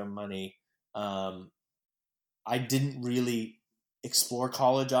conservative with their money. I didn't really explore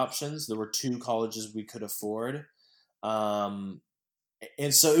college options. There were 2 colleges we could afford. And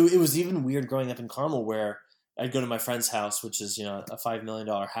so it was even weird growing up in Carmel, where I'd go to my friend's house, which is, a $5 million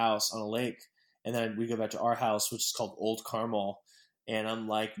house on a lake. And then we go back to our house, which is called Old Carmel. And I'm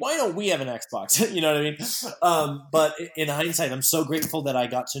like, why don't we have an Xbox? You know what I mean? But in hindsight, I'm so grateful that I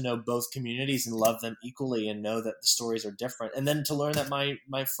got to know both communities and love them equally and know that the stories are different. And then to learn that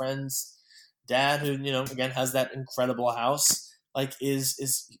my friend's dad, who, again, has that incredible house, like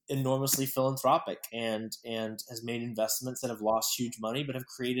is enormously philanthropic and has made investments that have lost huge money, but have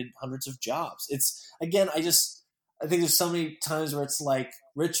created hundreds of jobs. It's, again, I think there's so many times where it's like,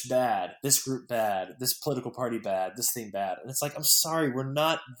 rich bad, this group bad, this political party bad, this thing bad. And it's like, I'm sorry, we're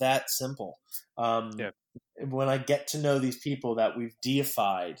not that simple. When I get to know these people that we've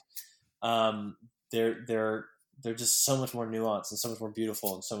deified, they're just so much more nuanced and so much more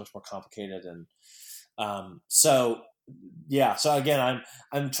beautiful and so much more complicated. And so again,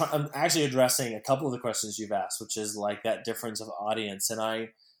 I'm actually addressing a couple of the questions you've asked, which is like that difference of audience. And I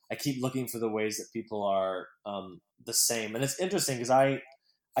keep looking for the ways that people are the same. And it's interesting because I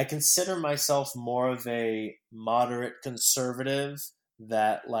consider myself more of a moderate conservative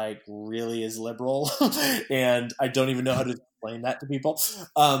that like really is liberal. And I don't even know how to explain that to people.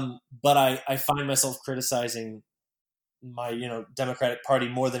 But I find myself criticizing my, Democratic Party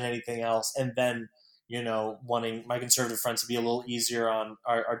more than anything else. And then, wanting my conservative friends to be a little easier on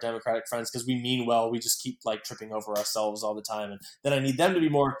our Democratic friends because we mean well. We just keep like tripping over ourselves all the time. And then I need them to be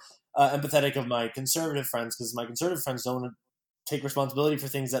more empathetic of my conservative friends because my conservative friends don't want to take responsibility for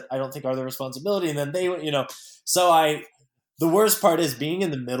things that I don't think are their responsibility. And then they, so the worst part is being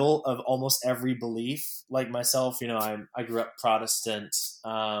in the middle of almost every belief. Like myself, I grew up Protestant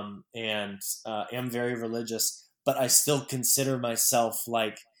and am very religious, but I still consider myself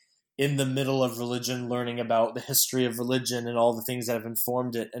like in the middle of religion, learning about the history of religion and all the things that have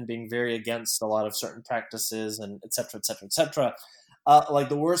informed it and being very against a lot of certain practices and et cetera, et cetera, et cetera. Like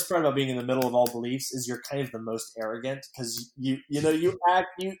the worst part about being in the middle of all beliefs is you're kind of the most arrogant because you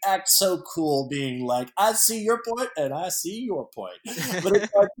act so cool being like, I see your point and I see your point, but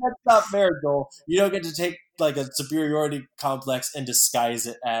it's like that's not fair, Joel. You don't get to take like a superiority complex and disguise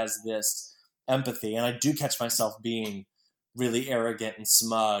it as this empathy. And I do catch myself being really arrogant and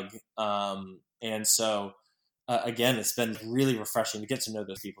smug, and so again, it's been really refreshing to get to know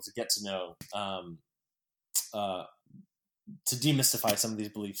those people, to get to know. To demystify some of these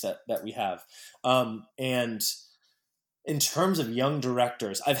beliefs that we have. And in terms of young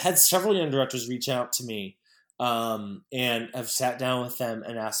directors, I've had several young directors reach out to me, and I've sat down with them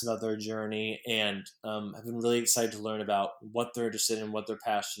and asked about their journey, and have been really excited to learn about what they're interested in, what they're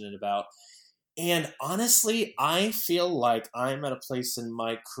passionate about. And honestly, I feel like I'm at a place in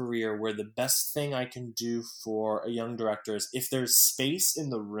my career where the best thing I can do for a young director is if there's space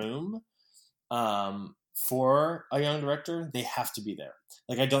in the room, for a young director, they have to be there.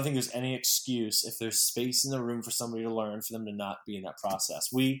 Like, I don't think there's any excuse if there's space in the room for somebody to learn for them to not be in that process.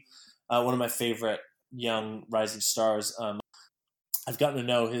 One of my favorite young rising stars, I've gotten to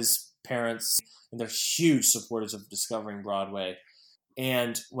know his parents, and they're huge supporters of Discovering Broadway.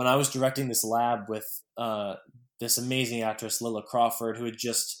 And when I was directing this lab with this amazing actress, Lilla Crawford, who had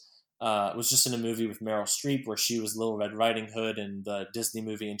was just in a movie with Meryl Streep where she was Little Red Riding Hood in the Disney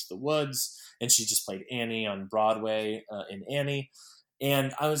movie Into the Woods, and she just played Annie on Broadway in Annie.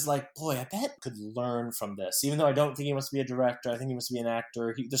 And I was like, boy, I bet I could learn from this. Even though I don't think he wants to be a director, I think he wants to be an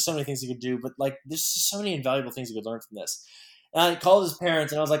actor. There's so many things he could do, but like, there's just so many invaluable things he could learn from this. And I called his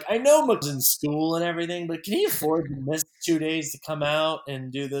parents, and I was like, I know Mook's in school and everything, but can he afford to miss 2 days to come out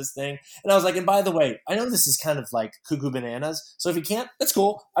and do this thing? And I was like, and by the way, I know this is kind of like cuckoo bananas, so if he can't, that's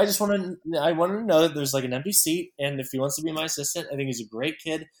cool. I wanted to know that there's like an empty seat, and if he wants to be my assistant, I think he's a great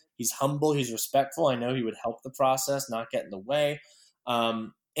kid. He's humble, he's respectful. I know he would help the process, not get in the way.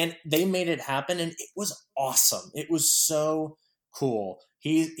 And they made it happen, and it was awesome. It was so cool.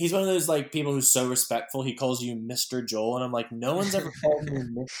 He's one of those like people who's so respectful. He calls you Mr. Joel, and I'm like, no one's ever called me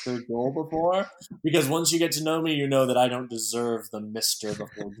Mr. Joel before, because once you get to know me, you know that I don't deserve the Mr.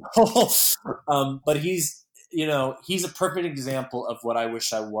 before Joel. But he's a perfect example of what I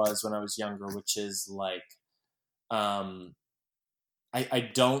wish I was when I was younger, which is like, I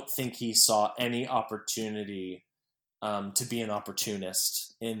don't think he saw any opportunity to be an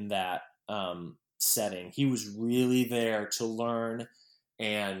opportunist in that setting. He was really there to learn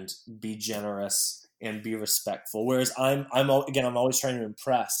and be generous and be respectful. Whereas I'm always trying to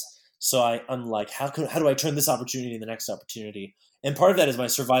impress. So I'm like, how do I turn this opportunity into the next opportunity? And part of that is my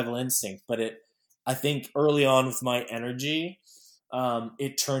survival instinct. But I think early on with my energy,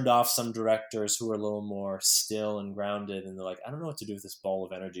 it turned off some directors who were a little more still and grounded. And they're like, I don't know what to do with this ball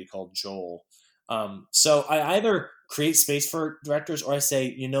of energy called Joel. So I either create space for directors, or I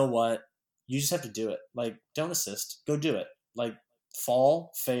say, you know what? You just have to do it. Like, don't assist. Go do it. Like,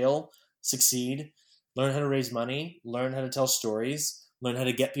 fall, fail, succeed, learn how to raise money, learn how to tell stories, learn how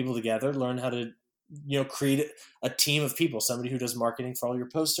to get people together, learn how to, create a team of people, somebody who does marketing for all your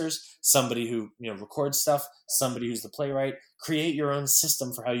posters, somebody who, records stuff, somebody who's the playwright. Create your own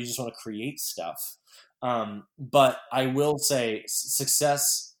system for how you just want to create stuff. But I will say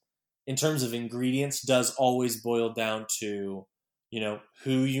success in terms of ingredients does always boil down to,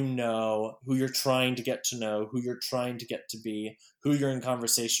 who who you're trying to get to know, who you're trying to get to be, who you're in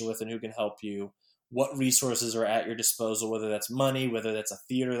conversation with and who can help you, what resources are at your disposal, whether that's money, whether that's a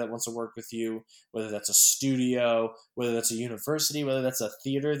theater that wants to work with you, whether that's a studio, whether that's a university, whether that's a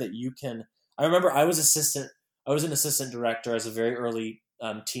theater that you can. I remember I was an assistant director as a very early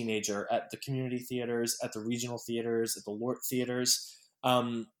teenager at the community theaters, at the regional theaters, at the Lort theaters.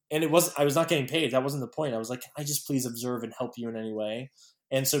 And I was not getting paid. That wasn't the point. I was like, can I just please observe and help you in any way?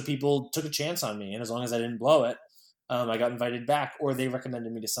 And so people took a chance on me. And as long as I didn't blow it, I got invited back, or they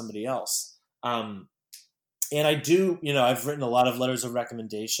recommended me to somebody else. And I do, I've written a lot of letters of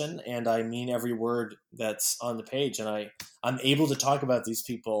recommendation, and I mean every word that's on the page. And I'm able to talk about these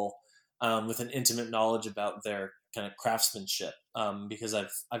people with an intimate knowledge about their kind of craftsmanship, because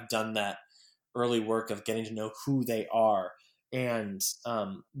I've done that early work of getting to know who they are. And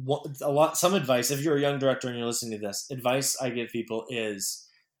some advice, if you're a young director and you're listening to this, advice I give people is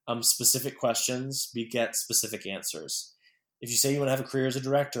specific questions beget specific answers. If you say you want to have a career as a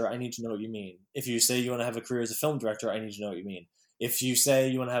director, I need to know what you mean. If you say you want to have a career as a film director, I need to know what you mean. If you say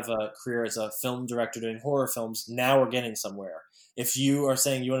you want to have a career as a film director doing horror films, now we're getting somewhere. If you are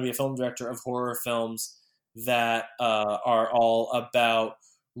saying you want to be a film director of horror films that are all about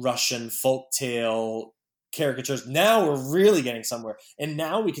Russian folktale caricatures, now we're really getting somewhere. And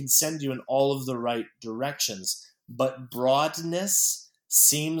now we can send you in all of the right directions. but broadness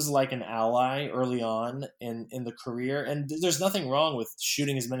seems like an ally early on in the career. And there's nothing wrong with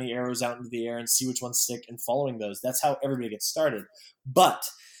shooting as many arrows out into the air and see which ones stick and following those. That's how everybody gets started. But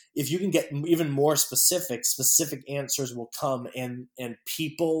if you can get even more specific answers will come, and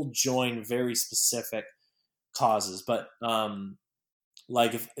people join very specific causes. But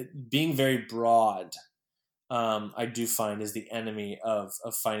like if being very broad, I do find is the enemy of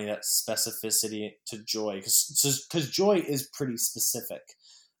finding that specificity to joy, because joy is pretty specific.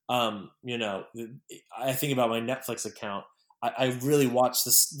 You know, I think about my Netflix account. I really watch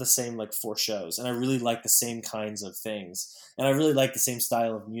the same like 4 shows, and I really like the same kinds of things, and I really like the same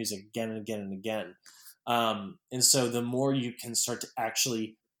style of music again and again and again. And so the more you can start to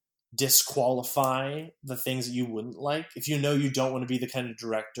actually disqualify the things that you wouldn't like, if you know you don't want to be the kind of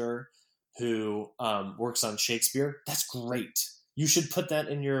director who works on Shakespeare, that's great. You should put that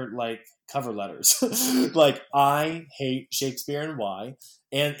in your like cover letters. Like, I hate Shakespeare and why,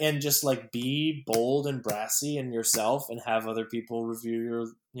 and just like be bold and brassy in yourself, and have other people review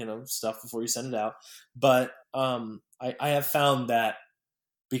your stuff before you send it out. But I have found that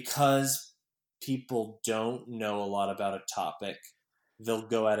because people don't know a lot about a topic, they'll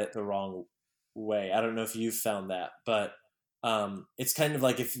go at it the wrong way. I don't know if you've found that, but it's kind of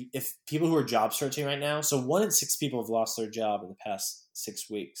like if people who are job searching right now, so 1 in 6 people have lost their job in the past 6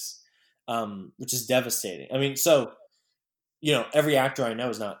 weeks, which is devastating. I mean, so, every actor I know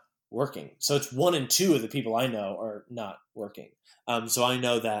is not working. So it's 1 in 2 of the people I know are not working. So I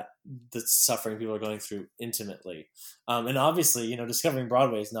know that the suffering people are going through intimately. And obviously, Discovering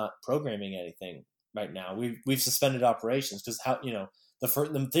Broadway is not programming anything right now. We've suspended operations because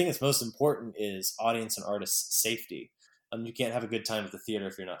the thing that's most important is audience and artist safety. You can't have a good time at the theater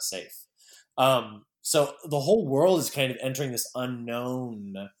if you're not safe. So the whole world is kind of entering this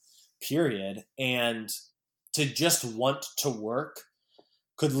unknown period, and to just want to work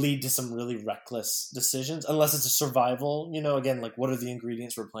could lead to some really reckless decisions, unless it's a survival. Again, like, what are the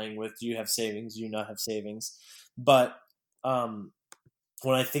ingredients we're playing with? Do you have savings? Do you not have savings? But when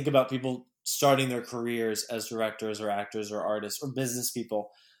I think about people starting their careers as directors or actors or artists or business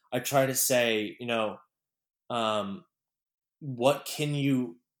people, I try to say, what can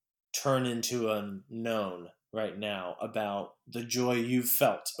you turn into a known right now about the joy you've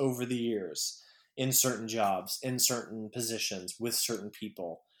felt over the years in certain jobs, in certain positions, with certain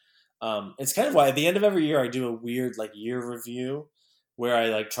people? It's kind of why at the end of every year I do a weird like year review where I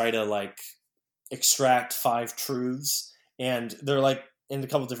like try to like extract 5 truths, and they're like in a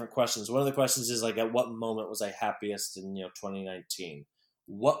couple different questions. One of the questions is like, at what moment was I happiest in 2019?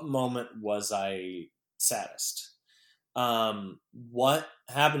 What moment was I saddest? What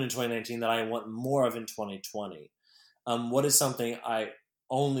happened in 2019 that I want more of in 2020? What is something I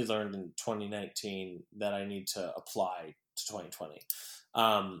only learned in 2019 that I need to apply to 2020?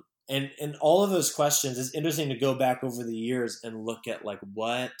 And all of those questions, it's interesting to go back over the years and look at like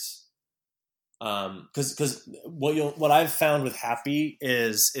what, because what I've found with happy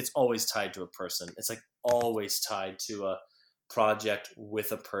is it's always tied to a person. It's like always tied to a project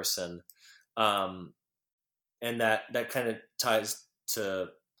with a person. And that kind of ties to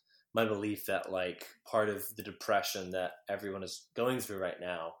my belief that like part of the depression that everyone is going through right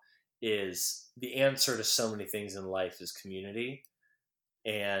now is the answer to so many things in life is community,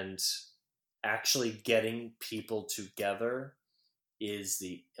 and actually getting people together is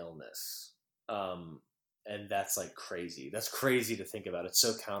the illness. And that's like crazy. That's crazy to think about. It's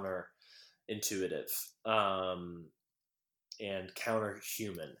so counterintuitive, and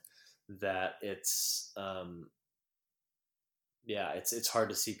counterhuman that it's hard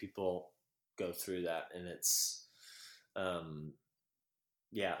to see people go through that. And it's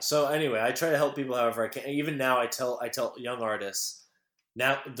so anyway, I try to help people however I can. Even now I tell young artists,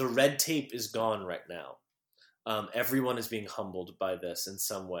 now the red tape is gone right now. Everyone is being humbled by this in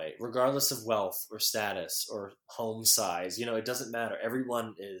some way, regardless of wealth or status or home size. It doesn't matter.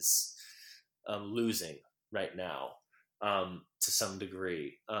 Everyone is losing right now. To some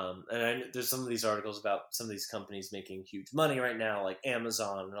degree. And there's some of these articles about some of these companies making huge money right now, like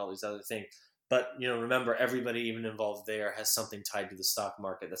Amazon and all these other things. But, remember, everybody even involved there has something tied to the stock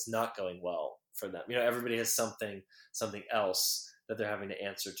market that's not going well for them. Everybody has something else that they're having to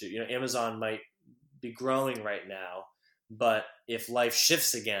answer to. Amazon might be growing right now, but if life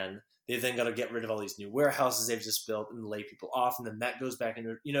shifts again, they've then got to get rid of all these new warehouses they've just built and lay people off. And then that goes back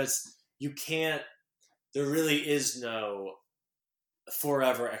into, there really is no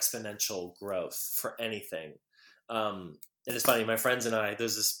forever exponential growth for anything. And it's funny, my friends and I,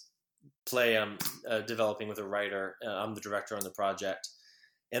 there's this play I'm developing with a writer. I'm the director on the project.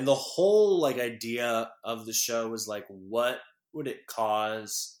 And the whole like idea of the show was like, what would it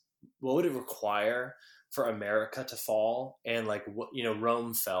cause? What would it require for America to fall? And like, what,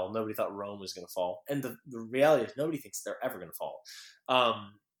 Rome fell. Nobody thought Rome was going to fall. And the reality is nobody thinks they're ever going to fall.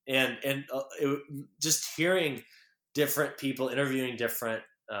 Just hearing different people interviewing different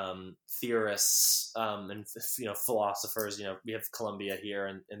theorists and philosophers. We have Columbia here,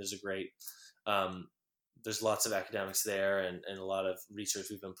 and there's a great there's lots of academics there, and a lot of research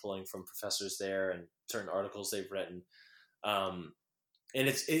we've been pulling from professors there and certain articles they've written. And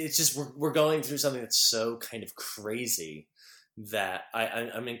it's just we're going through something that's so kind of crazy that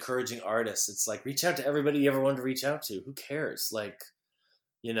I'm encouraging artists. It's like, reach out to everybody you ever wanted to reach out to. Who cares? Like,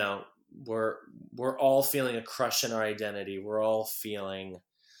 we're all feeling a crush in our identity. We're all feeling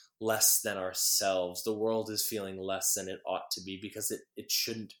less than ourselves. The world is feeling less than it ought to be, because it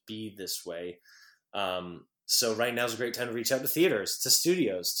shouldn't be this way. So right now is a great time to reach out to theaters, to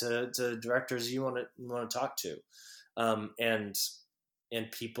studios, to directors you want to talk to. And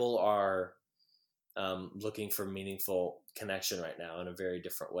people are looking for meaningful connection right now in a very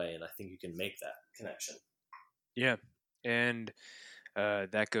different way. And I think you can make that connection. Yeah. And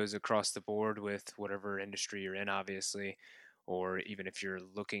that goes across the board with whatever industry you're in, obviously. Or even if you're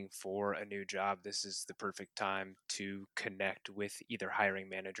looking for a new job, this is the perfect time to connect with either hiring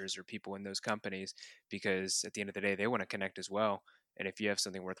managers or people in those companies, because at the end of the day, they want to connect as well. And if you have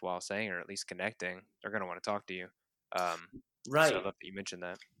something worthwhile saying, or at least connecting, they're going to want to talk to you. Right. So I love that you mentioned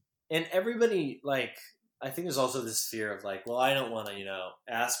that. And everybody, like, I think there's also this fear of like, well, I don't want to,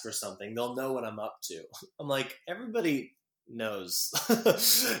 ask for something. They'll know what I'm up to. I'm like, everybody knows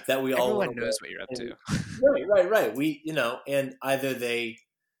that we all knows what you're up to. Right. We, and either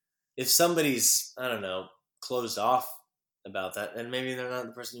if somebody's, I don't know, closed off about that, and maybe they're not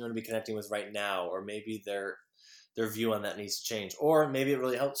the person you want to be connecting with right now, or maybe their view on that needs to change, or maybe it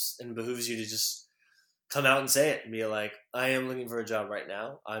really helps and behooves you to just come out and say it and be like, I am looking for a job right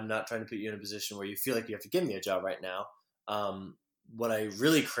now. I'm not trying to put you in a position where you feel like you have to give me a job right now. What I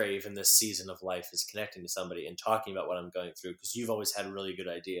really crave in this season of life is connecting to somebody and talking about what I'm going through, because you've always had really good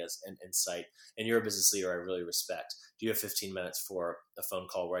ideas and insight, and you're a business leader I really respect. Do you have 15 minutes for a phone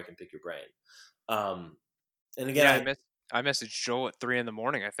call where I can pick your brain? And again, I messaged Joel at 3 a.m,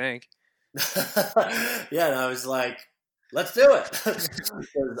 I think. Yeah, and I was like, let's do it, because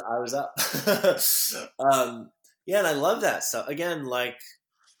I was up. And I love that stuff. Again, like,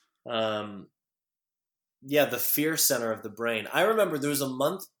 the fear center of the brain. I remember there was a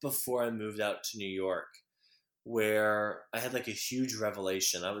month before I moved out to New York where I had like a huge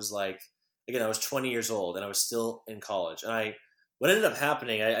revelation. I was like, again, I was 20 years old and I was still in college. And what ended up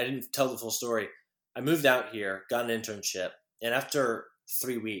happening, I didn't tell the full story. I moved out here, got an internship, and after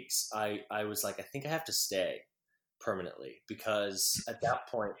 3 weeks, I was like, I think I have to stay permanently, because at that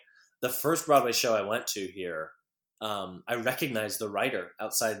point, the first Broadway show I went to here, I recognized the writer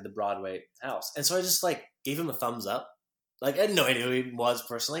outside the Broadway house. And so I just like gave him a thumbs up. Like, I had no idea who he was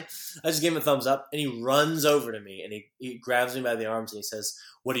personally. I just gave him a thumbs up, and he runs over to me and he grabs me by the arms and he says,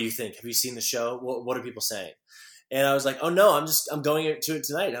 what do you think? Have you seen the show? What are people saying? And I was like, oh no, I'm going to it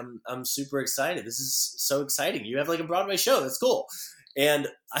tonight. I'm super excited. This is so exciting. You have like a Broadway show. That's cool. And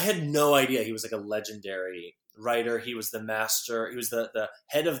I had no idea he was like a legendary writer. He was the master. He was the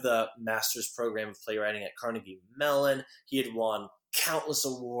head of the master's program of playwriting at Carnegie Mellon. He had won countless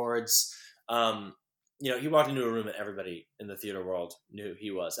awards. He walked into a room and everybody in the theater world knew who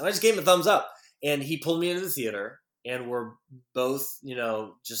he was. And I just gave him a thumbs up, and he pulled me into the theater, and we're both,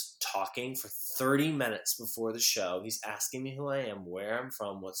 just talking for 30 minutes before the show. He's asking me who I am, where I'm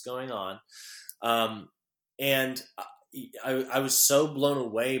from, what's going on. And I was so blown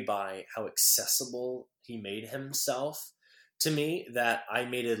away by how accessible he made himself to me that I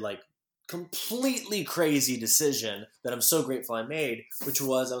made a like completely crazy decision that I'm so grateful I made, which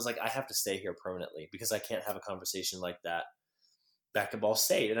was, I was like, I have to stay here permanently, because I can't have a conversation like that back at Ball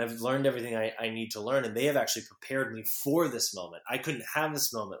State. And I've learned everything I need to learn, and they have actually prepared me for this moment. I couldn't have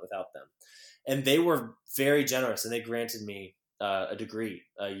this moment without them. And they were very generous, and they granted me a degree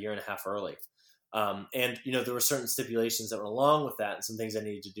a year and a half early. And there were certain stipulations that went along with that, and some things I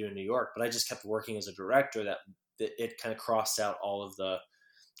needed to do in New York, but I just kept working as a director that it kind of crossed out all of the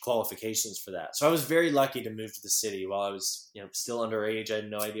qualifications for that. So I was very lucky to move to the city while I was, still underage. I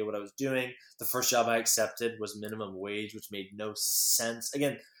had no idea what I was doing. The first job I accepted was minimum wage, which made no sense.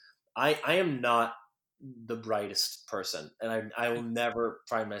 Again, I am not the brightest person, and I will never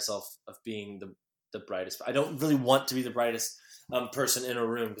pride myself of being the brightest. I don't really want to be the brightest person in a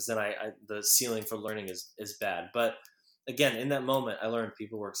room, because then the ceiling for learning is bad. But again, in that moment, I learned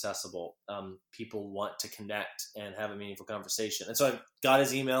people were accessible. People want to connect and have a meaningful conversation. And so I got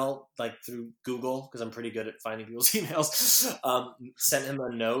his email like through Google, because I'm pretty good at finding people's emails. Sent him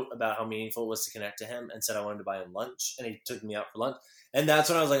a note about how meaningful it was to connect to him, and said I wanted to buy him lunch, and he took me out for lunch. And that's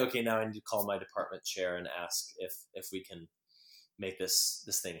when I was like, okay, now I need to call my department chair and ask if we can make this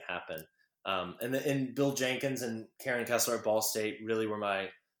thing happen. And Bill Jenkins and Karen Kessler at Ball State really were my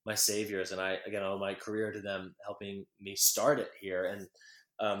saviors, and I owe my career to them helping me start it here.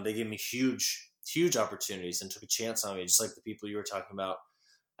 And they gave me huge opportunities and took a chance on me, just like the people you were talking about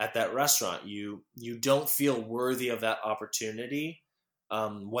at that restaurant. You don't feel worthy of that opportunity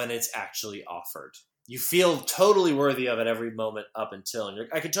when it's actually offered. You feel totally worthy of it every moment up until, and you're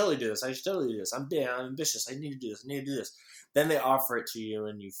like, I could totally do this. I should totally do this. I'm big. I'm ambitious. I need to do this. I need to do this. Then they offer it to you,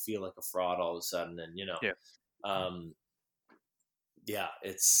 and you feel like a fraud all of a sudden. And yeah,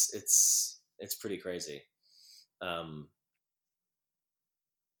 it's pretty crazy.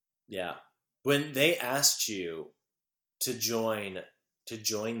 Yeah, when they asked you to join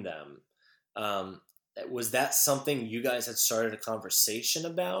them, was that something you guys had started a conversation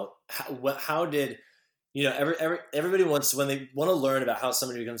about? How did everybody wants, when they want to learn about how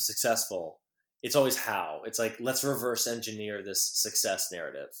somebody becomes successful, it's always how. It's like, let's reverse engineer this success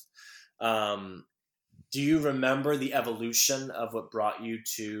narrative. Do you remember the evolution of what brought you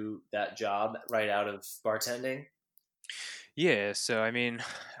to that job right out of bartending? Yeah, so I mean,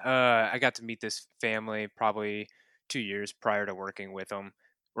 I got to meet this family probably 2 years prior to working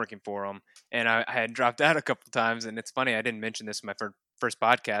for them, and I had dropped out a couple times. And it's funny, I didn't mention this in my first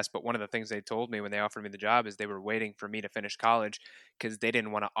podcast, but one of the things they told me when they offered me the job is they were waiting for me to finish college, because they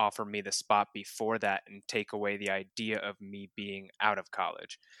didn't want to offer me the spot before that and take away the idea of me being out of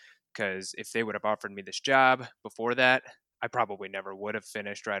college. Because if they would have offered me this job before that, I probably never would have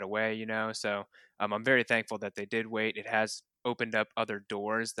finished right away, So I'm very thankful that they did wait. It has opened up other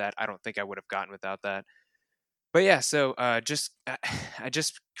doors that I don't think I would have gotten without that. But yeah, so I just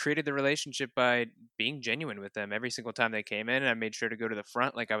created the relationship by being genuine with them every single time they came in. I made sure to go to the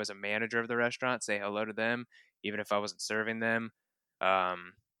front like I was a manager of the restaurant, say hello to them, even if I wasn't serving them.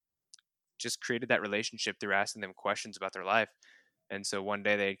 Just created that relationship through asking them questions about their life. And so one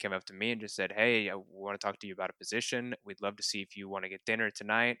day they came up to me and just said, "Hey, I want to talk to you about a position. We'd love to see if you want to get dinner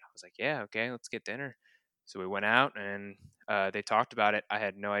tonight." I was like, "Yeah, okay, let's get dinner." So we went out and they talked about it. I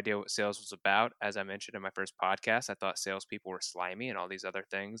had no idea what sales was about. As I mentioned in my first podcast, I thought salespeople were slimy and all these other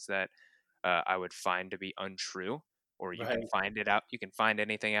things that I would find to be untrue. Or you can find it out. You can find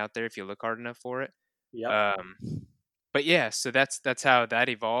anything out there if you look hard enough for it. Yeah. But yeah, so that's how that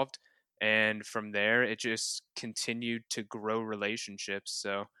evolved. And from there, it just continued to grow relationships.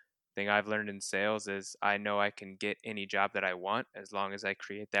 So the thing I've learned in sales is I know I can get any job that I want as long as I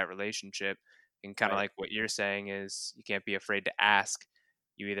create that relationship. And kind of like what you're saying is you can't be afraid to ask.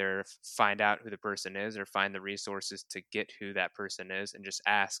 You either find out who the person is or find the resources to get who that person is and just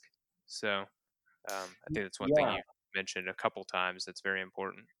ask. So I think that's one thing you mentioned a couple times that's very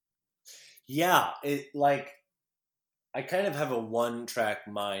important. Yeah, I kind of have a one-track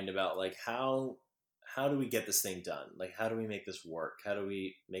mind about like how do we get this thing done? Like, how do we make this work? How do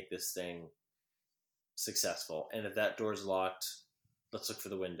we make this thing successful? And if that door's locked, let's look for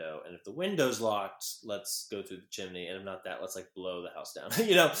the window. And if the window's locked, let's go through the chimney. And if not that, let's like blow the house down.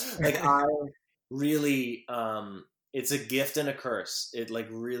 Like I really, it's a gift and a curse. It like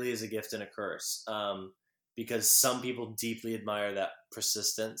really is a gift and a curse. Because some people deeply admire that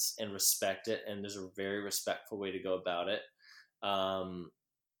persistence and respect it, and there's a very respectful way to go about it. And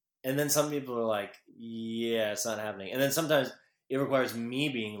then some people are like, yeah, it's not happening. And then sometimes it requires me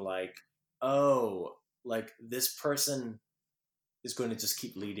being like, oh, like this person is going to just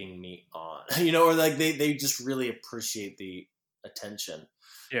keep leading me on, or like they just really appreciate the attention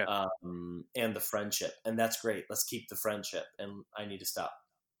and the friendship. And that's great. Let's keep the friendship. And I need to stop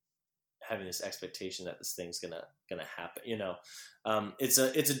having this expectation that this thing's gonna happen. It's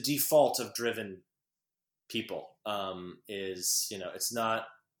a default of driven people. It's not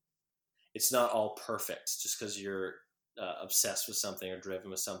all perfect just because you're obsessed with something or driven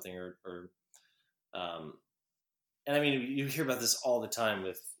with something or and I mean, you hear about this all the time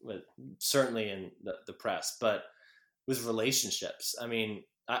with certainly in the press, but with relationships. I mean,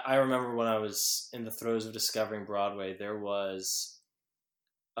 I remember when I was in the throes of discovering Broadway, there was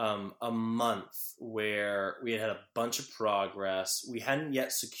a month where we had a bunch of progress. We hadn't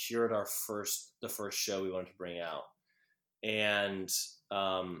yet secured the first show we wanted to bring out. And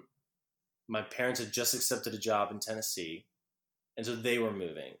my parents had just accepted a job in Tennessee. And so they were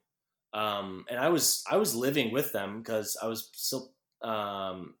moving. And I was living with them because I was still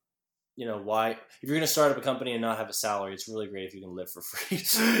why, if you're going to start up a company and not have a salary, it's really great if you can live for free,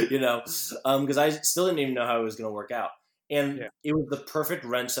 because I still didn't even know how it was going to work out. And Yeah. it was the perfect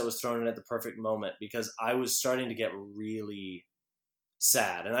wrench that was thrown in at the perfect moment, because I was starting to get really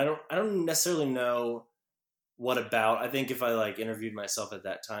sad. And I don't necessarily know what about. I think if I like interviewed myself at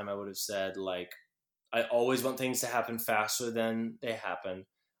that time, I would have said like, I always want things to happen faster than they happen.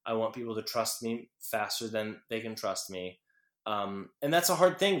 I want people to trust me faster than they can trust me. And that's a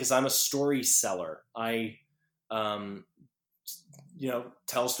hard thing because I'm a story seller. I, um,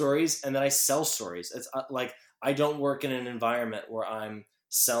 tell stories and then I sell stories. It's like I don't work in an environment where I'm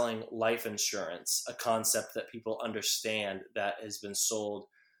selling life insurance, a concept that people understand that has been sold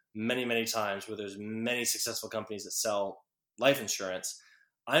many, many times, where there's many successful companies that sell life insurance.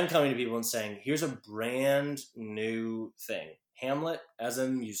 I'm coming to people and saying, here's a brand new thing. Hamlet as a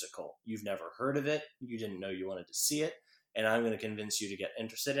musical. You've never heard of it. You didn't know you wanted to see it. And I'm going to convince you to get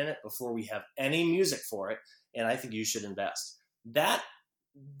interested in it before we have any music for it. And I think you should invest.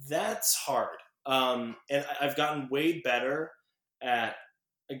 That's hard. And I've gotten way better at,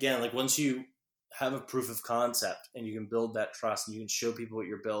 again, like once you have a proof of concept and you can build that trust and you can show people what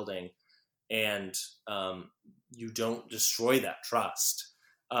you're building, and you don't destroy that trust,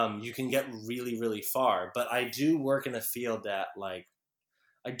 you can get really, really far. But I do work in a field that, like,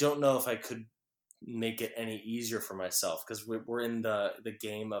 I don't know if I could make it any easier for myself, because we're in the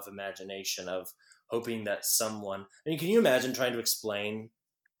game of imagination, of hoping that someone. I mean, can you imagine trying to explain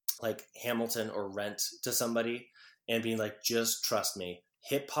like Hamilton or Rent to somebody and being like, just trust me,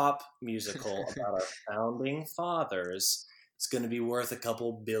 hip hop musical about our founding fathers, it's going to be worth a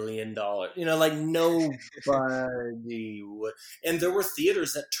couple $1 billion. Like nobody would. And there were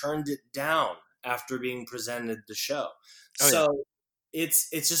theaters that turned it down after being presented the show. Oh, yeah. So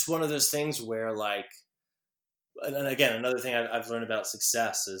it's just one of those things where, like, and again, another thing I've learned about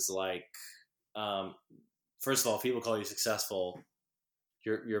success is like, first of all, if people call you successful,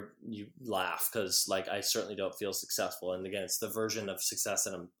 you laugh, because like I certainly don't feel successful, and again, it's the version of success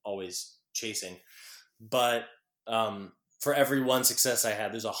that I'm always chasing. But for every one success I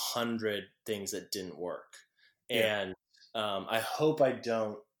had, there's 100 things that didn't work, and I hope I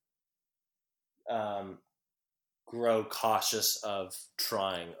don't grow cautious of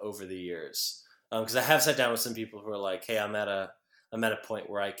trying over the years, because I have sat down with some people who are like, hey, I'm at a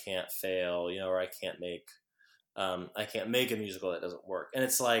point where I can't fail, or I can't make a musical that doesn't work. And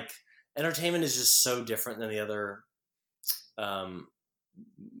it's like, entertainment is just so different than the other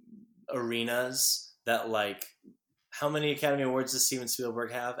arenas, that like, how many Academy Awards does Steven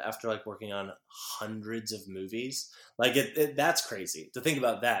Spielberg have after like working on hundreds of movies? Like that's crazy to think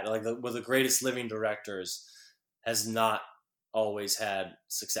about that. Like one of the greatest living directors has not always had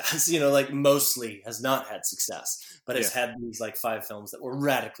success, like mostly has not had success, but has had these like 5 films that were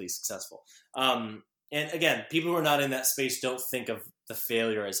radically successful. And again, people who are not in that space don't think of the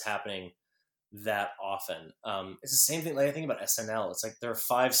failure as happening that often. It's the same thing. Like I think about SNL. It's like there are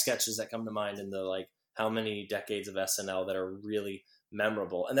 5 sketches that come to mind in the like how many decades of SNL that are really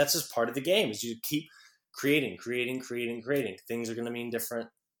memorable. And that's just part of the game, is you keep creating. Things are going to mean different.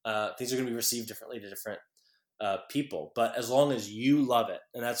 Things are going to be received differently to different people. But as long as you love it,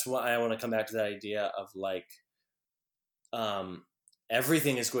 and that's why I want to come back to that idea of like,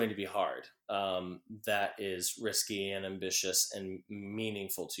 everything is going to be hard. That is risky and ambitious and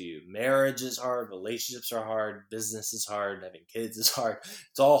meaningful to you. Marriage is hard. Relationships are hard. Business is hard. Having kids is hard.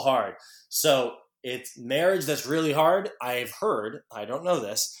 It's all hard. So it's marriage that's really hard. I've heard, I don't know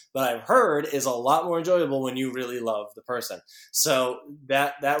this, but I've heard is a lot more enjoyable when you really love the person. So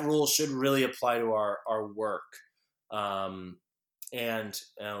that rule should really apply to our work. And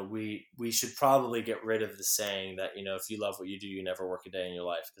we should probably get rid of the saying that, if you love what you do, you never work a day in your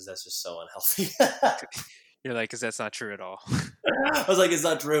life, because that's just so unhealthy. You're like, because that's not true at all. I was like, it's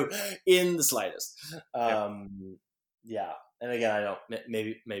not true in the slightest. Yeah. And again, I don't,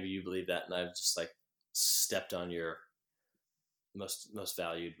 maybe you believe that, and I've just like stepped on your most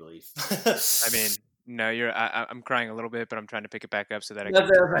valued belief. I mean, no, I'm crying a little bit, but I'm trying to pick it back up so that I can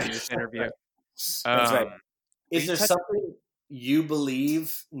continue this interview. That's right. Is there something you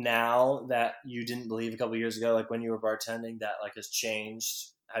believe now that you didn't believe a couple of years ago, like when you were bartending, that like has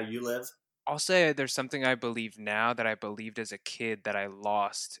changed how you live? I'll say there's something I believe now that I believed as a kid that I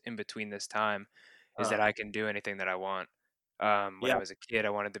lost in between this time, is that I can do anything that I want. When I was a kid,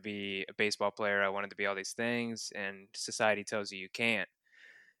 I wanted to be a baseball player. I wanted to be all these things, and society tells you can't.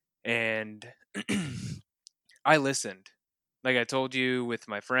 And I listened. Like I told you, with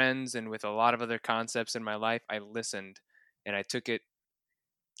my friends and with a lot of other concepts in my life, I listened and I took it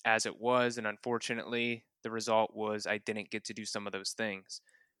as it was. And unfortunately, the result was I didn't get to do some of those things.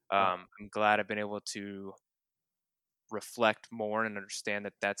 I'm glad I've been able to reflect more and understand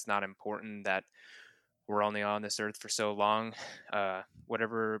that that's not important, that we're only on this earth for so long.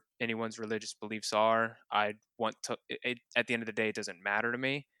 Whatever anyone's religious beliefs are, I want to, at the end of the day, it doesn't matter to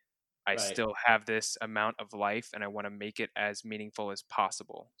me. I Right. still have this amount of life and I want to make it as meaningful as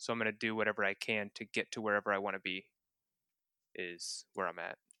possible. So I'm going to do whatever I can to get to wherever I want to be, is where I'm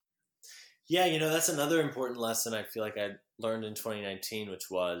at. Yeah, that's another important lesson I feel like I learned in 2019,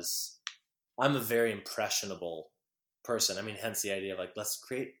 which was I'm a very impressionable person. I mean, hence the idea of like, let's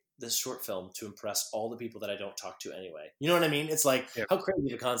create this short film to impress all the people that I don't talk to anyway. You know what I mean? It's like, Yep. how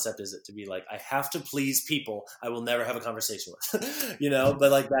crazy of a concept is it to be like, I have to please people I will never have a conversation with,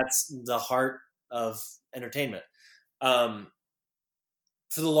 but like, that's the heart of entertainment. For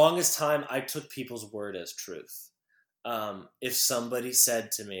the longest time, I took people's word as truth. If somebody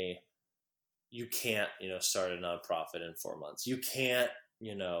said to me, you can't, start a nonprofit in 4 months. You can't,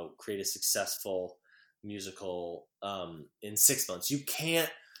 create a successful musical in 6 months. You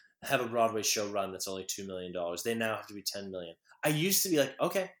can't have a Broadway show run that's only $2 million. They now have to be $10 million. I used to be like,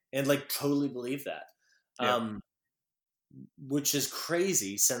 okay, and like totally believe that, which is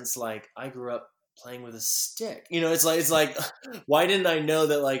crazy since like I grew up playing with a stick. It's like, why didn't I know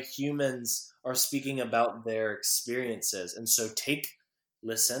that like humans are speaking about their experiences? And so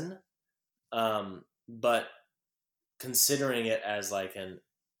listen, but considering it as like an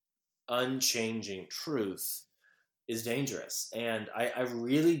unchanging truth is dangerous. And I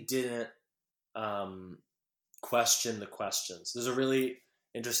really didn't question the questions. There's a really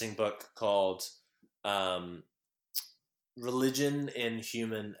interesting book called Religion in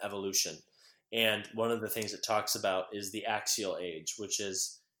Human Evolution. And one of the things it talks about is the axial age, which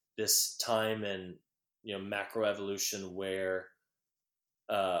is this time in macroevolution where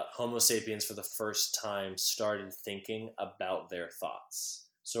Homo sapiens for the first time started thinking about their thoughts.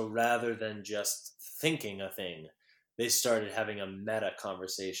 So rather than just thinking a thing, they started having a meta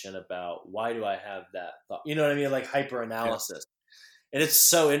conversation about why do I have that thought? You know what I mean? Like hyper analysis. Yeah. And it's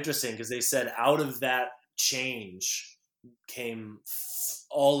so interesting because they said out of that change came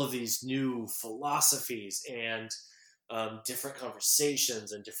all of these new philosophies and different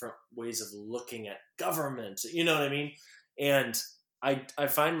conversations and different ways of looking at government. You know what I mean? And I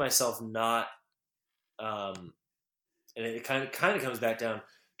find myself not, and it kind of comes back down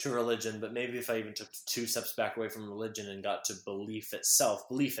to religion, but maybe if I even took 2 steps back away from religion and got to belief itself,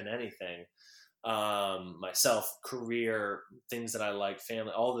 belief in anything, myself, career, things that I like,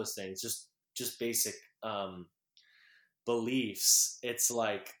 family, all those things, just basic beliefs. It's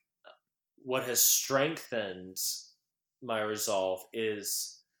like what has strengthened my resolve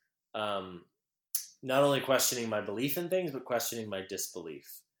is not only questioning my belief in things, but questioning my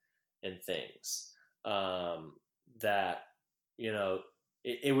disbelief in things. That,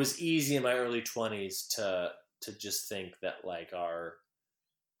 it was easy in my early 20s to just think that like our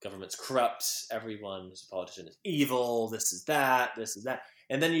government's corrupt, everyone who's a politician is evil, this is that.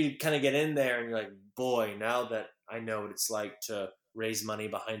 And then you kind of get in there and you're like, boy, now that I know what it's like to raise money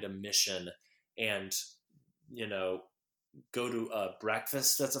behind a mission and, go to a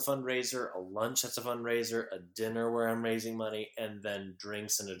breakfast that's a fundraiser, a lunch that's a fundraiser, a dinner where I'm raising money, and then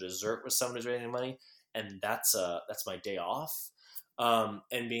drinks and a dessert with someone who's raising money, and that's my day off.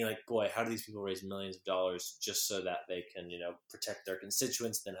 And being like, boy, how do these people raise millions of dollars just so that they can, protect their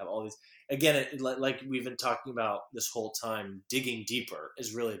constituents, then have all these, again, like we've been talking about this whole time, digging deeper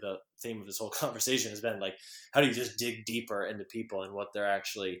is really the theme of this whole conversation has been like, how do you just dig deeper into people and what they're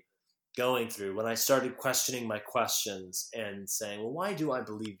actually going through? When I started questioning my questions and saying, well, why do I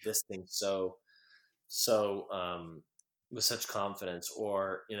believe this thing so with such confidence?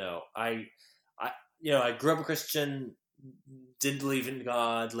 Or, I grew up a Christian, did believe in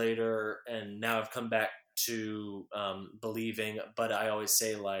God later, and now I've come back to believing, but I always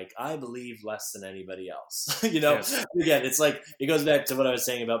say like, I believe less than anybody else. Yes. Again, it's like, it goes back to what I was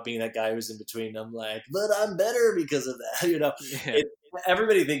saying about being that guy who's in between. I'm like, but I'm better because of that. Yeah.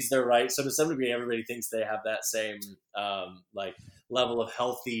 Everybody thinks they're right. So to some degree, everybody thinks they have that same like level of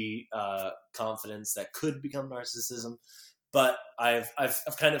healthy confidence that could become narcissism. But I've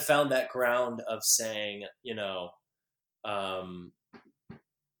kind of found that ground of saying,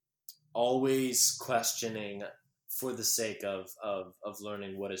 always questioning for the sake of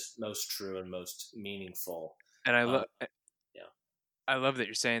learning what is most true and most meaningful. And I love that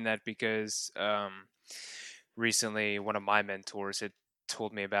you're saying that, because recently one of my mentors had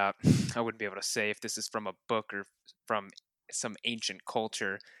told me about, I wouldn't be able to say if this is from a book or from some ancient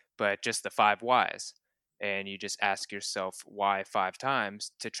culture, but just the 5 whys. And you just ask yourself why 5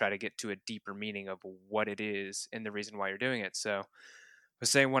 times to try to get to a deeper meaning of what it is and the reason why you're doing it. So was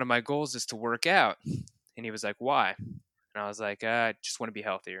saying one of my goals is to work out. And he was like, why? And I was like, I just want to be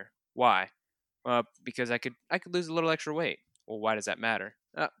healthier. Why? Because I could lose a little extra weight. Well, why does that matter?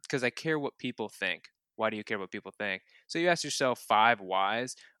 Because I care what people think. Why do you care what people think? So you ask yourself 5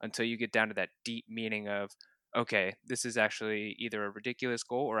 whys until you get down to that deep meaning of, okay, this is actually either a ridiculous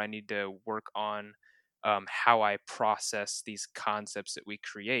goal or I need to work on how I process these concepts that we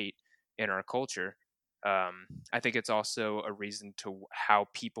create in our culture. I think it's also a reason to how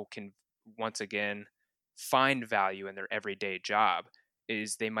people can, once again, find value in their everyday job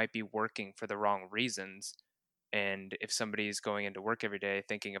is they might be working for the wrong reasons. And if somebody is going into work every day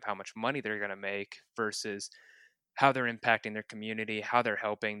thinking of how much money they're going to make versus how they're impacting their community, how they're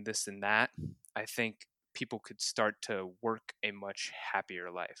helping this and that, I think people could start to work a much happier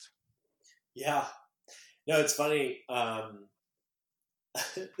life. Yeah. No, it's funny.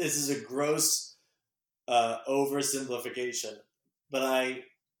 This is a gross oversimplification, but I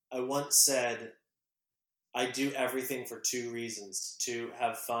once said I do everything for 2 reasons: to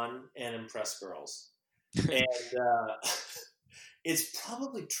have fun and impress girls. And it's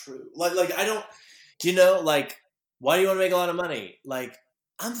probably true. Like I don't, like, why do you want to make a lot of money? Like,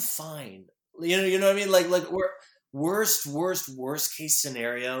 I'm fine. You know what I mean? Like we're worst case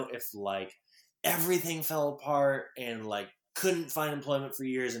scenario, if like everything fell apart and like couldn't find employment for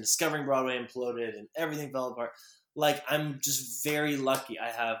years and Discovering Broadway imploded and everything fell apart. Like, I'm just very lucky. I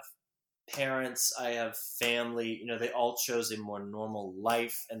have parents, I have family, they all chose a more normal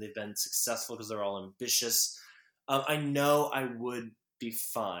life and they've been successful because they're all ambitious. I know I would be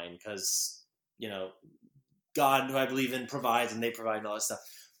fine because, God, who I believe in, provides and they provide and all that stuff.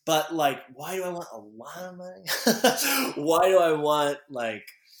 But like, why do I want a lot of money? Why do I want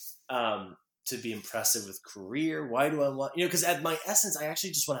to be impressive with career? Why do I want, because at my essence, I actually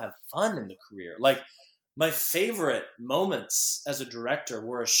just want to have fun in the career. Like, my favorite moments as a director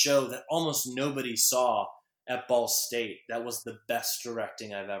were a show that almost nobody saw at Ball State. That was the best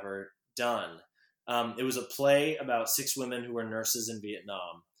directing I've ever done. It was a play about 6 women who were nurses in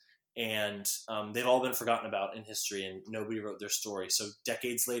Vietnam. And they've all been forgotten about in history and nobody wrote their story. So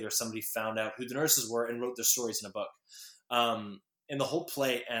decades later, somebody found out who the nurses were and wrote their stories in a book. And the whole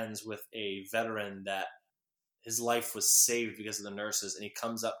play ends with a veteran that his life was saved because of the nurses. And he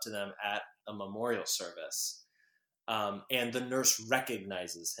comes up to them at a memorial service. And the nurse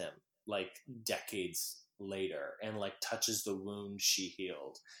recognizes him like decades later and like touches the wound she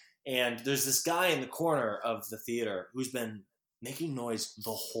healed. And there's this guy in the corner of the theater who's been making noise the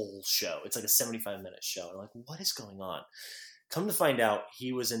whole show. It's like a 75-minute show. And I'm like, what is going on? Come to find out,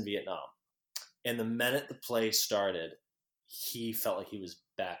 he was in Vietnam. And the minute the play started, he felt like he was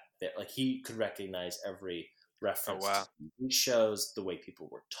back there. Like, he could recognize every reference to TV shows, the way people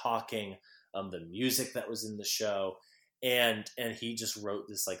were talking, the music that was in the show. And he just wrote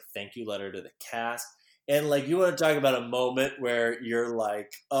this like thank you letter to the cast. And like, you want to talk about a moment where you're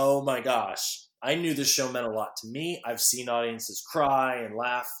like, oh my gosh, I knew this show meant a lot to me. I've seen audiences cry and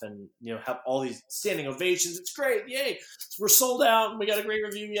laugh and, have all these standing ovations. It's great. Yay. We're sold out and we got a great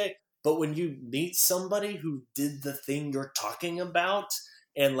review. Yay. But when you meet somebody who did the thing you're talking about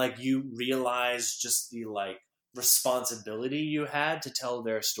and like you realize just the like responsibility you had to tell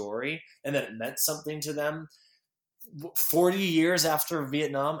their story and that it meant something to them 40 years after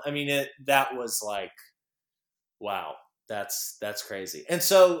Vietnam. I mean, that was like, wow, that's crazy. And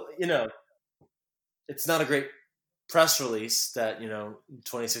so, it's not a great press release that,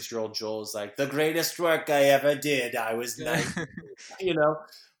 26-year-old Joel is like, the greatest work I ever did. I was 19,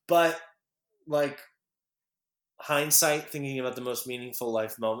 but like hindsight, thinking about the most meaningful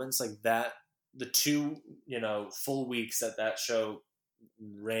life moments like that, the 2, full weeks that show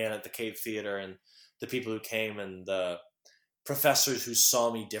ran at the Cave Theater and the people who came and the professors who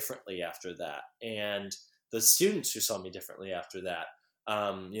saw me differently after that and the students who saw me differently after that.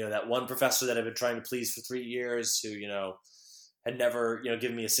 That one professor that I've been trying to please for 3 years who, had never,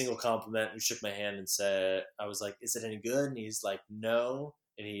 given me a single compliment, who shook my hand and said, I was like, is it any good? And he's like, no.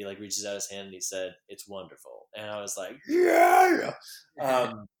 And he like reaches out his hand and he said, it's wonderful. And I was like, yeah.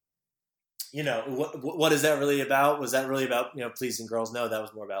 What is that really about? Was that really about, pleasing girls? No, that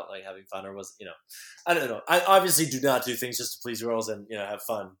was more about like having fun, or was, I don't know. I obviously do not do things just to please girls and, have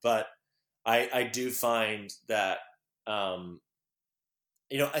fun, but I do find that,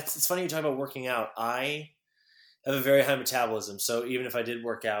 it's funny you talk about working out. I have a very high metabolism. So even if I did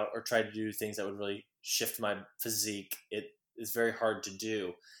work out or try to do things that would really shift my physique, it is very hard to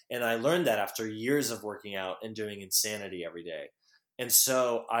do. And I learned that after years of working out and doing insanity every day. And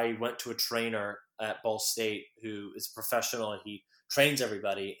so I went to a trainer at Ball State who is a professional, and he trains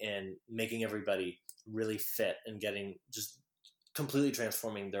everybody in making everybody really fit and getting just completely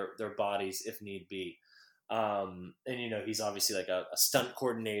transforming their bodies if need be. And he's obviously like a stunt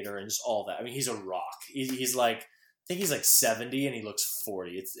coordinator and just all that. I mean, he's a rock. He's like, I think he's like 70 and he looks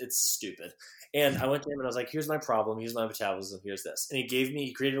 40. It's stupid. And I went to him and I was like, here's my problem. Here's my metabolism. Here's this. And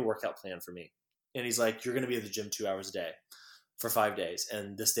he created a workout plan for me. And he's like, you're going to be at the gym 2 hours a day for 5 days.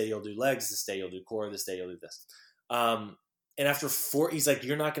 And this day you'll do legs. This day you'll do core. This day you'll do this. And after he's like,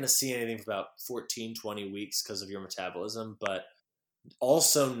 you're not going to see anything for about 14, 20 weeks because of your metabolism. But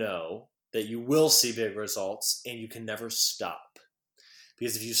also know that you will see big results and you can never stop.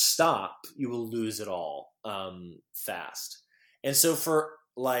 Because if you stop, you will lose it all fast. And so for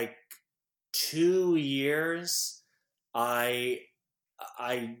like 2 years, I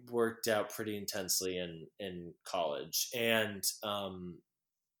worked out pretty intensely in college. And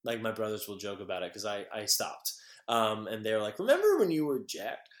like my brothers will joke about it because I stopped. And they're like, remember when you were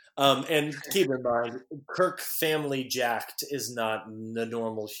jacked? And keep in mind, Kirk family jacked is not the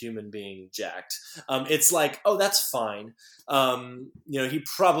normal human being jacked. It's like, oh, that's fine. He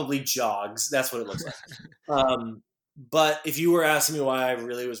probably jogs. That's what it looks like. But if you were asking me why I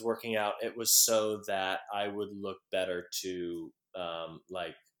really was working out, it was so that I would look better to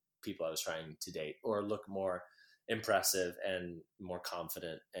like people I was trying to date, or look more impressive and more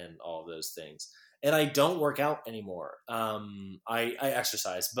confident and all of those things. And I don't work out anymore. I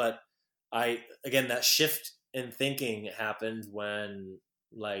exercise, but that shift in thinking happened when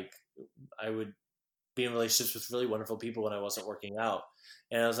like I would be in relationships with really wonderful people when I wasn't working out.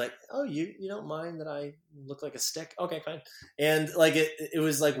 And I was like, oh, you don't mind that I look like a stick? Okay, fine. And like, it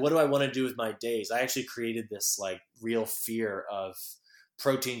was like, what do I want to do with my days? I actually created this like real fear of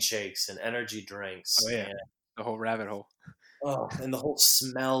protein shakes and energy drinks. Oh yeah. And The whole rabbit hole. Oh, and the whole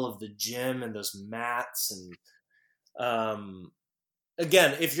smell of the gym and those mats. And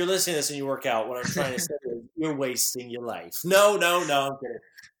again, if you're listening to this and you work out, what I'm trying to say is you're wasting your life. No, I'm kidding.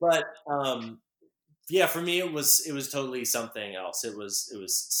 But yeah, for me, it was totally something else. It was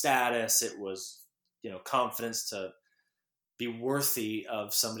status. It was, confidence to be worthy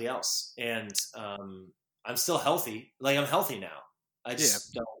of somebody else. And I'm still healthy. Like, I'm healthy now. I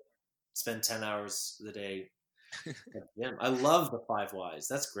just don't spend 10 hours a day. I love the 5 whys.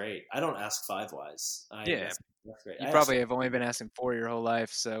 That's great. I don't ask 5 whys. That's great. You probably have only been asking 4 your whole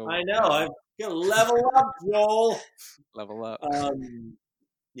life, so I know. I've got to level up, Joel. Level up.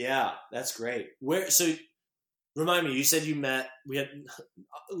 Yeah, that's great. So remind me, you said you met. We had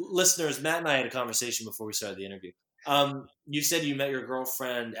listeners. Matt and I had a conversation before we started the interview. You said you met your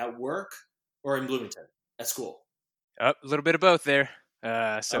girlfriend at work or in Bloomington at school. A little bit of both there.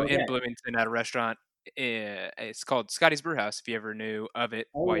 In Bloomington at a restaurant. It's called Scotty's Brewhouse. If you ever knew of it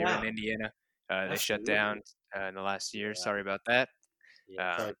while you were in Indiana, they shut down in the last year. Yeah. Sorry about that.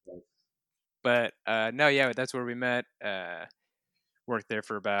 Yeah, but that's where we met. I worked there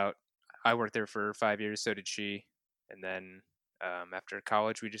for 5 years. So did she. And then after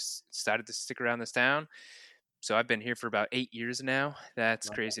college, we just decided to stick around this town. So I've been here for about 8 years now. That's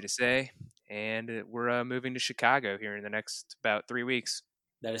crazy to say. And we're moving to Chicago here in the next about 3 weeks.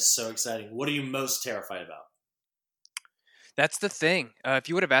 That is so exciting. What are you most terrified about? That's the thing. If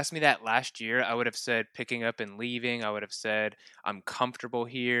you would have asked me that last year, I would have said picking up and leaving. I would have said I'm comfortable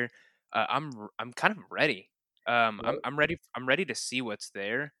here. I'm kind of ready. I'm ready. I'm ready to see what's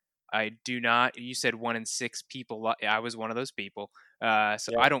there. I do not. You said 1 in 6 people. I was one of those people. I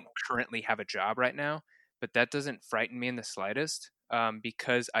don't currently have a job right now, but that doesn't frighten me in the slightest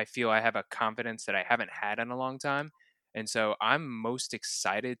because I feel I have a confidence that I haven't had in a long time. And so I'm most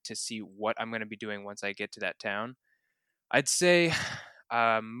excited to see what I'm going to be doing once I get to that town. I'd say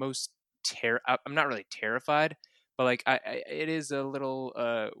I'm not really terrified, but like it is a little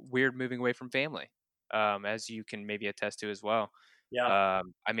weird moving away from family, as you can maybe attest to as well. Yeah.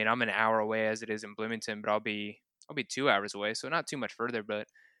 I mean, I'm an hour away as it is in Bloomington, but I'll be 2 hours away, so not too much further. But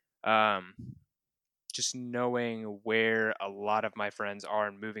just knowing where a lot of my friends are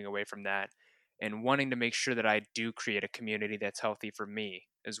and moving away from that, and wanting to make sure that I do create a community that's healthy for me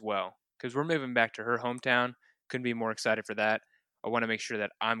as well. Because we're moving back to her hometown. Couldn't be more excited for that. I want to make sure that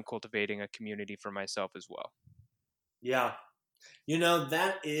I'm cultivating a community for myself as well. Yeah.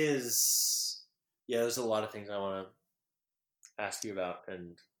 There's a lot of things I want to ask you about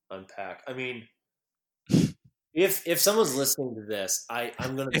and unpack. I mean, if someone's listening to this,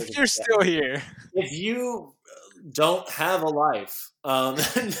 I'm going to. If you're still here, if you don't have a life, no,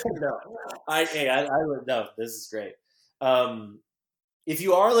 this is great. If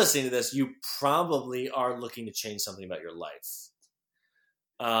you are listening to this, you probably are looking to change something about your life.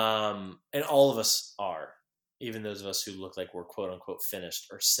 And all of us are, even those of us who look like we're quote unquote finished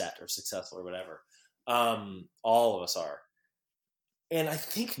or set or successful or whatever. All of us are. And I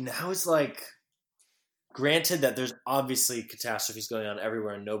think now is like, granted that there's obviously catastrophes going on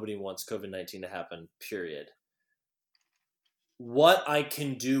everywhere and nobody wants COVID-19 to happen, period. What I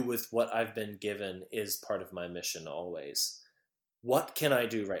can do with what I've been given is part of my mission always. What can I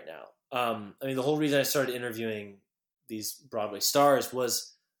do right now? I mean, the whole reason I started interviewing these Broadway stars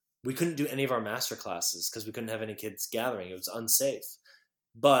was we couldn't do any of our master classes because we couldn't have any kids gathering. It was unsafe.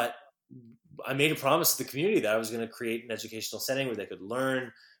 But I made a promise to the community that I was going to create an educational setting where they could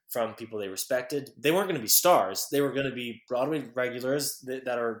learn from people they respected. They weren't going to be stars. They were going to be Broadway regulars that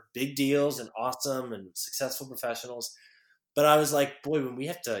are big deals and awesome and successful professionals. But I was like, boy, when we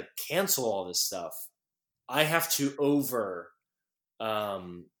have to cancel all this stuff, I have to I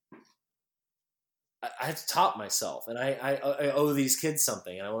have to top myself, and I owe these kids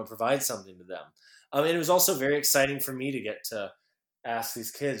something, and I want to provide something to them. And it was also very exciting for me to get to ask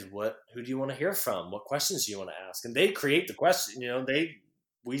these kids, who do you want to hear from? What questions do you want to ask? And they create the question.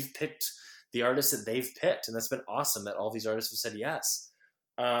 We've picked the artists that they've picked, and that's been awesome that all these artists have said yes.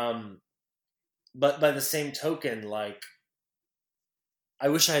 But by the same token, like, I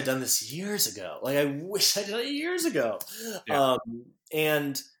wish I had done this years ago. Like, I wish I did it years ago. Yeah.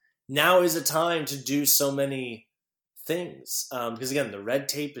 And now is a time to do so many things. Because again, the red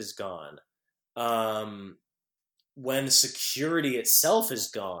tape is gone. When security itself is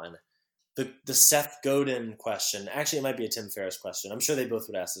gone, the Seth Godin question, actually it might be a Tim Ferriss question. I'm sure they both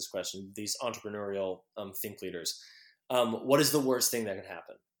would ask this question, these entrepreneurial think leaders. What is the worst thing that can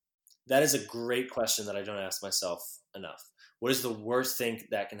happen? That is a great question that I don't ask myself enough. What is the worst thing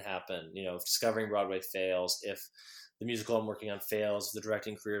that can happen? If Discovering Broadway fails, if the musical I'm working on fails, if the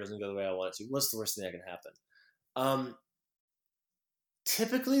directing career doesn't go the way I want it to, what's the worst thing that can happen?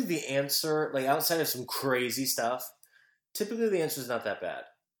 Typically the answer, like outside of some crazy stuff, typically the answer is not that bad.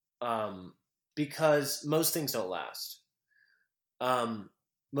 Because most things don't last.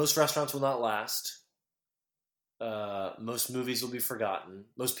 Most restaurants will not last. Most movies will be forgotten.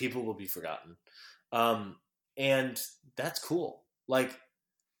 Most people will be forgotten. And that's cool. Like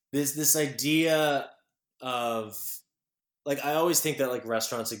this idea of, like, I always think that like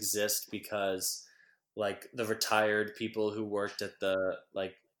restaurants exist because like the retired people who worked at the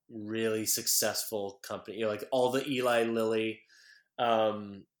like really successful company, like all the Eli Lilly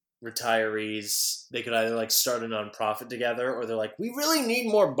retirees, they could either like start a nonprofit together, or they're like, we really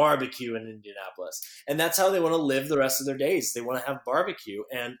need more barbecue in Indianapolis. And that's how they want to live the rest of their days. They want to have barbecue,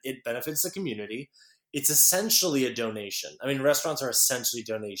 and it benefits the community. It's essentially a donation. I mean, restaurants are essentially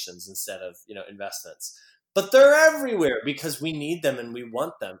donations instead of, investments. But they're everywhere because we need them and we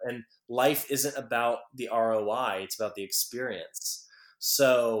want them. And life isn't about the ROI, it's about the experience.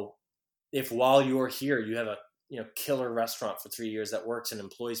 So if while you're here, you have a killer restaurant for 3 years that works and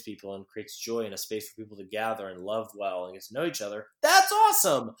employs people and creates joy and a space for people to gather and love well and get to know each other, that's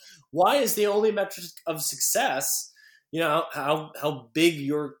awesome. Why is the only metric of success, how big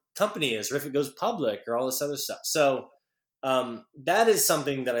your company is, or if it goes public, or all this other stuff? So that is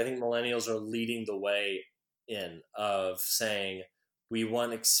something that I think millennials are leading the way in, of saying we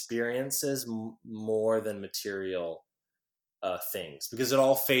want experiences more than material things, because it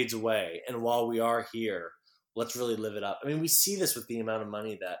all fades away. And while we are here, let's really live it up. I mean, we see this with the amount of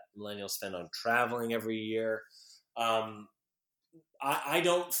money that millennials spend on traveling every year. I'm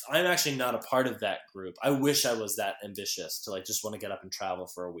actually not a part of that group. I wish I was that ambitious to like just want to get up and travel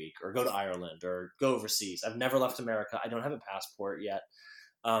for a week or go to Ireland or go overseas. I've never left America. I don't have a passport yet.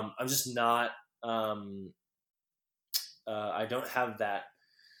 I'm just not, I don't have that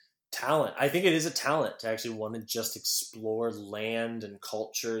talent. I think it is a talent to actually want to just explore land and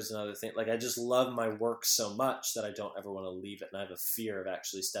cultures and other things. Like, I just love my work so much that I don't ever want to leave it. And I have a fear of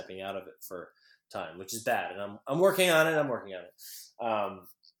actually stepping out of it for time, which is bad. And I'm working on it.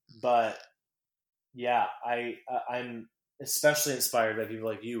 But yeah, I'm especially inspired by people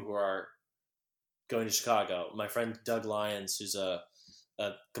like you who are going to Chicago. My friend Doug Lyons, who's a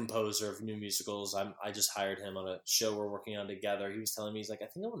composer of new musicals, I just hired him on a show we're working on together. He was telling me, he's like, I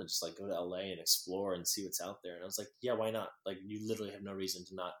think I want to just like go to LA and explore and see what's out there. And I was like, yeah, why not? Like, you literally have no reason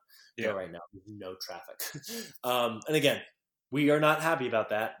to not go right now. There's no traffic. And again, we are not happy about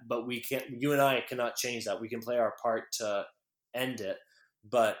that, but you and I cannot change that. We can play our part to end it.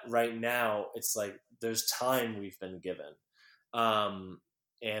 But right now it's like, there's time we've been given.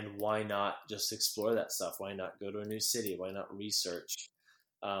 And why not just explore that stuff? Why not go to a new city? Why not research?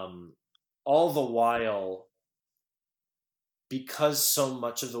 All the while, because so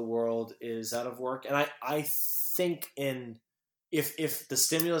much of the world is out of work. And I think if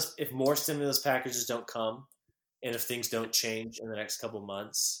more stimulus packages don't come, and if things don't change in the next couple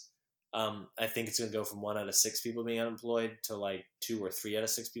months, I think it's going to go from 1 out of 6 people being unemployed to like 2 or 3 out of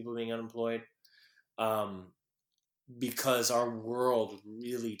 6 people being unemployed. Because our world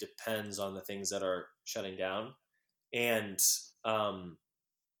really depends on the things that are shutting down. And,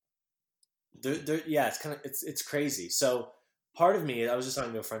 it's crazy. So part of me, I was just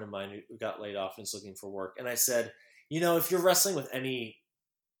talking to a friend of mine who got laid off and is looking for work. And I said, if you're wrestling with any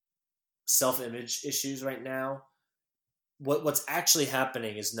self-image issues right now, what's actually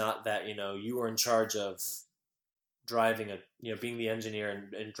happening is not that, you were in charge of driving being the engineer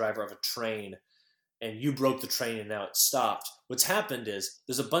and driver of a train, and you broke the train and now it stopped. What's happened is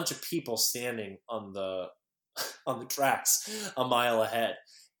there's a bunch of people standing on the tracks a mile ahead,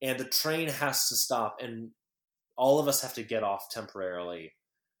 and the train has to stop, and all of us have to get off temporarily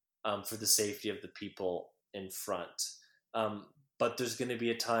for the safety of the people in front. But there's going to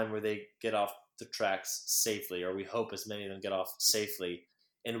be a time where they get off the tracks safely, or we hope as many of them get off safely,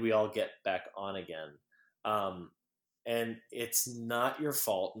 and we all get back on again. And it's not your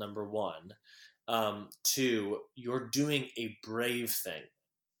fault, number one. 2, you're doing a brave thing.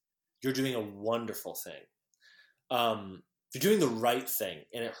 You're doing a wonderful thing. You're doing the right thing,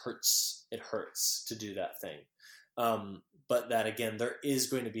 and it hurts. It hurts to do that thing. But that, again, there is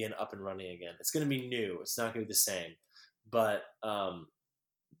going to be an up and running again. It's going to be new. It's not going to be the same. But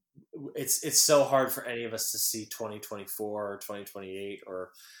it's so hard for any of us to see 2024 or 2028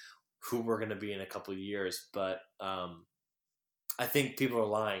 or who we're going to be in a couple of years. But I think people are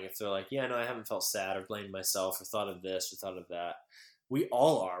lying if they're like, yeah, no, I haven't felt sad or blamed myself or thought of this or thought of that. We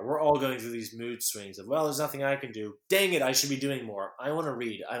all are. We're all going through these mood swings of, well, there's nothing I can do. Dang it, I should be doing more. I want to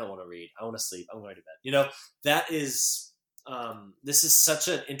read. I don't want to read. I want to sleep. I'm going to bed. That is, this is such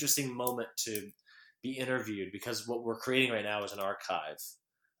an interesting moment to be interviewed, because what we're creating right now is an archive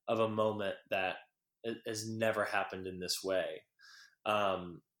of a moment that has never happened in this way.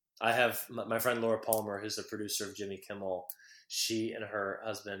 I have my friend Laura Palmer, who's the producer of Jimmy Kimmel. She and her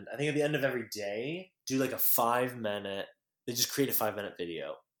husband, I think at the end of every day, do like a 5-minute, they just create a 5-minute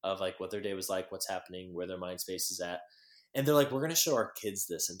video of like what their day was like, what's happening, where their mind space is at. And they're like, we're going to show our kids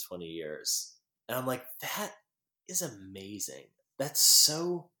this in 20 years. And I'm like, that is amazing. That's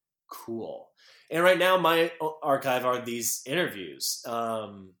so cool. And right now my archive are these interviews.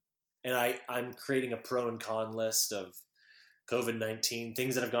 And I'm creating a pro and con list of COVID-19,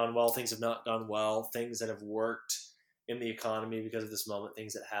 things that have gone well, things that have not gone well, things that have worked in the economy because of this moment,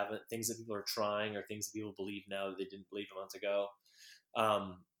 things that haven't, things that people are trying, or things that people believe now that they didn't believe a month ago.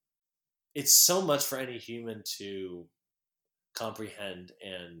 It's so much for any human to comprehend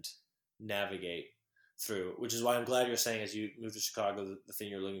and navigate through, which is why I'm glad you're saying, as you move to Chicago, the thing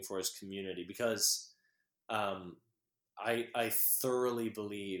you're looking for is community, because I thoroughly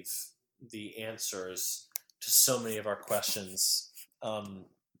believe the answers to so many of our questions,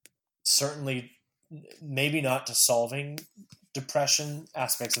 certainly maybe not to solving depression,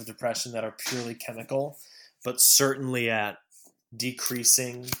 aspects of depression that are purely chemical, but certainly at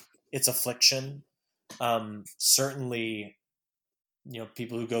decreasing its affliction. Certainly,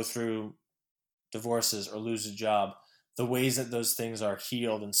 people who go through divorces or lose a job, the ways that those things are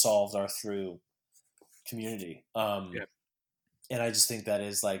healed and solved are through community. Yep. And I just think that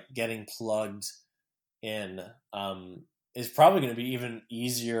is like getting plugged in is probably going to be even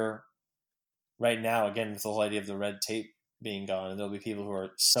easier right now, again, with the whole idea of the red tape being gone. And there'll be people who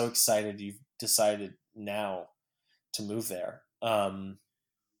are so excited you've decided now to move there. Well,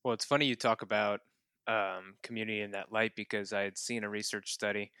 it's funny you talk about community in that light, because I had seen a research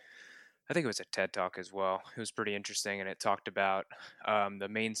study, I think it was a TED Talk as well. It was pretty interesting, and it talked about the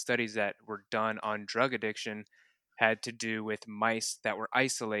main studies that were done on drug addiction had to do with mice that were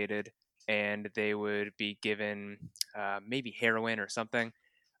isolated, and they would be given maybe heroin or something,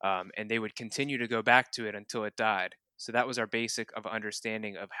 and they would continue to go back to it until it died. So that was our basic of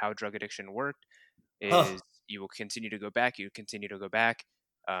understanding of how drug addiction worked, is you will continue to go back,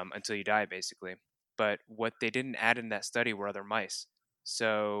 until you die, basically. But what they didn't add in that study were other mice.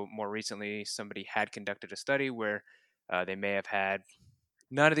 So more recently, somebody had conducted a study where they may have had,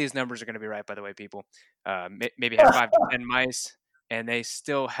 none of these numbers are going to be right, by the way, people, maybe had 5 to 10 mice, and they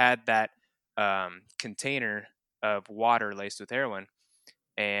still had that container of water laced with heroin.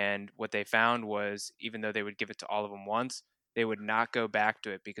 And what they found was, even though they would give it to all of them once, they would not go back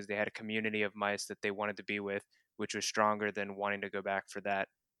to it because they had a community of mice that they wanted to be with, which was stronger than wanting to go back for that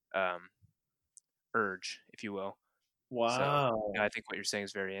urge, if you will. Wow. So, I think what you're saying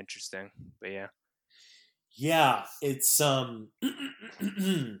is very interesting. But yeah. Yeah, it's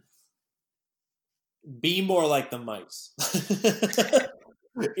be more like the mice.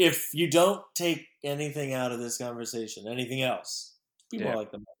 If you don't take anything out of this conversation, anything else, be more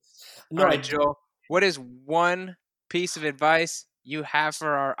like the mice. No, All right, Joel, what is one piece of advice you have for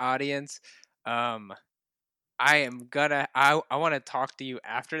our audience? I want to talk to you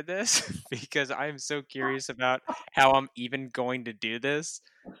after this because I'm so curious about how I'm even going to do this.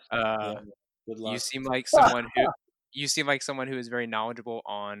 yeah, good You luck. seem like someone who is very knowledgeable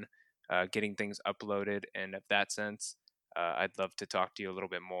on getting things uploaded, and of that sense, I'd love to talk to you a little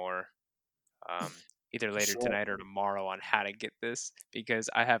bit more, either later Sure. tonight or tomorrow, on how to get this, because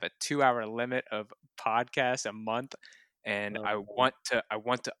I have a 2-hour limit of podcasts a month, and I want to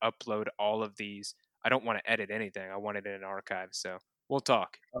upload all of these. I don't want to edit anything. I want it in an archive. So we'll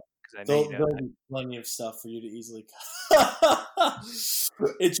talk, because I know you know There'll that. be plenty of stuff for you to easily cut.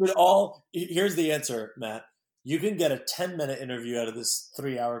 It should all. Here's the answer, Matt. You can get a 10-minute interview out of this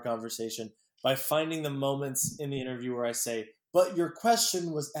 3-hour conversation by finding the moments in the interview where I say, "But your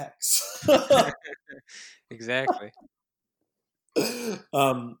question was X." Exactly.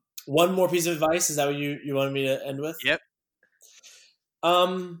 One more piece of advice. Is that what you wanted me to end with? Yep.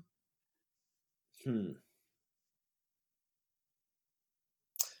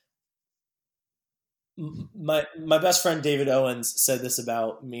 My best friend David Owens said this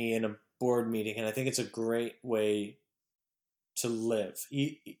about me in a board meeting, and I think it's a great way to live.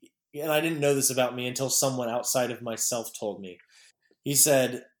 And I didn't know this about me until someone outside of myself told me. He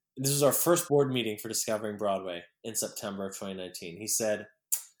said, this was our first board meeting for Discovering Broadway in September of 2019. He said,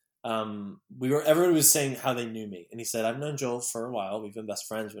 everyone was saying how they knew me. And he said, I've known Joel for a while. We've been best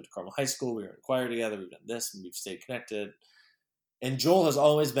friends. We went to Carmel High School. We were in choir together. We've done this, and we've stayed connected. And Joel has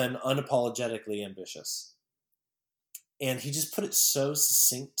always been unapologetically ambitious. And he just put it so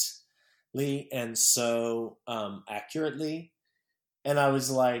succinctly and so accurately. And I was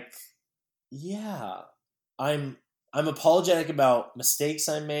like, yeah, I'm apologetic about mistakes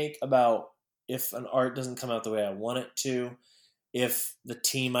I make, about if an art doesn't come out the way I want it to, if the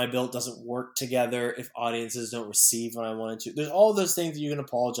team I built doesn't work together, if audiences don't receive what I wanted to. There's all those things that you can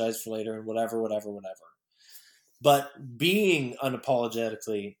apologize for later and whatever. But being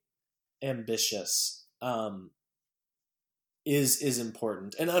unapologetically ambitious is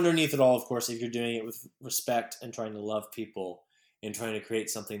important. And underneath it all, of course, if you're doing it with respect and trying to love people and trying to create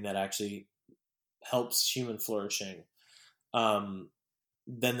something that actually helps human flourishing,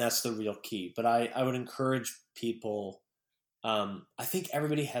 then that's the real key. But I would encourage people. I think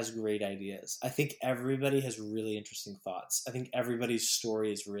everybody has great ideas. I think everybody has really interesting thoughts. I think everybody's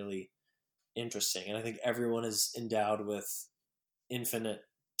story is really interesting. And I think everyone is endowed with infinite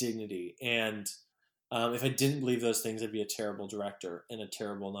dignity. And if I didn't believe those things, I'd be a terrible director and a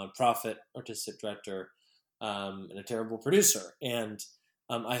terrible nonprofit artistic director and a terrible producer. And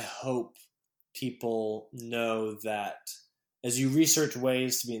I hope people know that as you research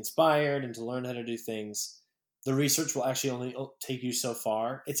ways to be inspired and to learn how to do things, the research will actually only take you so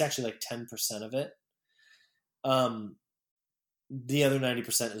far. It's actually like 10% of it. The other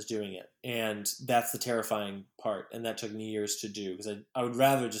 90% is doing it. And that's the terrifying part. And that took me years to do, because I would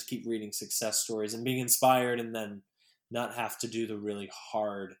rather just keep reading success stories and being inspired and then not have to do the really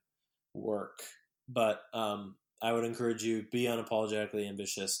hard work. But I would encourage you, be unapologetically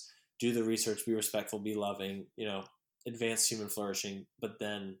ambitious, do the research, be respectful, be loving, advance human flourishing, but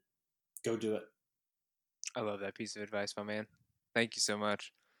then go do it. I love that piece of advice, my man. Thank you so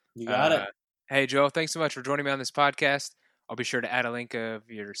much. You got it. Hey, Joel, thanks so much for joining me on this podcast. I'll be sure to add a link of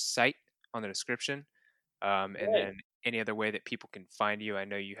your site on the description. And then any other way that people can find you. I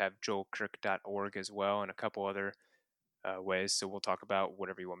know you have joelkirk.org as well, and a couple other ways. So we'll talk about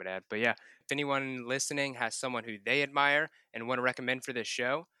whatever you want me to add. But yeah, if anyone listening has someone who they admire and want to recommend for this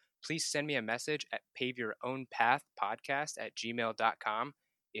show, please send me a message at paveyourownpathpodcast@gmail.com.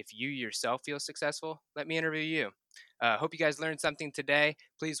 If you yourself feel successful, let me interview you. Hope you guys learned something today.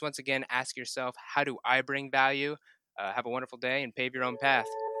 Please, once again, ask yourself, how do I bring value? Have a wonderful day and pave your own path.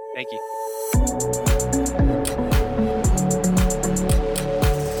 Thank you.